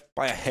range 2. Rough.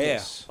 By a hair.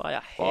 Yes. By a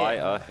hair. By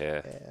a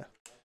hair. Yeah.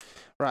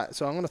 Right,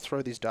 so I'm going to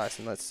throw these dice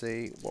and let's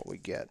see what we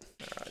get.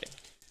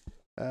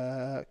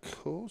 Alrighty.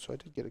 Cool. So I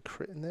did get a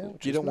crit in there.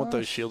 Which You is don't want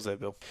those nice. shields there,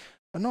 Bill.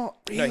 Not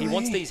No, he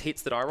wants really. these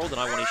hits that I rolled and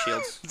I want his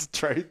shields. It's a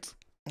trait.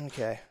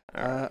 Okay.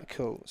 Alright.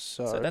 Cool.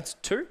 So, So that's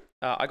 2.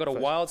 I got a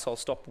First. wild, so I'll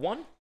stop 1.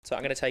 So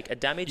I'm going to take a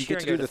damage You here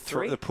get and to go do to the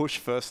 3. the push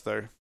first,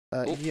 though.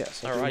 Oop.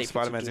 yes. Alrighty. Doing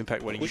Spider-Man's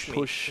impact wedding. You push me.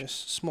 push Yes,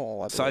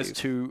 small, I size believe.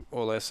 2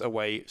 or less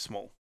away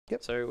small.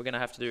 So we're going to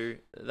have to do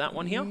that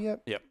one here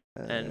Yep.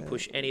 and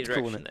push any it's cool,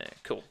 direction there.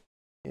 Cool.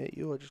 Yeah,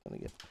 you are just going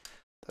to get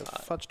the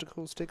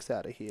fudgesticle sticks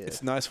out of here.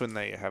 It's nice when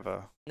they have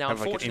a Now, have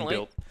like an unfortunately,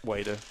 inbuilt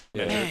way to.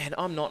 Yeah. man,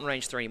 I'm not in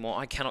range 3 anymore.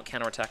 I cannot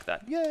counterattack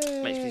that.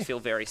 Yay! Makes me feel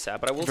very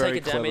sad. But I will Very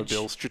take a clever, damage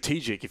Bill.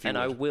 Strategic, if you and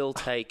I would. will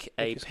take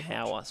a you so much.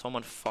 power. So I'm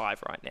on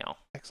 5 right now.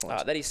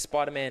 Excellent. That is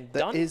Spider-Man That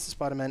done. is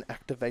Spider-Man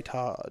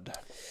activated.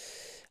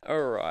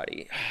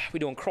 Alrighty. We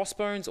doing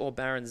Crossbones or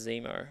Baron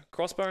Zemo?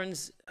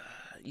 Crossbones,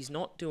 he's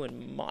not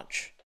doing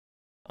much,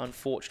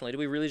 unfortunately. Do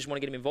we really just want to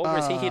get him involved, or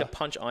is he here to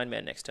punch Iron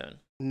Man next turn?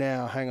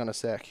 Now, hang on a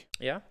sec.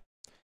 Yeah?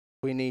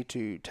 We need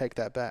to take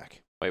that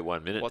back Wait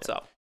 1 minute. What's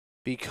up?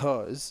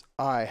 because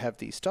I have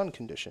the stun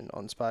condition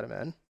on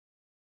Spider-Man.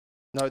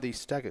 No, the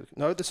staggered.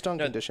 No, the stun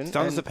No, condition.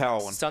 Stun's and- the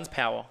power one. Stun's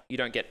power. You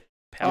don't get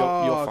power.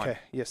 Oh, You're fine. okay.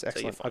 Yes,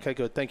 excellent. fine. Okay,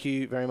 good. Thank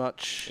you very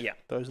much. Yeah.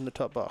 Those in the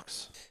top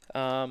box.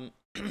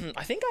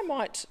 I think I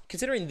might,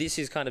 considering this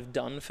is kind of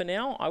done for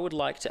now, I would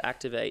like to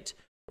activate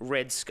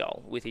Red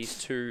Skull with his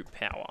 2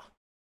 power.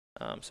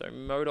 So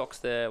Modoc's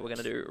there. We're going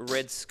to do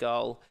Red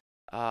Skull.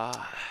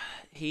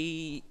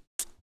 He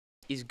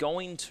is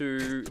going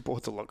to... The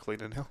board's a lot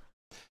cleaner now.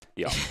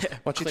 Yeah.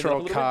 Once you Clean it up a throw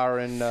a little car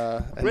and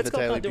Red the Skull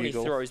Daily can't do any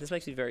Bugle. throws. This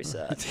makes me very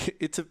sad.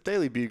 It's a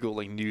Daily Bugle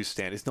like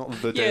newsstand. It's not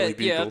the Yeah, Daily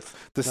yeah. Bugle.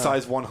 The No.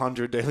 size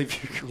 100 Daily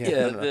Bugle. Yeah,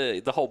 Yeah, no.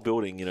 the whole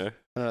building, you know.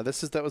 No,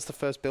 that was the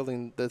first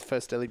building, the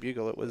first Daily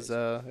Bugle. It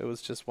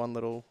was just one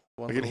little.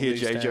 I can hear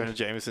J. newsstand. Jonah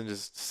Jameson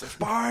just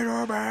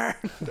Spider-Man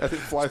as it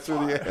flies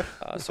through the air.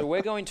 So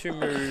we're going to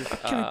move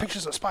Give me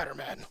pictures of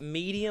Spider-Man.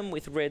 medium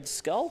with Red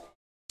Skull.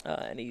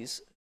 And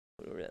he's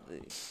what are we at,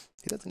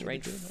 He doesn't need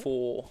range to do that.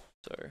 4.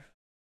 So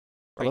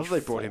I love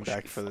range they brought 4 him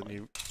back should for be the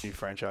fine. new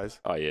franchise.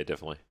 Oh, yeah,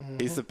 definitely.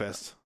 He's Mhm. the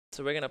best.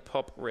 So we're going to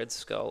pop Red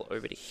Skull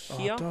over to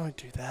here. Oh, don't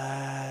do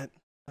that.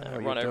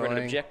 Right, run over an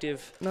doing.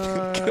 objective.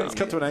 No. It's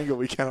cut to an angle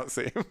we cannot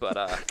see him. But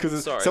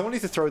Because sorry. someone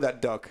needs to throw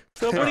that duck.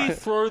 Somebody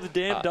throw the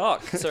damn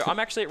duck. So I'm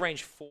actually at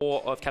range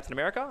 4 of Captain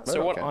America.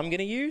 So what okay. I'm going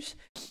to use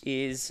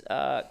is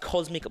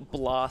Cosmic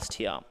Blast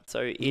here.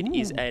 So it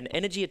is an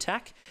energy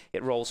attack.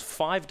 It rolls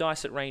 5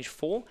 dice at range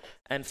 4.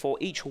 And for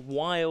each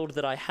wild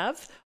that I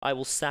have, I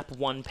will sap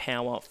 1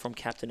 power from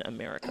Captain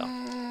America.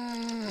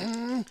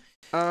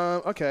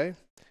 Okay.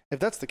 If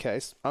that's the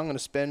case, I'm going to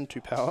spend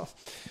 2 power.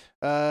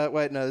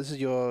 Wait, no, this is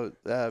your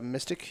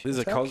Mystic. This is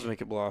a attack? cosmic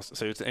blast,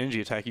 so it's an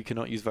energy attack. You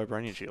cannot use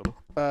Vibranium Shield.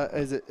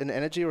 Is it an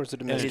energy or is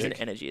it a It Mystic? is an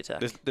energy attack.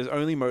 There's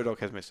only MODOK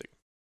has Mystic.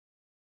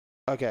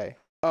 Okay.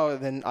 Oh,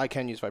 then I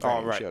can use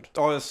Vibranium Oh, right. Shield.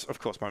 Oh, that's, of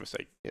course, my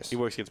mistake. Yes. He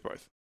works against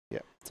both. Yeah.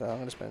 So I'm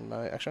going to spend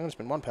I'm going to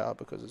spend 1 power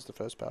because it's the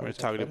first power. When it's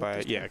it's targeted by...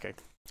 activated. Yeah, okay.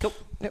 So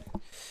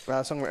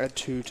I'm going to add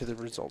 2 to the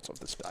results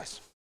of this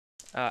dice.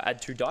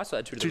 Add 2 dice or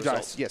add 2 to the 2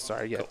 results? dice. Yes,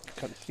 sorry. Yeah.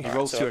 He Alright,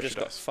 rolls so 2 I've just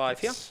extra got dice. 5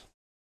 here.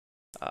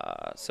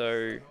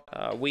 So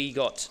we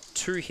got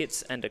 2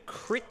 hits and a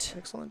crit.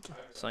 Excellent.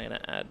 So I'm going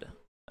to add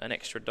an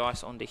extra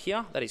dice onto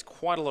here. That is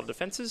quite a lot of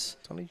defenses.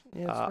 It's only,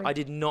 yeah, it's I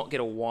did not get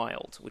a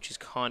wild, which is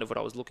kind of what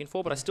I was looking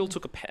for, but I still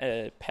took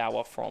a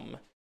power from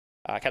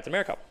Captain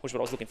America, which is what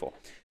I was looking for,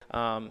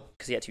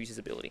 because he had to use his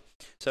ability.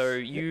 So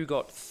you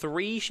got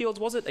 3 shields,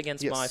 was it,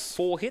 against my Yes.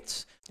 4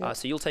 hits? Yep.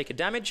 So you'll take a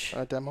damage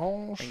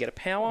damage. and get a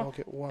I'll power,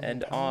 get 1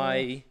 and power.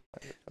 I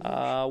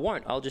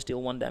won't. I'll just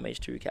deal 1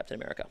 damage to Captain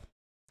America.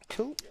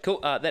 Cool. Cool.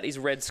 That is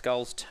Red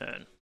Skull's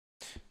turn.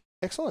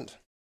 Excellent.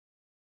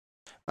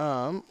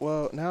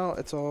 Well, now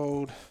it's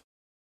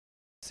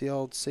the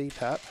old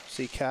C-Cap,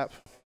 C-Cap,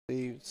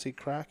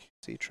 C-Crack,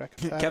 C-Track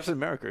attack. Captain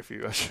America, if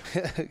you wish.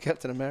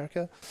 Captain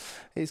America.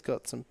 He's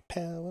got some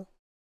power.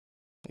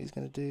 He's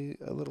going to do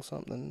a little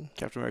something.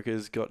 Captain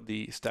America's got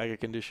the stagger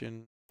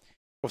condition,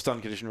 or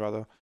stun condition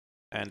rather,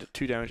 and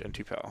 2 damage and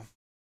 2 power.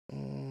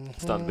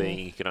 Stun being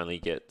you can only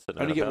get...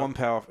 Only get 1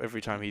 power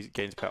every time he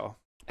gains power.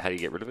 How do you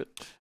get rid of it?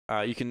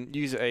 You can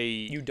use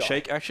a die.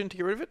 shake action to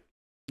get rid of it.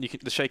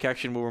 The shake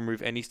action will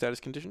remove any status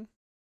condition,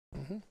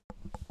 Mm-hmm.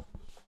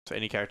 so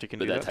any character can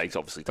But do that that. takes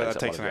obviously But takes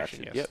that up takes one an of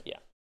action, your yes. Yep.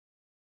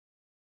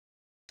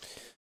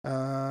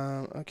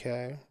 Yeah.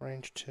 Okay,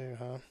 range 2,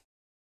 huh?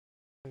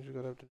 We've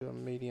got to do a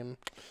medium.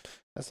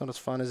 That's not as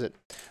fun, is it?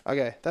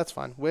 Okay, that's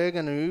fine. We're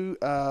going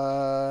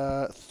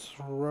to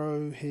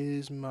throw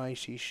his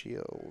mighty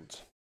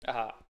shield.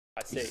 I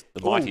see. He's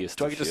the Ooh, mightiest.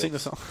 do I of get to sing the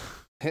shields. song?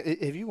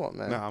 If you want,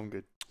 man. No, I'm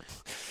good.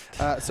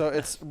 So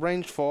it's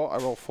range 4. I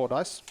roll 4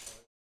 dice.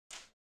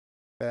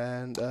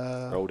 And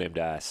Roll them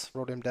dice.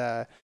 roll them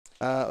die.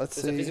 Let's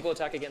Is it a see. physical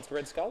attack against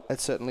Red Skull? It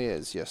certainly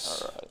is,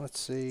 yes. Alright. Let's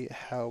see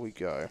how we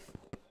go.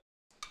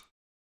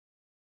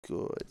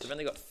 Good. So we've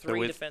only got So 3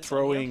 we're defense.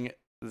 throwing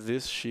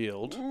this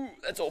shield, Ooh,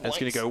 that's all and it's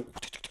blanks. going to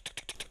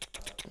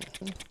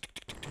go...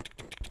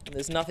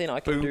 There's nothing I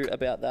can Boom. do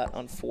about that,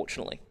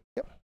 unfortunately.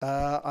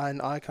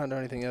 And I can't do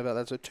anything about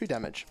that, so 2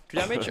 damage. 2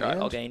 damage. Alright,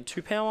 I'll Yeah. gain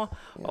 2 power.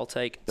 Yeah. I'll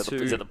take Is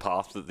 2 that the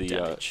path that the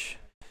damage.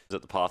 is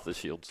that the path of the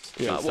shields?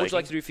 Yeah. What would you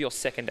like to do for your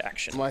second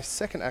action? My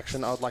second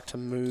action, I would like to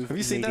move. Have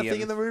you seen that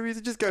thing in the movies?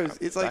 It just goes...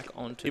 It's like... Back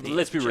onto Yeah, but the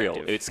let's be real.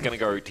 objective. It's going to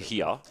go to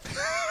here,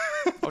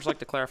 I would like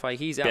to clarify,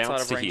 he's outside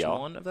Bounce of to range here.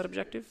 1 of that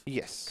objective.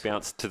 Yes.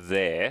 bounce to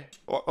there,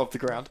 Off the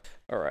ground.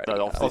 Alright.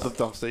 No, off Off the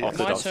dumpster, yeah. off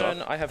the My dumpster,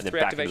 turn, I have and then 3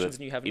 back into activations the- and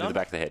you have into the none.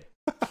 back of the head.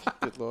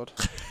 Good lord.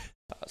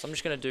 So I'm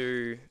just going to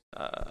do...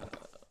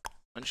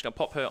 I'm just going to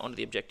pop her onto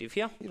the objective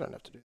here. You don't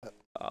have to do that.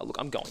 Look,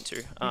 I'm going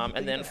to.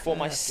 And then for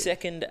my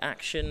second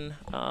action,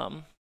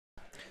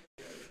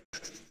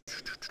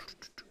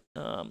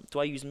 do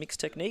I use mixed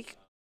technique?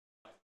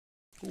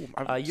 Ooh,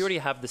 You already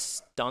have the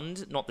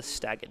stunned, not the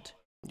staggered.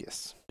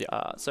 Yes.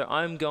 So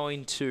I'm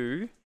going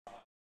to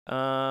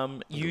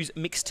use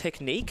mixed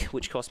technique,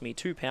 which costs me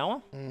 2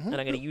 power, Mm-hmm. and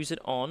I'm going to use it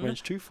on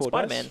range 2, 4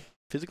 Spider-Man. dice.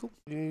 Physical?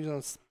 You use it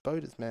on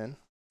Spoders, man.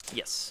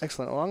 Yes.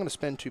 Excellent. Well, I'm going to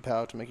spend 2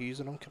 power to make you use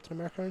it on Captain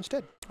America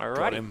instead. Got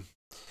Alrighty. him.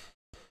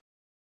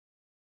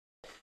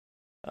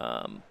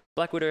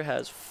 Black Widow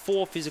has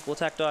 4 physical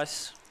attack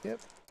dice.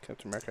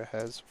 Captain America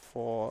has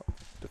 4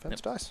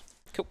 defense dice.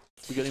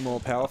 We got any more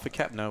power for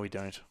Cap? No, we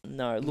don't.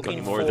 No, looking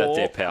any more for of that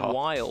there power?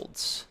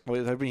 wilds. Well, I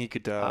was hoping he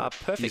could use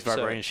Perfect. So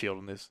Vibranium Shield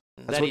on this.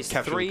 that what is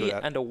Cap's really 3 good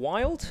at. and a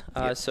wild.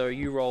 Yep. So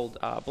you rolled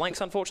blanks,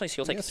 unfortunately, so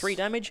you'll take Yes. 3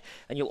 damage,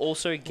 and you'll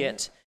also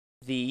get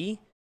the...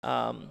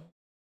 so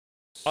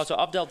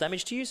I've dealt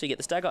damage to you, so you get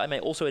the stagger. I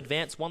may also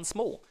advance 1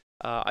 small.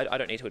 I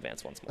don't need to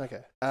advance 1 small.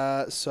 Okay.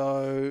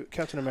 So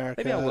Captain America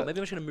Maybe I will. Maybe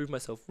I'm just going to move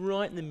myself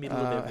right in the middle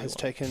of everyone. has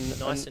taken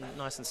nice and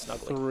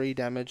snuggly. 3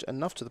 damage,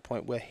 enough to the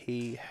point where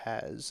he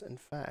has, in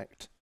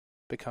fact,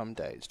 become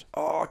dazed.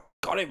 Oh,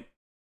 got him!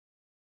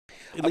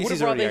 At I least would he's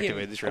have already rather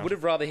activated him. this I round. would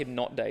have rather him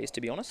not dazed,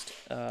 to be honest,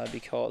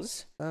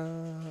 because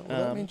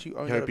That means you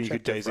own You're that hoping you could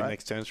objective, daze him right?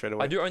 next turn straight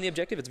away. I do own the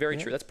objective. It's very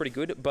Yeah. true. That's pretty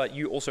good. But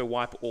you also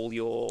wipe all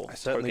your I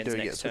certainly tokens do,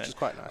 next yes, turn. which is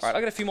quite nice. All right, I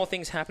got a few more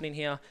things happening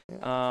here.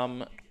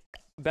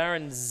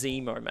 Baron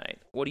Zemo, mate,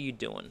 what are you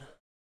doing?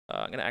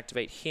 I'm going to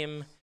activate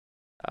him.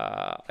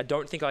 I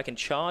don't think I can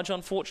charge,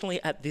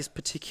 unfortunately, at this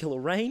particular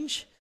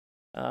range.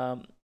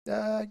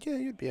 Yeah,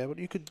 you'd be able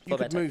to. You could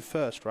Followed by move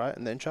first, right,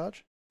 and then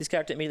charge. This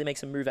character immediately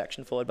makes a move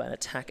action followed by an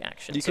attack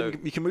action.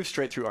 You can move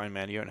straight through Iron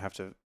Man. You don't have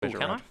to measure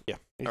can around. I?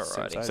 Yeah.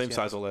 Alrighty. Same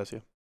size or less, yeah.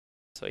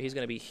 So he's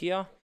going to be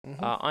here.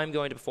 Mm-hmm. I'm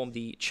going to perform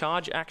the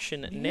charge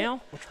action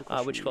now,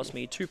 which costs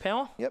me 2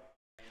 power. Yep.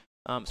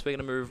 So we're going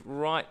to move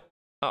right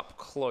up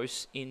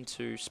close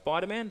into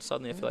Spider-Man.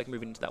 Suddenly I feel like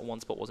moving into that one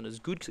spot wasn't as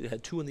good because it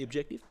had 2 on the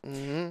objective.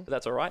 But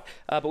that's all right.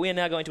 But we are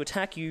now going to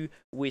attack you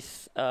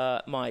with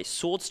my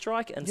Sword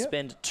Strike and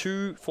spend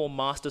 2 for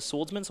Master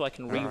Swordsman so I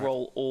can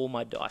re-roll all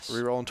my dice.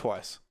 Re-roll them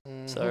twice.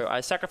 So I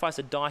sacrifice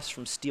a dice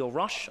from Steel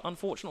Rush,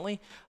 unfortunately,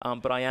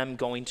 but I am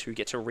going to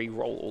get to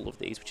re-roll all of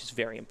these, which is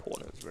very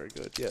important. That's very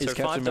good. Yeah. Is So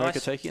Captain 5 America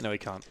dice. take it? No, he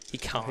can't. He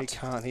can't. He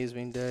can't. He's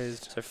been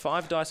dazed. So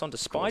 5 dice onto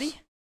Spidey.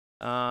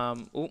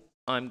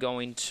 I'm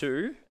going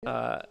to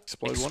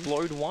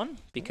explode one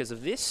because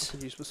of this.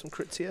 Could use with some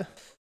crits here.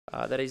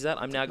 That is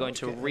that. I'm now going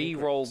to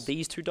re-roll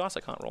these 2 dice. I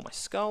can't roll my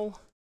skull.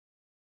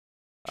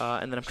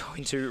 And then I'm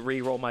going to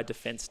re-roll my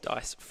defense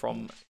dice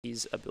from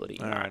his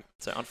ability. All right.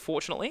 So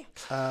unfortunately...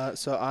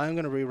 So I'm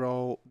going to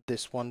re-roll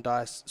this 1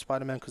 dice,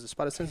 Spider-Man, because the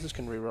Spider Senses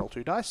can re-roll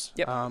 2 dice.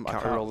 Yep. I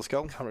Can't re-roll the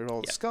skull. Can't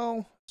re-roll the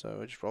skull. So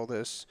I just roll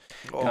this.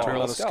 Oh, Can't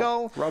re-roll the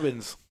skull.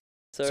 Robbins.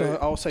 So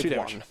I'll say 2 1.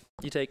 damage.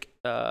 You take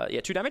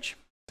 2 damage.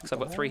 So I've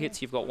got 3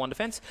 hits, you've got 1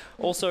 defense.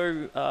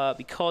 Also,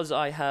 because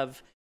I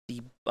have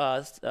the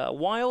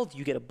wild,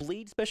 you get a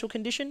bleed special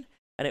condition,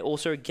 and I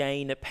also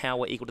gain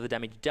power equal to the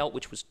damage dealt,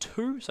 which was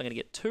 2, so I'm going to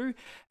get 2.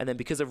 And then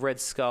because of Red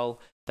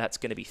Skull, that's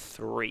going to be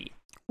 3.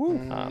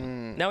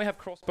 Now we have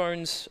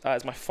Crossbones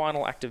as my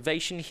final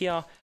activation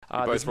here.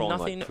 There's both rolling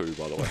nothing like poo,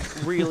 by the way.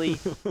 really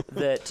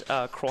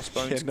that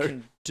Crossbones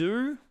can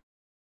do.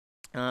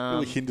 It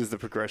really hinders the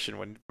progression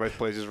when both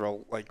players just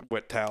roll like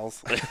wet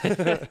towels.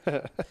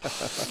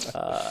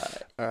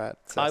 Alright.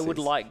 I would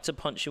like to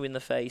punch you in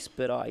the face,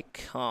 but I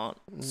can't,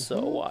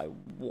 so I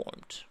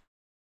won't.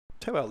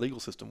 That's how our legal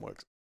system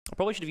works. I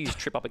probably should have used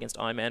Trip Up against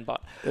Iron Man,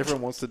 but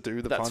Everyone wants to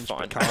do the that's punch, fine.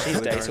 but can't. His so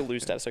they days don't. he'll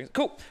lose status.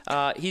 Cool.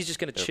 He's just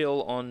going to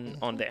chill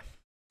on there.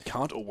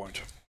 Can't or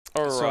won't.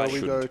 All So right.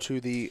 we go to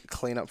the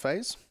cleanup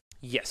phase.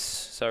 Yes.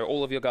 So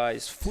all of your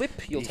guys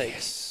flip. You'll take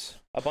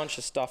a bunch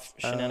of stuff,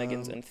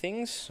 shenanigans, and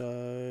things.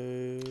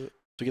 So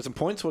To get some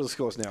points, what are the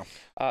scores now?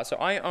 So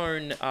I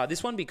own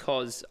this one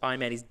because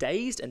Iron Man is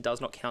dazed and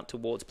does not count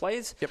towards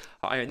players. Yep.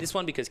 I own this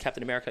one because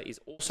Captain America is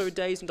also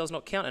dazed and does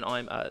not count, and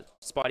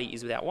Spidey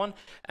is without 1.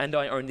 And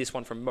I own this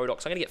one from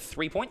MODOK, so I'm going to get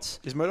 3 points.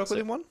 Is MODOK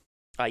within 1?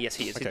 Yes,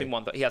 he is. Okay. He's been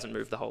 1, but he hasn't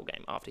moved the whole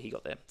game after he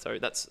got there. So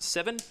that's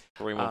 7.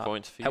 3 more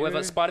points for you.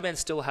 However, Spider-Man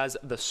still has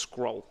the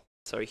scroll,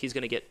 so he's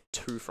going to get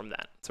 2 from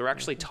that. So we're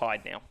actually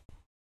tied now.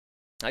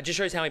 It just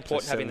shows how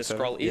important having the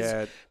scroll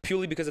is,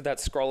 purely because of that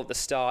scroll at the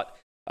start.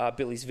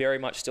 Billy's very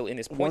much still in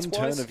this points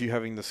One turn of you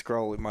having the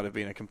scroll, it might have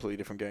been a completely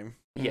different game.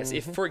 Yes,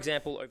 if, for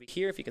example, over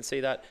here, if you can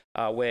see that,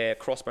 where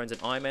Crossbones and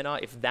Iron Man are,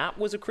 if that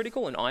was a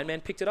critical and Iron Man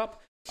picked it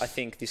up, I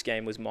think this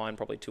game was mine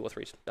probably 2 or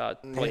 3,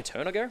 probably a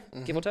turn ago,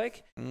 give or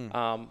take.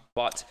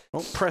 But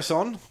Well, press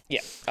on.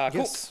 yeah, cool.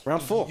 Yes.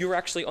 Round 4. You're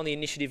actually on the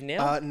initiative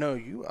now. No,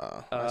 you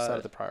are. I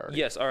started the priority.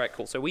 Yes, all right,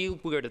 cool. So we'll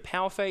go to the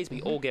power phase.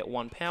 We all get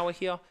 1 power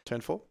here.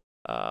 Turn 4.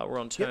 We're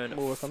on turn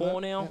we'll work on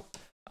 4 that. now.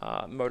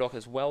 MODOK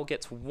as well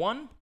gets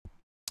 1.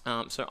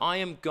 So I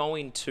am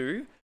going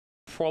to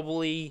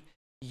probably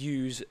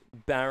use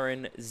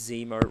Baron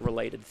Zemo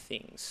related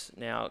things.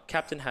 Now,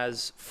 Captain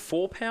has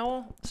 4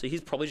 power, so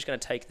he's probably just going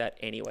to take that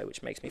anyway,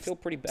 which makes me feel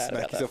pretty bad Smack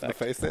about that yourself in the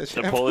fact. face there,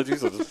 Sham.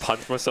 Apologies, I just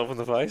punched myself in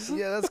the face.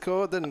 Yeah, that's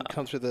cool. It didn't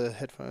come through the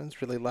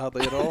headphones really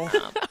loudly at all.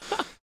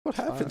 What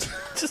happened?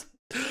 Just,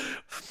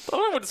 I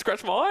don't want to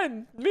scratch my eye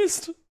and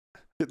missed.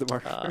 Hit the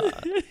microphone.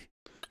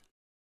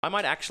 I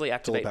might actually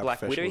activate about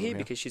Black Widow professionalism here here.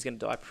 because she's going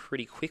to die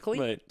pretty quickly.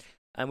 Mate,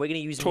 And we're going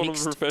to use Tournament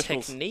mixed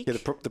professionals. technique. Yeah,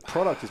 the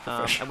product is and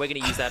professional. we're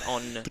going to use that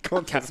on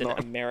content's Captain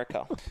not.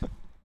 America.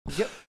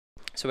 Yep.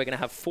 So we're going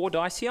to have 4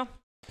 dice here.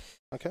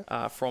 Okay.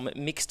 From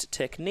mixed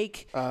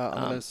technique. I'm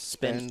going to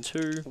spend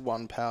spend 2.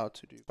 1 power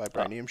to do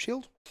Vibranium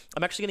Shield.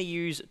 I'm actually going to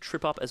use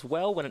Trip Up as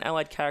well when an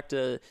allied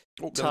character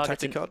Got a targets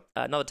tactic card.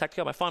 another tactic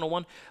card, my final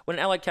one. When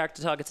an allied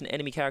character targets an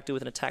enemy character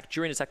with an attack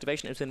during its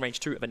activation, it's within range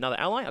 2 of another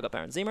ally. I got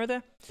Baron Zemo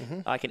there.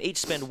 I can each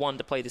spend 1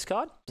 to play this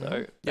card.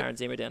 So Baron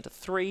Zemo down to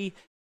 3,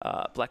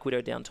 Black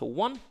Widow down to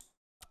 1.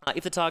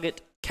 If the target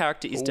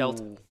character is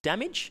dealt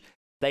damage,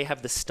 they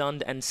have the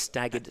stunned and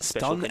staggered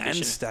special Stun condition.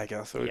 and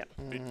stagger. So Yeah.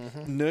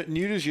 it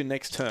neuters your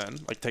next turn,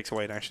 like takes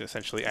away an action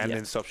essentially, and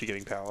then stops you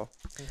getting power.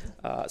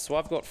 So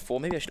I've got 4.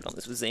 Maybe I should have done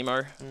this with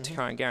Zemo to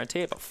try and guarantee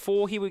it. But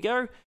 4, here we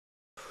go.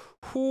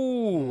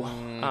 Ooh.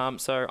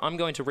 So I'm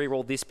going to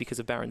re-roll this because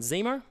of Baron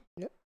Zemo.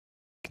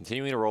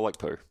 continuing to roll like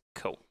poo.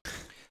 Cool.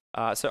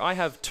 So I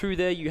have 2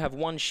 there. You have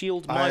 1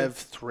 shield. I have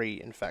 3,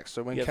 in fact.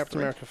 So when You have Captain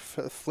 3? America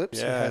flips,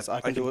 it has, I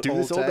can do it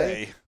this all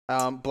day.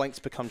 Blanks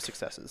become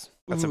successes.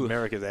 That's Ooh.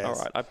 America's ass.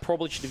 All right. I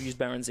probably should have used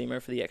Baron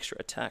Zemo for the extra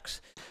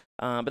attacks.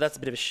 But that's a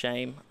bit of a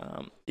shame.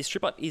 This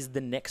Trip Up is the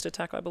next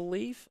attack, I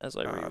believe, as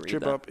I reread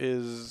Trip that. Up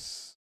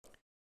is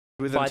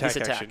With by an this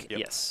attack attack. action, yep.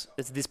 Yes,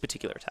 it's this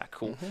particular attack.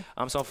 Cool.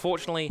 Mhm. So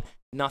unfortunately,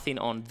 nothing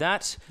on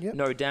that. Yep.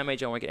 No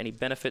damage. I won't get any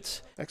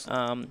benefits.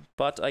 Excellent.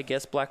 But I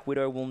guess Black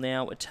Widow will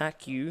now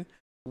attack you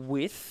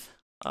with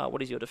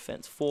what is your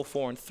defense? 4,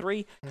 4, and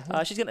 3.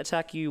 Mhm. She's going to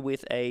attack you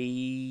with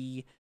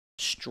a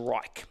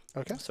strike.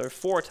 Okay. So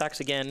 4 attacks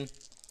again.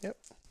 Yep.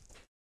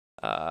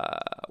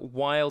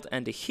 Wild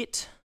and a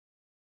hit.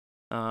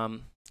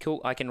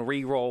 Cool. I can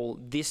re-roll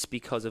this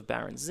because of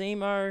Baron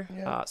Zemo.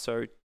 Yeah.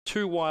 So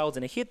 2 wilds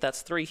and a hit.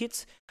 That's 3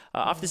 hits.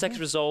 After this action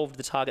is resolved,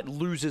 the target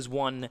loses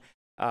 1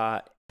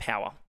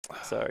 power.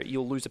 So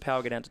you'll lose a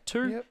power, go down to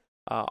 2. Yep.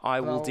 I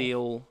will I'll-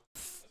 deal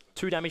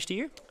 2 damage to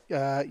you.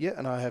 Yeah,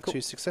 and I have Cool.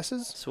 2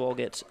 successes. So I'll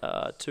get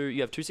 2.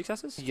 You have 2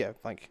 successes? Yeah,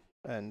 blank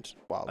and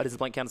wild. Does the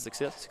blank count as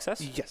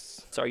success?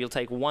 Yes. Sorry, you'll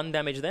take 1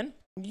 damage then.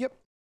 Yep.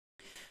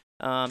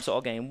 So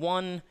I'll gain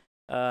 1,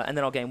 and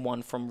then I'll gain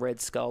 1 from Red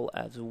Skull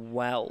as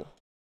well.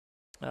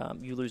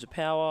 You lose a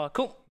power.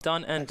 Cool.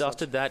 Done and Excellent.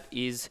 dusted. That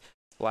is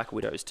Black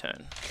Widow's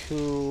turn.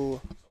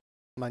 Cool.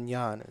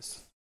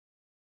 Mananas.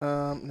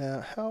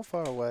 Now, how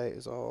far away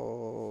is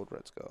old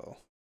Red Skull?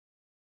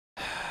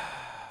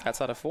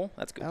 Outside of 4?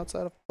 That's good.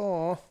 Outside of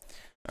 4.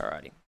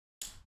 Alrighty.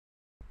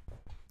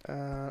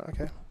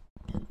 Okay.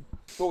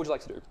 What would you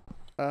like to do?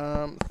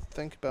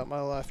 Think about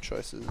my life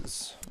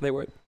choices. They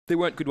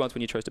weren't good ones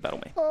when you chose to battle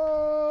me.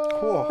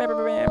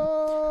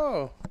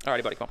 Oh.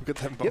 Alrighty, buddy, come on.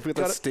 Look at that, Yep, look at got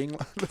that it. sting.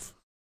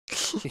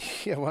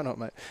 Yeah, why not,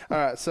 mate?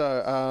 Alright,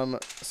 so,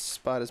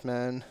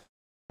 Spider-Man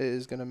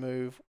is going to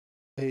move.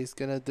 He's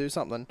going to do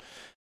something.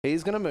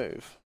 He's going to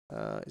move.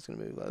 He's going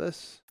to move like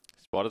this.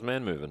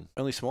 Spider-Man moving.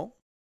 Only small?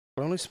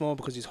 But only small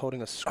because he's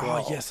holding a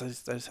scroll. Oh, yes,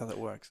 that is how that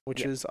works.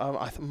 Which is,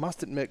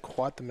 must admit,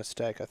 quite the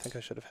mistake. I think I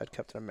should have had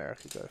Captain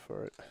America go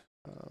for it.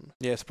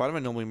 Yeah,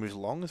 Spider-Man normally moves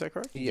long, is that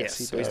correct? Yes,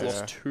 he so he's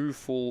does. lost 2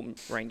 full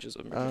ranges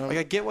of movement. Like,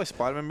 I get why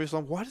Spider-Man moves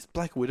long. Why does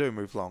Black Widow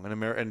move long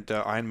and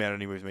Iron Man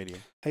only moves medium?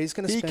 He's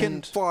going to He spend...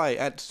 can fly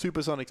at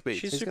supersonic speed.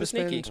 She's He's super gonna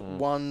sneaky. spend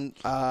 1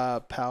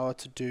 power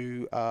to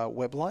do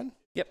web line.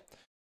 Yep.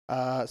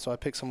 So I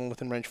pick someone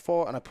within range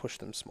 4 and I push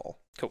them small.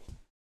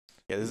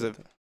 Yeah, there's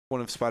one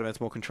of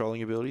Spider-Man's more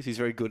controlling abilities. He's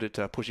very good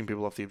at pushing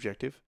people off the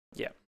objective.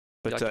 Yeah.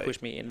 But Would you like to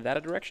push me in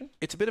that direction?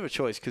 it's a bit of a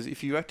choice because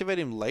if you activate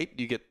him late,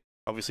 you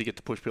obviously get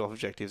to push people off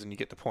objectives and you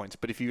get the points.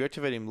 But if you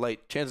activate him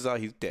late, chances are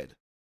he's dead.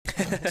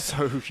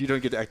 So you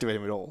don't get to activate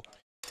him at all.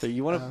 So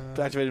you want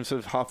to activate him sort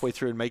of halfway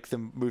through and make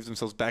them move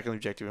themselves back on the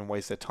objective and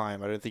waste their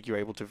time. I don't think you're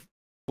able to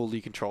fully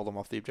control them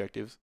off the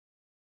objectives.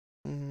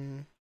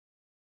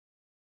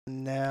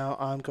 Now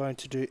I'm going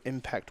to do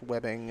impact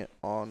webbing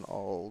on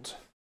old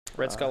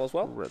Red Skull as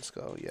well? Red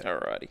Skull, yeah.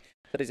 Alrighty.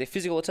 That is a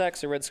physical attack,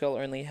 so Red Skull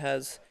only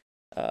has...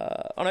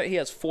 he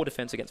has 4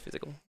 defense against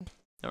physical.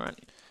 Alright.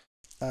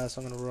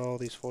 So I'm going to roll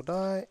these 4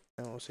 die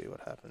and we'll see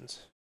what happens.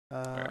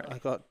 Alright. I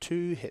got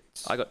 2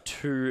 hits. I got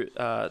 2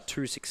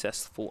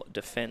 successful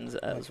defends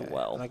as Okay,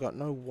 well. And I got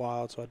no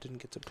wild, so I didn't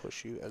get to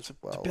push you as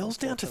well. The bill's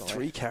down to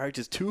unfortunately. 3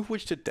 characters, 2 of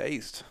which are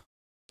dazed.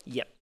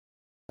 Yep.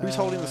 Who's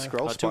holding the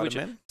scroll? 2 which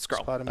Spider-Man?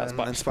 Scroll. Spider-Man.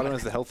 And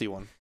Spider-Man's the healthy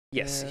one.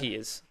 Yes, Yeah. he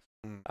is.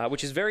 Mm.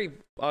 Which is very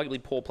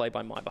arguably poor play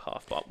by my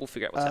behalf, but we'll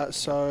figure out what's happening.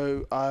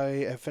 So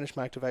I have finished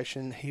my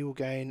activation. He'll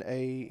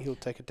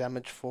take a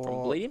damage for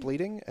From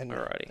bleeding? and,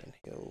 Alrighty. and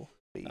he'll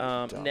be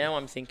done. Now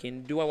I'm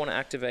thinking, do I want to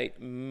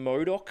activate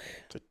MODOK?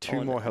 So 2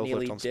 on more health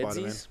nearly left on Spider-Man.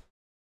 deadsies?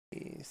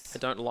 Yes. I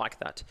don't like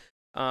that.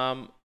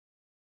 Captain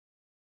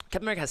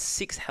America has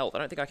 6 health. I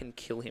don't think I can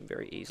kill him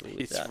very easily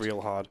with It's that. real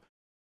hard.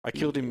 I He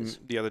killed him is.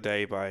 the other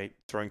day by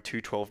throwing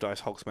 2 12-dice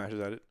Hulk smashes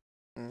at it.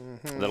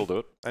 Mhm. That'll do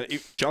it. And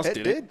it just It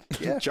did did,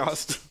 it. yeah.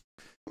 Just.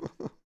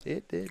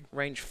 It did.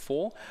 Range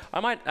 4. I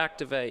might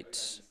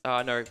activate...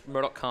 no,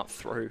 MODOK can't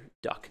throw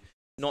duck.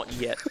 Not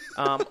yet.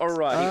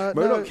 Alrighty.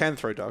 MODOK can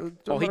throw duck.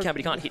 Oh, he can, but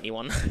he can't hit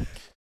anyone.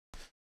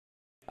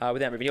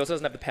 Without moving. He also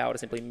doesn't have the power to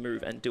simply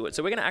move and do it.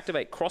 So we're going to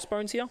activate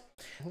Crossbones here.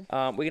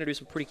 We're going to do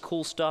some pretty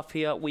cool stuff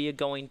here. We are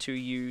going to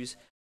use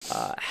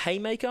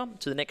Haymaker.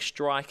 So the next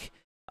strike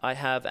I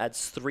have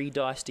adds 3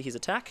 dice to his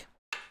attack.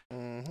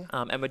 Mhm.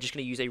 And we're just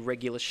going to use a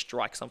regular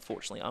strike, because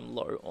unfortunately I'm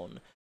low on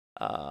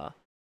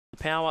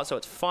power. So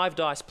it's 5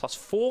 dice plus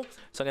 4.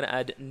 So I'm going to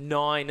add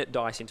 9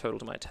 dice in total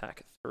to my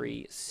attack.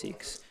 3,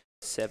 6,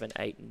 7,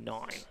 8,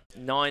 9.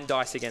 9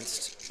 dice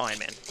against Iron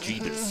Man.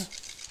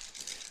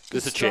 Jeebus.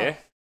 This a chair?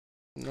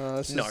 No,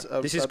 this No, is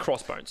this is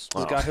Crossbones.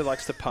 the guy who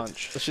likes to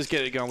punch. Let's just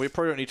get it going. We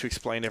probably don't need to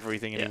explain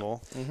everything Yeah.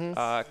 anymore.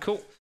 Mm-hmm.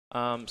 Cool.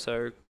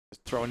 So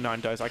Just throwing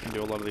 9 dice, I can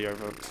do a lot of the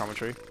over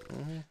commentary.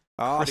 Mm-hmm.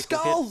 Critical hit.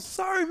 Skulls!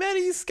 Sorry,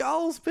 many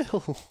skulls,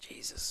 Bill.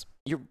 Jesus.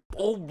 You're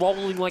all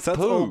rolling like So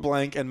that's all poo.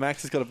 blank, and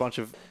Max has got a bunch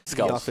of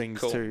Skulls. nothings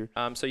Cool. too.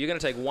 So you're going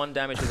to take 1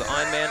 damage as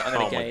Iron Man. I'm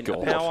going Oh to my gain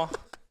God. a power.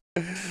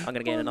 I'm going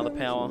to gain another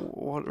power.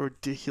 What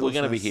ridiculous. We're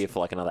going to be here for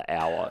like another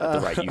hour at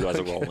the rate you guys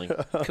are rolling.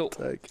 Cool.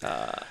 I'm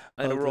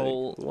going to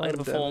roll. I'm going to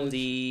perform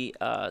the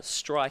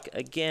strike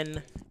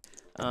again.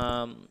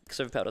 Because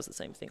overpower does the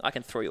same thing. I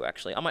can throw you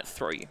actually. I might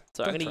throw you.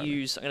 So I'm Don't going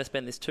throw me. to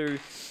spend this 2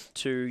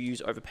 to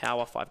use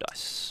overpower 5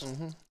 dice.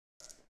 Mm-hmm.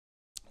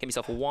 Give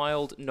myself a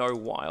wild. No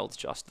wilds,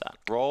 just that.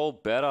 Roll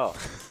better.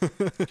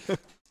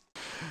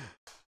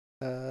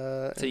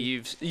 So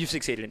you've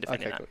succeeded in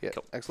defending Okay, that. cool. Yeah,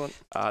 Cool. excellent.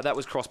 That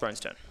was Crossbone's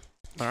turn.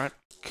 All right.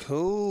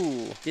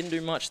 Cool. Didn't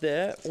do much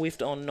there.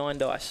 Whiffed on 9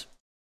 dice.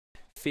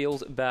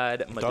 Feels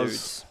bad, my Does.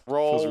 dudes.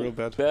 Roll Feels real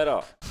bad. better.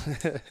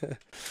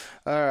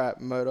 All right,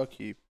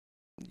 MODOK,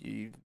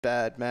 you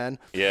bad man.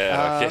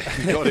 Yeah,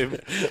 okay. You got him.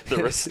 The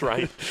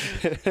restraint.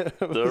 The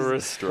What are we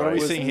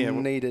restraint. seeing here?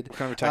 Needed. What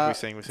kind of attack are we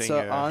seeing? We're seeing So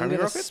a I'm homing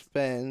gonna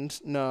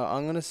rocket?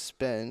 I'm gonna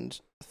spend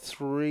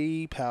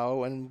 3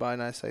 power, and by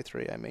when I say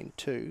 3, I mean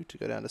 2 to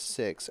go down to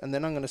 6, and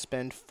then I'm gonna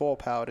spend 4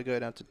 power to go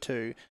down to 2.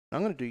 And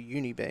I'm gonna do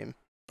Unibeam.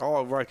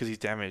 Oh, right, because he's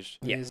damaged.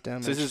 Yeah. He's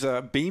damaged. So this is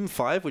a beam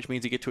 5, which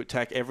means you get to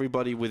attack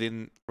everybody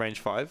within range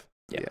 5.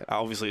 Yeah.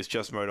 Obviously, it's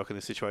just MODOK in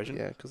this situation.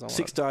 Yeah, because I want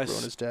 6 to ruin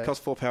dice, his day.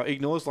 costs 4 power,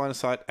 ignores line of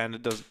sight, and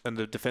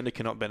the defender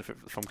cannot benefit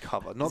from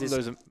cover. Not that Is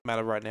those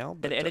matter right now.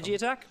 But, An energy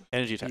attack?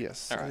 Energy attack.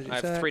 Yes. All right. energy I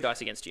have attack. 3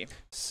 dice against you.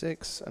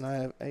 6, and I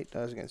have 8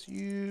 dice against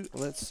you.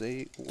 Let's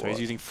see. So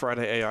he's using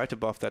Friday AI to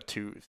buff that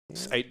to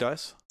 8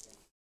 dice.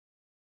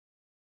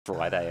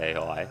 Friday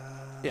AI.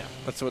 Yeah,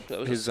 that's what That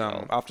was a his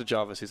spell. after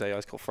Jarvis, his AI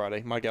is called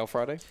Friday. My gal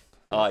Friday.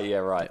 Oh, yeah,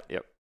 right.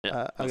 Yep.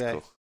 That's Okay.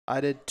 cool. I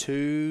did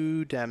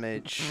 2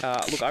 damage.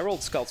 Look, I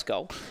rolled Skull.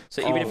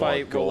 So Oh even if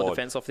I my roll a God.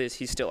 defense off this,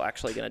 he's still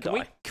actually going to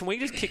die. Can we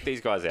just kick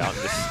these guys out?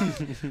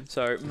 And just,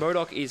 So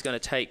MODOK is going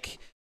to take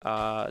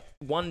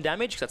 1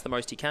 damage, 'cause that's the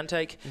most he can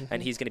take,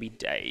 and he's going to be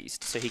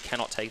dazed, so he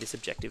cannot take this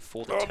objective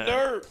for the turn.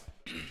 no!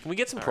 Can we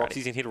get some Alrighty.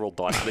 proxies in here to roll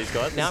dice for these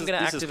guys? Now I'm This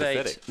gonna is activate-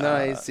 pathetic.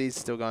 No, he's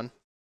still gone.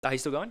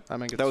 He's still going? I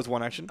mean, That was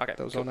one action. Okay.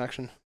 that was cool. on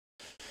action.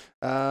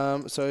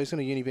 So he's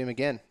going to Unibeam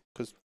again,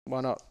 because why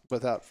not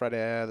without Friday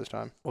AI this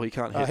time? Well, he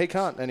can't hit. He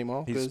can't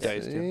anymore. He's 'cause,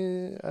 dazed,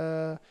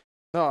 no,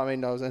 I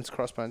mean, no, it's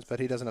Crossbones, but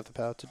he doesn't have the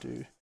power to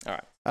do. All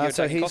right. You're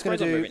So attacking he's going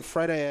Crossbones or to do moving?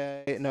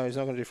 Friday AI. No, he's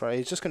not going to do Friday.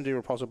 He's just going to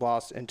do Repulsor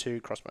Blast into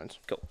Crossbones.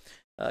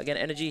 Again,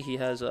 energy. He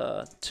has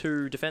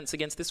 2 defense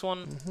against this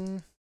one.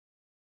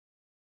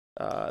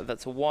 Mm-hmm.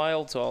 That's a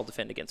wild, so I'll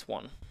defend against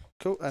 1.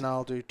 Cool, and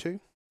I'll do 2.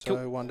 So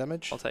Cool. 1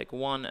 damage. I'll take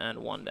 1 and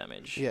 1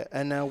 damage. Yeah,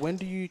 and now when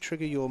do you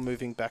trigger your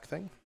moving back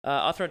thing?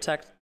 After an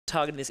attack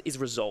targeting this is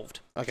resolved.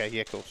 Okay,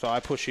 yeah, cool. So I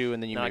push you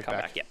and then you Then I move come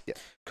back. back. Yeah. Yeah.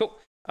 Cool.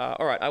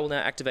 All right. I will now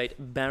activate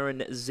Baron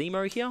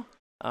Zemo here.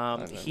 then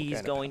we'll He's gain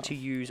a going power. to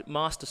use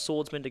Master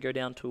Swordsman to go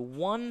down to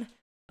 1.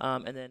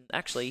 And then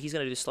actually, he's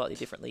going to do this slightly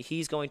differently.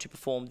 He's going to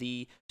perform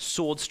the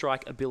Sword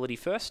Strike ability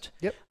first.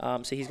 Yep.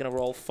 So he's going to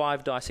roll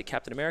 5 dice at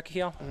Captain America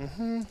here.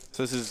 Mm-hmm.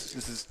 So this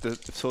is the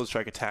Sword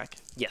Strike attack,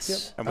 Yes. Yep.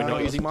 and we're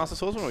not Uh, using Master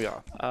Swordsman, or we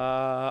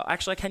are?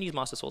 Actually, I can use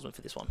Master Swordsman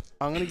for this one.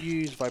 I'm going to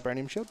use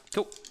Vibranium Shield.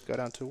 Cool. Go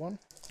down to 1.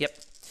 Yep.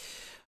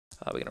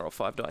 We're going to roll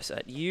 5 dice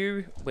at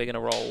you. We're going to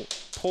roll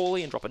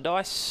poorly and drop a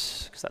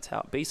dice, because that's how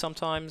it be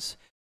sometimes.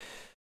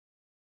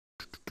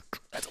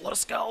 That's a lot of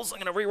skulls. I'm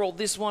going to re-roll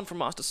this one from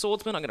Master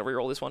Swordsman. I'm going to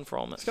re-roll this one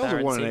from Skulls are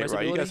Baron 1 and 8, Zemo's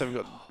right? You guys ability.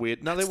 haven't got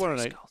weird. No, they're 1 and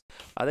 8.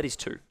 That is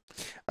 2.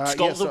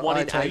 Skulls are 1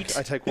 I in take, 8.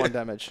 I take 1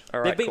 damage.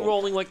 All They've right, been cool.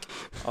 rolling like...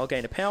 I'll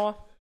gain a power.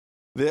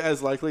 They're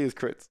as likely as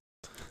crits.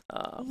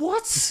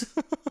 What?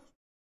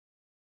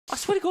 I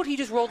swear to God, he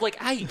just rolled like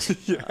 8.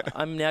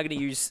 I'm now going to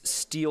use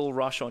Steel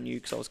Rush on you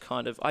because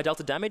I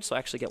dealt a damage, so I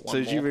actually get 1 So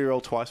more. did you re-roll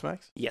twice,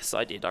 Max? Yes,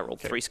 I did. I rolled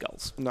 3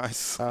 skulls.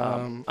 Nice.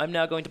 I'm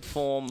now going to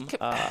perform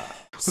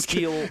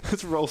Steel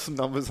Let's roll some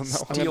numbers on that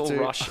one. I'm gonna Steel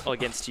do- Rush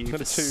against you I'm for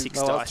going to 6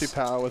 my last 2 dice.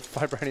 power with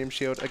Vibranium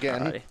Shield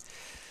again. Alrighty.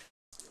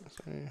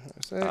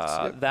 So, 6,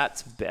 yep.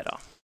 That's better.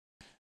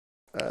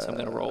 So I'm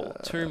going to roll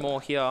 2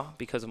 more here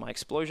because of my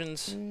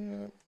explosions.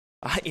 Yep.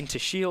 Into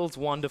shields,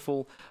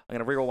 wonderful. I'm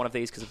going to reroll one of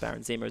these because of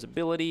Baron Zemo's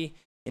ability.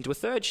 Into a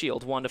 3rd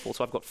shield, wonderful.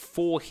 So I've got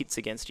 4 hits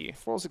against you.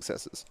 4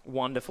 successes.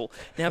 Wonderful.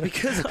 Now,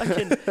 because I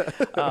can,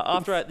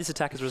 after this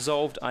attack is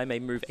resolved, I may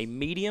move a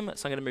medium.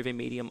 So I'm going to move a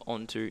medium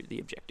onto the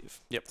objective.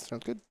 Yep.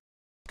 Sounds good.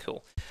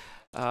 Cool.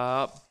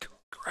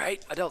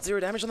 Great. I dealt 0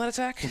 damage on that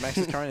attack. Max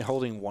is currently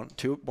holding one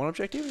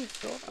objective.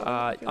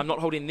 I'm not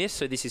holding this,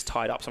 so this is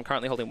tied up. So I'm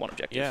currently holding 1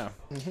 objective. Yeah.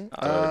 Mm-hmm.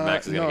 So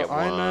Max is going to get 1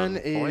 Iron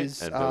Man point,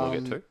 is and Bill will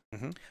get 2.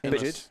 Mm-hmm.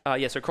 injured.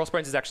 Yeah, so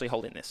Crossbones is actually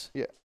holding this.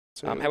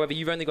 So, However,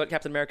 you've only got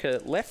Captain America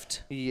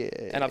left, yeah.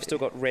 and I've still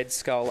got Red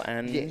Skull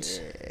and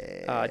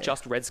Yeah.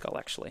 just Red Skull,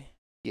 actually.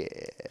 Yeah.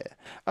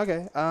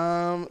 Okay.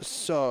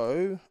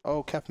 So,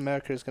 Captain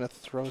America is going to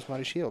throw his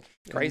mighty shield.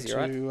 Crazy,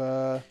 right?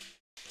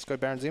 Let's go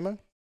Baron Zemo.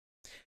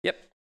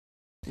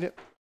 Yep.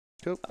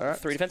 Cool. All right.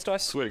 3 defense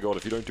dice. Swear to God,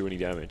 if you don't do any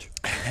damage.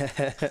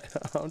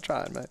 I'm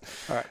trying, mate.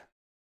 All right.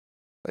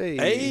 Hey.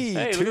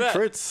 Hey, 2 look at that.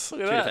 crits.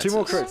 Look at that. 2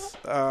 more crits.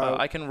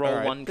 I can roll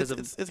alright. 1 because of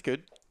It's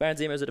good. Baron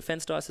Zemo's a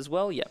defense dice as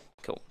well. Yeah,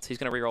 cool. So he's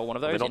going to reroll one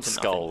of They're those not into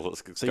skulls.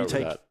 Let's So go you with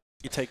take that.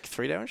 you take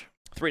 3 damage.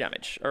 3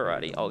 damage.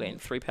 Alrighty, I'll gain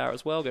 3 power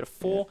as well. Go to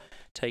 4.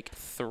 Take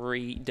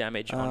 3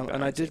 damage on Baron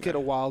And I did Zemo. get a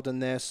wild in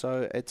there,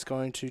 so it's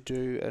going to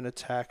do an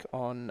attack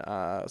on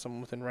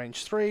someone within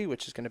range 3,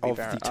 which is going to be Of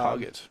Baron, the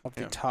target. of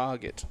the Yeah.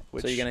 target.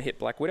 Which So you're going to hit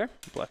Black Widow.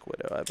 Black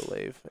Widow, I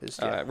believe, is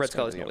Red it's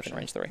Skull gonna is be not the within option.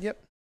 range 3.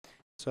 Yep.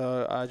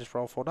 So I just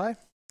roll 4 die.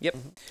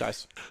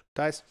 Dice.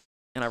 Dice.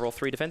 And I roll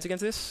 3 defense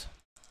against this.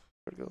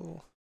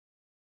 Critical.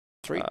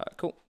 3.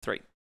 Cool. 3.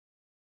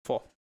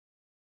 4.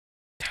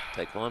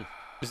 Take 1.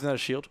 Isn't that a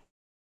shield?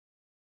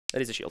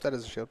 That is a shield. That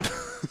is a shield.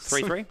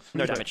 3/3.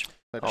 No damage.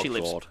 She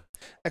lives. God.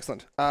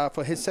 Excellent.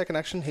 For his second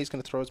action, he's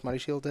going to throw his mighty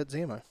shield at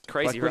Zemo.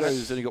 Crazy, Black right?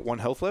 Widow's only got 1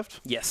 health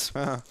left. Yes.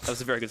 Uh-huh. That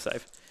was a very good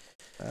save.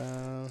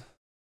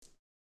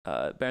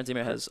 Baron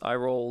Zemo has... I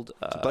rolled...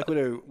 So Black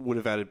Widow would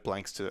have added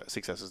blanks to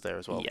successes there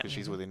as well, Yeah. because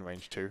she's within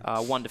range 2.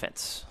 1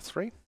 defense.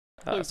 3.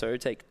 So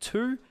take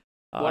 2.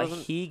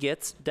 He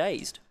gets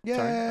dazed.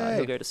 Yay!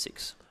 He'll go to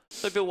 6.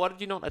 So, Bill, why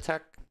did you not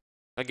attack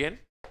again?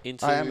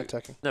 I am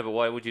attacking. No, but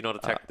why would you not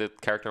attack the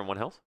character on 1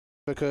 health?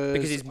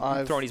 Because he's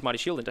throwing his mighty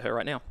shield into her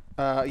right now.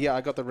 Yeah,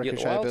 I got the You got the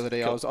ricochet wild?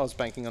 ability. Cool. I was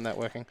banking on that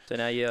working. So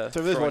now you're... So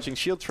for those watching,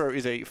 shield throw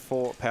is a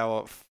 4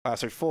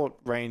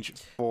 range,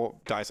 4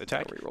 dice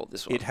attack. I'll reroll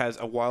this one. It has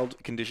a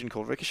wild condition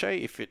called ricochet.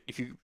 If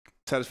you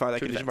satisfy that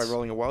Two condition defense. by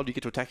rolling a wild, you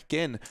get to attack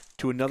again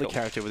to another Cool.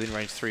 character within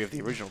range 3 of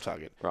the original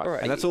target. Right. All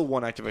right. And that's all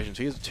 1 activation.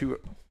 So he has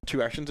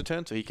two actions a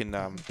turn, so he can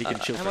shield How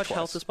for much twice.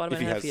 health does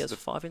Spider-Man If have? He has the-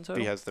 5 in If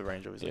total? he has the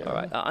range, obviously. Yeah. All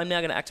right. I'm now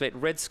going to activate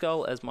Red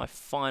Skull as my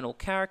final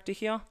character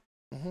here.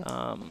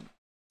 Mm-hmm.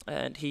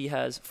 And he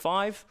has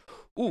 5.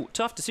 Ooh,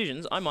 tough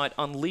decisions. I might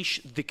unleash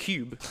the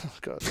cube. Oh,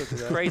 God, look at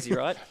that. Crazy,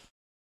 right?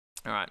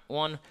 All right.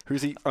 1.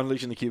 Who's he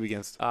unleashing the cube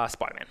against?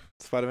 Spider-Man.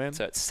 Spider-Man?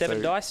 So it's 7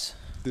 So- dice.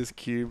 This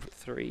cube.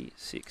 3,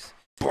 6.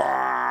 7.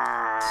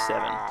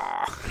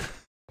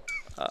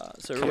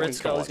 So Come Red on,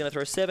 Skull come is going to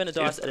throw 7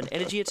 dice at an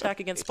energy attack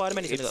against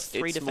Spider-Man. He's only got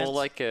 3 it's defense. more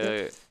like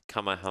a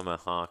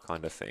Kamehameha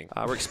kind of thing.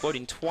 We're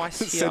exploding twice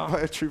Said here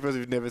by a trooper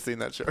who's never seen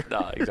that show.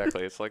 No,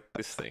 exactly. It's like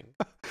this thing.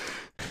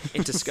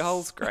 into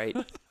skulls. Great.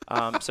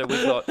 So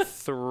we've got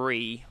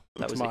 3.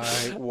 That That's was my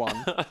it.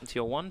 1. Into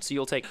your 1. So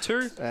you'll take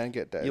 2. And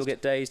get dazed. You'll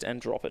get dazed and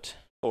drop it.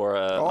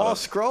 Or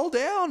Scroll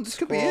down. This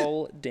could be it.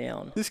 Scroll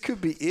down. This could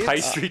be it.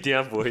 pastry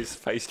down, boys.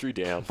 Pastry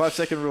down.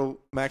 5-second rule.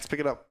 Max, pick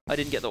it up. I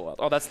didn't get the wild.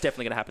 Oh, that's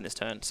definitely going to happen this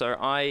turn. So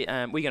we're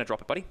going to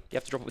drop it, buddy. You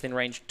have to drop it within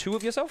range 2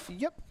 of yourself.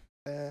 Yep.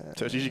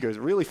 So it usually goes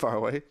really far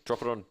away.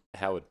 Drop it on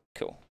Howard.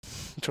 Cool.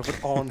 Drop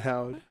it on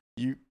Howard.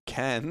 You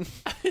can.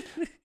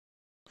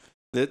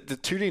 The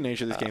 2D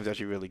nature of this game is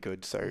actually really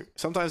good. So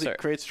sometimes it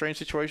creates strange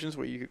situations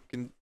where you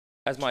can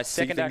As my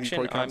see second things you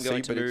action, probably I'm can't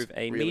going see, to but it's move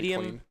a really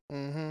medium clean.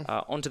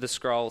 Mm-hmm. onto the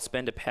scroll,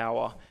 spend a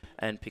power,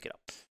 and pick it up.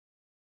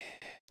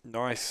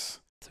 Nice.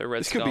 So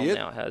Red This could Skull be it.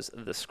 now has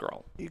the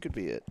scroll. You could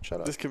be it. Shut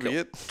up. This could Cool. be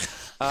it.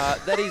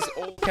 That is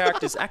all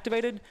characters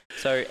activated.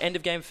 So end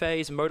of game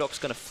phase, MODOK's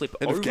going to flip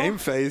End over. of game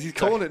phase. He's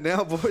calling it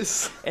now,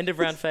 boys. End of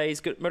round phase,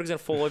 MODOK's going to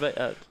fall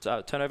over,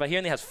 turn over. He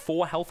only has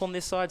 4 health on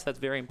this side, so that's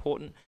very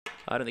important.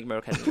 I don't think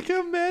MODOK has Look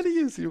how mad he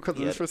is. You'll cut to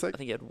He this had- for a I sec.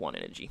 think he had 1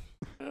 energy.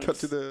 Cut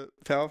to the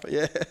power.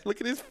 Yeah, look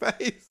at his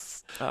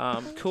face.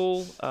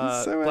 Cool.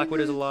 so Black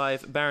Widow's angry.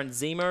 alive. Baron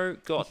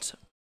Zemo got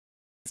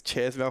His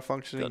chair's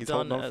malfunctioning. He's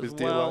done holding on as for his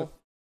dear well. life.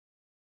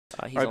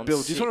 He's All right, on Bill,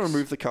 do you just want to 6.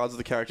 remove the cards of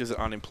the characters that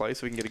aren't in play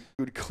so we can get a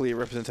good, clear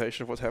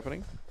representation of what's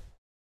happening?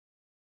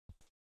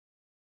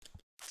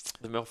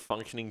 The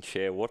malfunctioning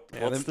chair. What?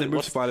 Yeah, what's then the, move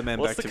what's, Spider-Man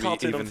what's back the to be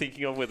cartoon even. I'm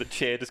thinking of where the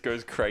chair just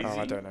goes crazy? Oh,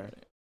 I don't know.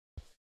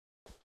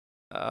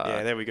 Uh,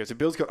 Yeah, there we go. So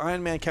Bill's got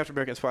Iron Man, Captain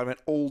America, and Spider-Man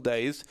all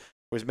days,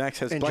 whereas Max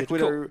has Injured. Black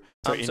Widow. Cool.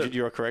 Sorry, So- injured.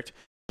 You are correct.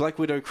 Black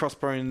Widow,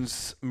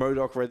 Crossbones,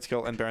 MODOK, Red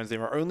Skull, and Baron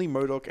Zemo. Only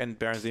MODOK and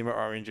Baron Zemo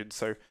are injured.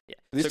 So Yeah.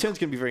 this So turn's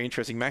going to be very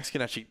interesting. Max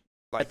can actually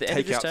At the end of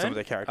take this out turn, some of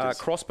their characters.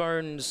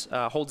 Crossbones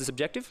holds this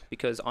objective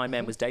because Iron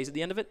Man Mhm. was dazed at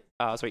the end of it.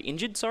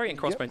 Injured, sorry, and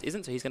Crossbones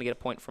isn't, so he's going to get a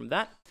point from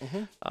that.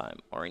 Mm-hmm.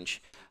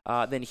 Orange.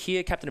 Then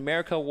here, Captain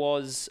America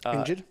was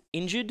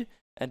Injured.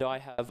 and I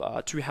have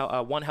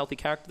 1 healthy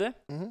character there.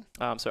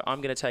 Mm-hmm. So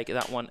I'm going to take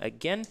that one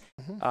again.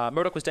 Mm-hmm.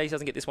 MODOK was dazed,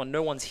 doesn't get this one.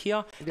 No one's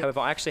here. Yep. However,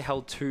 I actually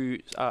held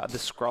the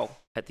scroll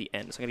at the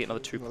end, so I'm going to get another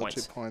 2 Another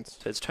points. 2 points.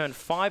 So it's turn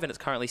 5, and it's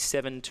currently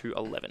 7 to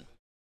 11.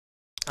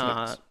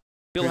 Nice.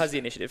 Bill Who's- has the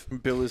initiative.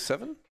 Bill is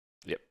 7.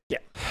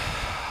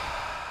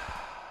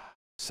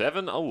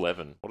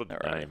 7-11. What a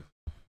All right. name.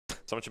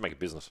 Someone should make a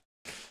business.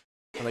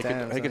 And they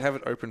Damn, could son. have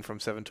it open from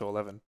 7 to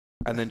 11,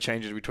 and then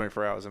change it every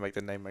 24 hours and make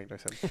the name make no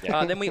sense.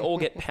 Then we all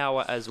get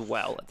power as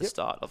well at the Yep.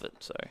 start of it.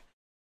 So I'm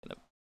going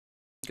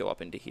to go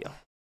up into here.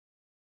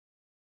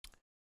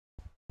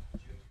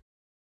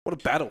 What a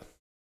battle!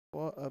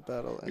 What a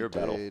battle You're a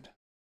battle. indeed.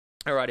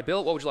 Alrighty,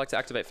 Bill, what would you like to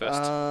activate first?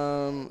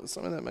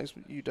 Something that makes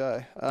you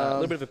die. A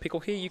little bit of a pickle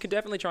here. You can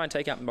definitely try and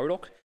take out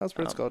MODOK. How's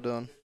Red Skull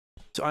doing?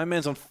 So Iron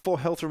Man's on 4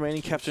 health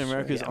remaining. Captain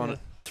America's Yeah. on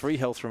 3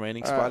 health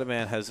remaining. All right.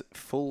 Spider-Man has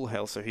full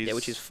health, so he's Yeah,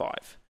 which is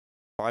 5.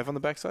 5 on the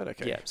backside.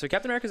 Okay. Yeah, so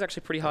Captain America is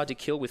actually pretty hard to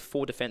kill with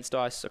 4 defense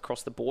dice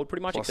across the board,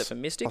 pretty much, Plus- except for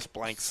Mystic. Plus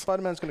blanks.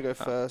 Spider-Man's going to go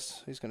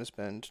first. He's going to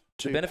spend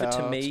 2 benefit to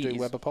power me to is- do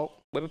Web of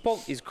Pulp. Webber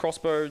Bolt is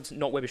Crossbones,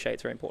 not Webber Shade.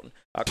 It's very important.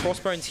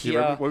 Crossbones Yeah,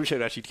 here Webber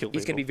Shade actually killed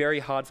is going to be people. very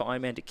hard for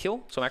Iron Man to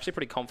kill, so I'm actually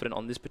pretty confident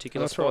on this I'm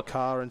particular going to throw a spot.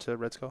 car into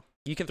Red Skull.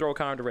 You can throw a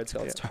car into Red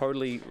Skull. It's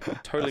totally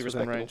That's within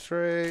respectable. range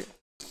 3.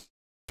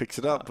 Picks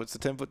it up, puts the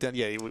 10 foot down.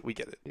 Yeah, we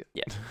get it.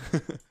 Yeah.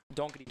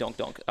 Donkety donk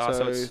donk. So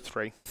So it's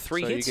 3.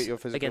 3 so hits you get your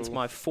physical... against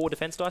my 4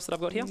 defense dice that I've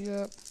got here.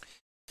 Yep.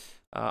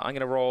 I'm going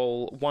to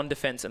roll 1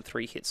 defense and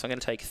 3 hits. So I'm going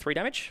to take 3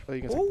 damage. Oh,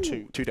 you can take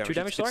 2. 2 damage. 2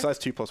 damage, It's sorry? size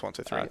 2 plus 1,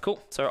 so 3.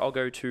 Cool. So I'll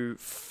go to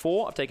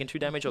 4. I've taken 2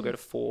 damage. I'll go to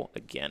 4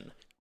 again.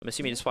 I'm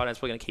assuming Spider-Man's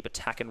probably going to keep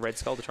attacking Red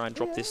Skull to try and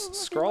drop this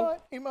scroll.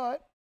 He might.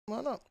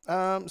 Why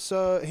not?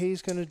 So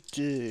he's going to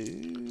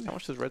do... How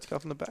much does Red Skull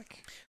on the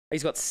back?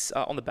 He's got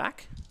on the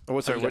back. Oh,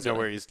 sorry, you guys no, got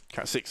where he's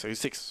 6. So he's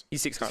 6.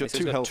 He's 6 He's currently. got So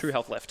two he's got health. 2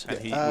 health left. And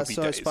he will be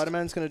so dazed.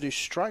 Spider-Man's going to do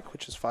strike,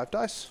 which is 5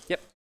 dice.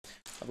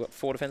 I've got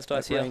 4 defense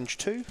dice At here. range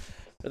 2. Don't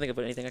think I've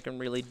got anything I can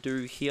really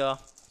do here.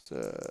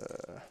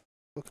 So,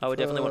 I would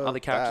definitely want other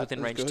characters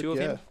within range 2 of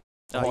him.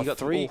 You got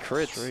 3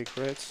 crits. crits.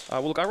 3 crits.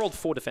 Well, look, I rolled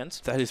 4 defense.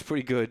 That is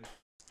pretty good.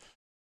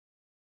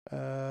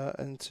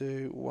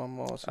 Into one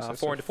more.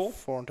 4 into 4?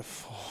 4 into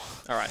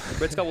 4. All right.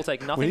 Red Skull will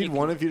take nothing. We You need can-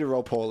 one of you to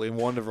roll poorly and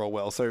one to roll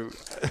well. So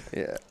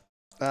Yeah.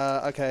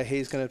 Okay,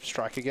 he's going to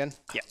strike again.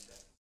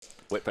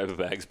 Wet paper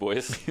bags,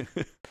 boys.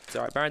 It's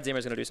all right. Baron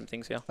Zemo's going to do some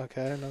things here.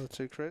 Okay, another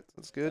 2 crits.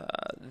 That's good.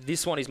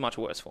 This one is much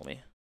worse for me.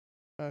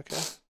 Okay.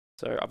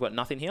 So I've got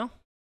nothing here.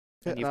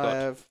 Yeah, And you've I got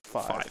have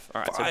 5. 5.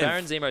 All right. So 5.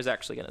 Baron Zemo's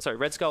actually going to... Sorry,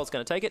 Red Skull's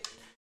going to take it.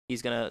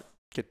 He's going to,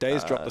 get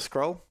dazed, drop the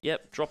scroll.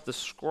 drop the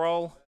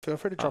scroll. Feel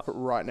free to drop it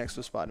right next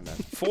to Spider-Man.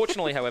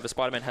 Fortunately, however,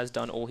 Spider-Man has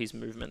done all his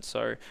movements,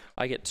 so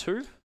I get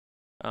 2.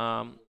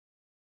 We're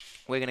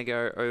going to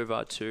go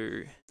over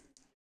to...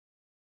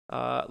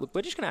 look,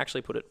 we're just going to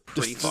actually put it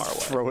pretty Just far away.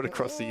 throw it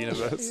across the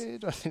universe. You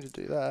don't need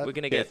to do that. We're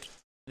going to Yeah. get...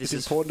 This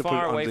It's is important to put it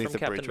far away underneath from the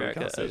Captain bridge where you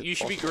America. can't see it. You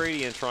should be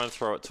greedy and try and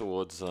throw it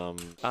towards.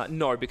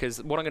 No,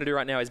 because what I'm going to do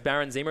right now is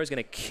Baron Zemo is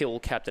going to kill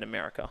Captain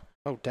America.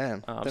 Oh,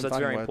 damn. So that's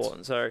very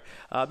important. So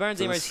Baron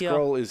So the Zemo's here.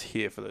 scroll is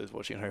here for those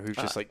watching at home who've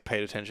just like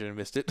paid attention and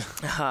missed it.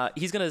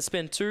 He's going to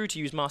spend 2 to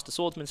use Master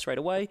Swordsman straight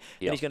away.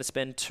 Then Yep. he's going to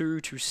spend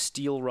 2 to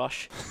Steel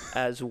Rush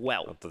as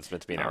well. That's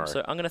meant to be an arrow. So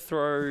I'm going to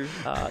throw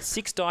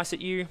 6 dice at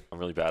you. I'm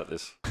really bad at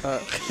this.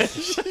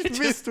 She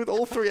missed with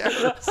all 3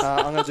 arrows.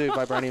 I'm going to do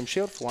Vibranium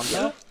Shield for 1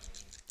 power.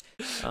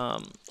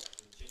 I'm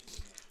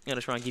going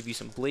to try and give you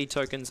some bleed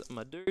tokens,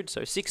 my dude.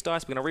 So 6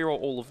 dice. We're going to reroll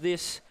all of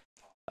this.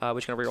 We're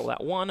just going to reroll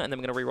that 1, and then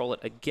we're going to reroll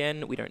it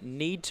again. We don't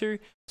need to.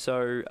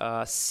 So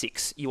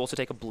 6. You also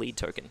take a bleed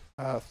token.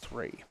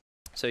 3.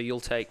 So you'll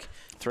take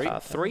 3.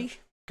 3,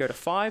 go to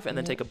 5, and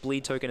then take a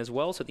bleed token as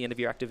well. So at the end of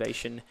your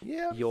activation,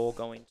 Yeah. you're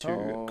going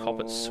to cop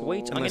it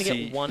sweet. I'm going Unless to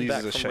he get 1 uses back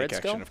a from shake Red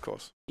action, Skull. of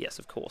course. Yes,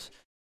 of course.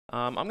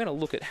 I'm going to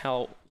look at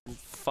how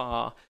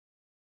far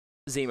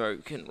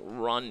Zemo can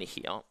run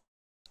here.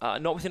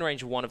 Not within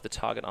range 1 of the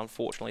target,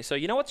 unfortunately. So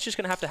you know what's just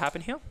going to have to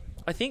happen here?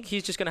 I think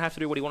he's just going to have to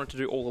do what he wanted to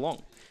do all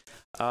along.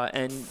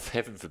 And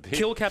Heaven forbid.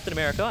 kill Captain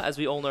America, as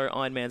we all know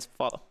Iron Man's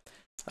father.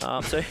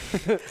 So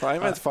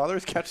Iron Man's father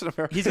is Captain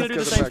America. he's going to do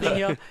the same thing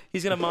here.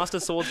 He's going to Master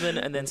Swordsman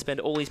and then spend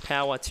all his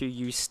power to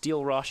use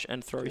Steel Rush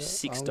and throw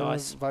 6 I'm gonna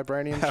dice.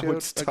 Vibranium Howard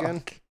Shield Stark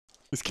again.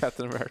 is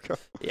Captain America.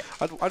 Yeah.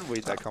 I'd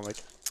read that comic.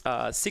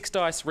 6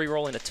 dice,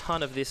 re-rolling a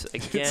ton of this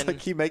It's again.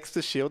 like he makes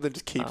the shield and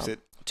just keeps it.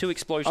 2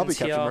 explosions I'll be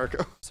here. Captain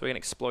America. So we're going to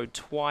explode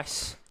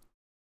twice.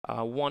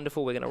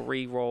 Wonderful. We're going to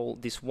re-roll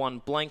this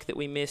 1 blank that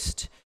we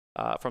missed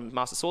from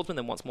Master Swordsman,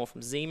 then once more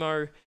from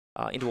Zemo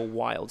into a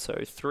wild.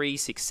 So 3,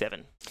 6,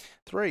 7.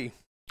 3.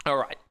 All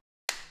right.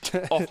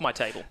 Off my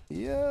table.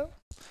 Yeah.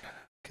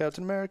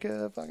 Captain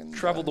America fucking...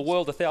 Traveled the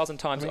world 1,000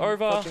 times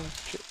over. fucking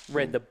shit.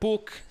 Read the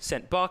book.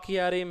 Sent Bucky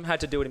at him.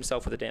 Had to do it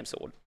himself with a damn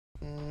sword.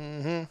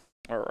 Mm-hmm.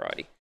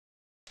 Alrighty.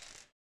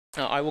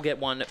 I will get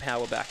 1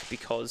 power back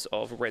because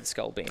of Red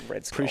Skull being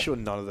Red Skull. Pretty sure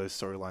none of those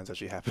storylines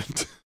actually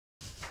happened.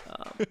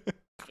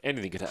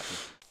 Anything could happen.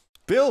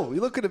 Bill,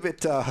 you're looking a bit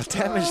damaged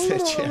there,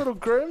 A champ. little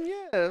grim,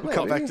 yeah. We'll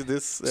come back maybe. to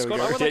this. There Scott,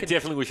 we I go. would like a-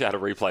 Definitely wish I had a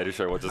replay to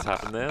show what just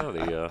happened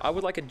there. I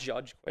would like a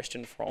judge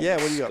question from Yeah,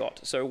 what do you got? Scott.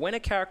 So when a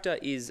character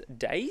is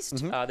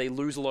dazed, they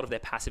lose a lot of their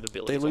passive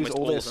abilities. They lose almost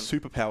all their of them.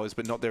 superpowers,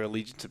 but not their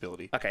allegiance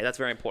ability. Okay, that's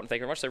very important. Thank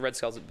you very much. So Red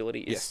Skull's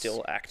ability is Yes.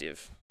 still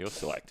active. You're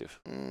still active.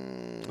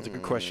 That's a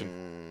good question.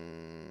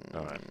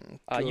 All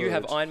right. You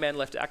have Good. Iron Man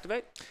left to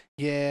activate.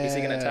 Yeah. Is he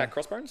going to attack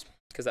Crossbones?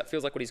 Because that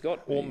feels like what he's got.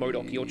 Or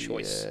MODOK, your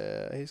choice.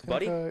 Yeah, he's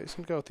Buddy? gonna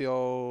go with the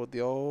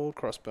old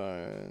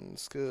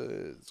crossbones.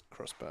 Good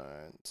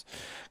crossbones.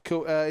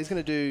 Cool. He's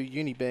gonna do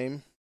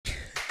Unibeam.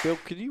 Bill,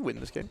 could you win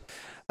this game?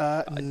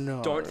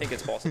 No. Don't think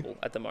it's possible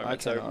at the I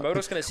moment. So cannot.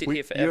 MODOK's going to sit We-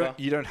 here forever.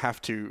 you don't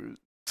have to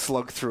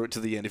slug through it to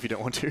the end if you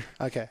don't want to.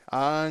 Okay,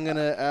 I'm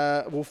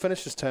gonna. We'll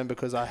finish this turn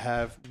because I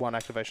have 1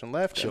 activation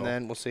left, Sure. and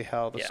then we'll see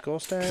how the Yeah. score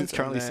stands. It's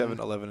currently and then-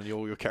 7-11 and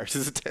all your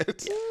characters are dead.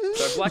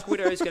 So Black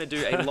Widow is going to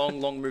do a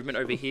long movement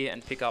over here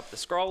and pick up the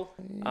scroll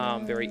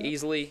very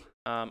easily.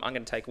 I'm going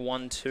to take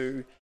 1,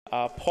 2,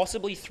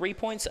 possibly 3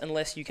 points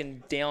unless you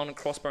can down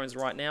Crossbones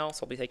right now.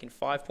 So I'll be taking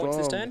 5 points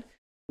this Boom. turn.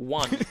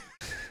 1.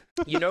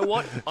 You know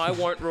what? I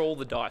won't roll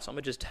the dice. I'm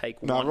going to just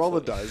take 1. No, roll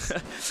the for you.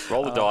 dice.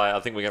 Roll the die. I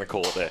think we're going to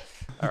call it there.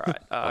 All right.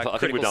 I think we're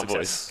critical done,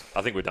 success. boys.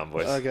 I think we're done,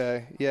 boys.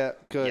 Okay. Yeah.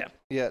 Good. Yeah.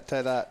 Yeah.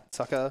 Take that,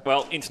 sucker.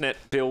 Well, internet,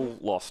 Bill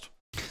lost.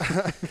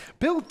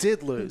 Bill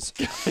did lose.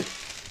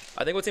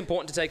 I think what's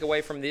important to take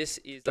away from this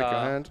is Take your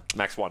hand.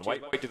 Max 1.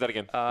 Wait, do that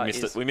again. We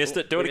missed is- it. We missed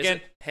it. Do we it missed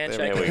again.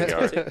 Handshake. There we go.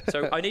 That's it.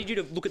 So I need you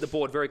to look at the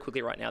board very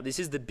quickly right now. This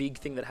is the big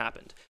thing that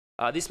happened.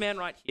 This man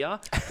right here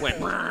went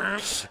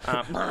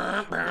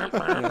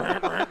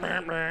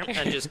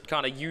and just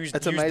kind of used.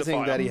 It's used amazing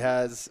the fire. that he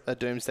has a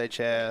doomsday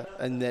chair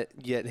and that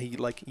yet he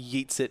like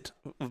yeets it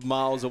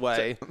miles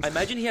away. I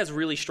imagine he has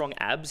really strong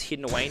abs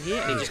hidden away in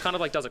here, and he just kind of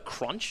like does a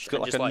crunch Got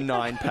and like just a like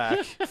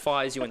 9-pack.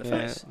 fires you in the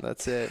Yeah, face.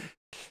 that's it.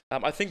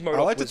 I think I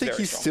Modok like to was think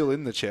very he's strong. still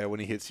in the chair when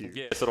he hits you.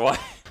 Yeah, so do I.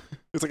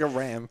 It's like a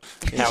ram.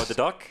 Howard the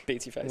Duck.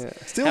 Beats your face. Yeah.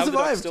 Still Howard the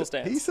Duck survived. still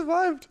stands. He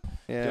survived.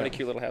 Yeah. Doing a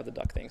cute little Howard the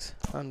Duck things.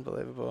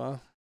 Unbelievable.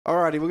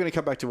 Alrighty, we're going to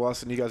come back to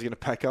us, and you guys are going to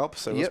pack up.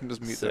 So Yep. let's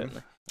just mute Certainly.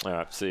 them. All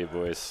right, see you,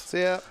 boys.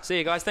 See ya. See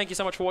you guys. Thank you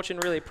so much for watching.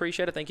 Really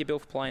appreciate it. Thank you, Bill,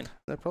 for playing.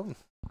 No problem.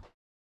 All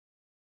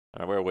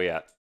right, where are we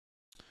at?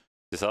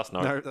 Is this us?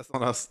 No. No, that's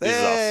not us. This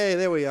is us. Hey,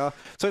 there we are.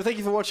 So thank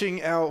you for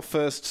watching our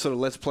first sort of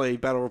Let's Play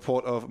battle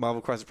report of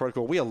Marvel Crisis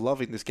Protocol. We are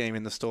loving this game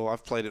in the store.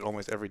 I've played it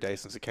almost every day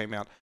since it came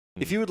out.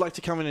 If you would like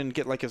to come in and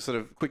get like a sort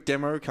of quick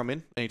demo, come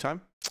in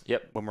anytime.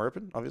 Yep. When we're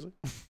open, obviously.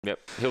 Yep.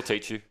 He'll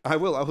teach you. I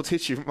will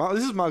teach you.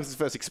 This is Marcus'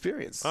 first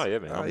experience. Oh, yeah,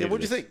 man. I'm here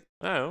what for do you this. think?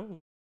 Oh,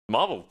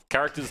 Marvel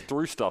characters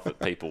threw stuff at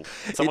people.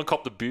 Someone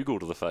copped a bugle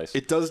to the face.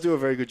 It does do a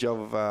very good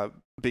job of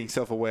being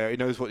self-aware. It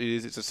knows what it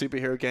is. It's a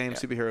superhero game, Yeah.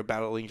 superhero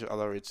battling each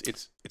other.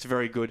 It's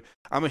very good.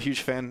 I'm a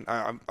huge fan.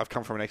 I've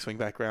come from an X-wing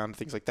background,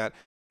 things like that.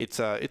 It's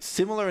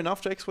similar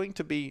enough to X-wing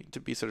to be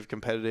sort of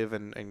competitive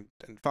and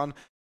fun,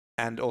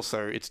 and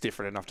also it's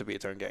different enough to be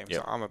its own game.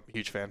 Yep. So I'm a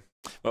huge fan.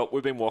 Well,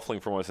 we've been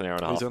waffling for almost an hour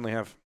and a We half. certainly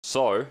have.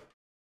 So,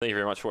 thank you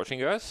very much for watching,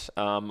 guys.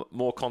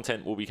 More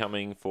content will be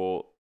coming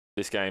for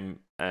this game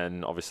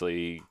and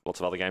obviously lots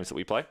of other games that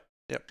we play.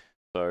 Yep.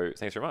 So,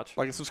 thanks very much.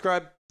 Like and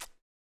subscribe.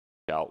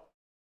 Ciao.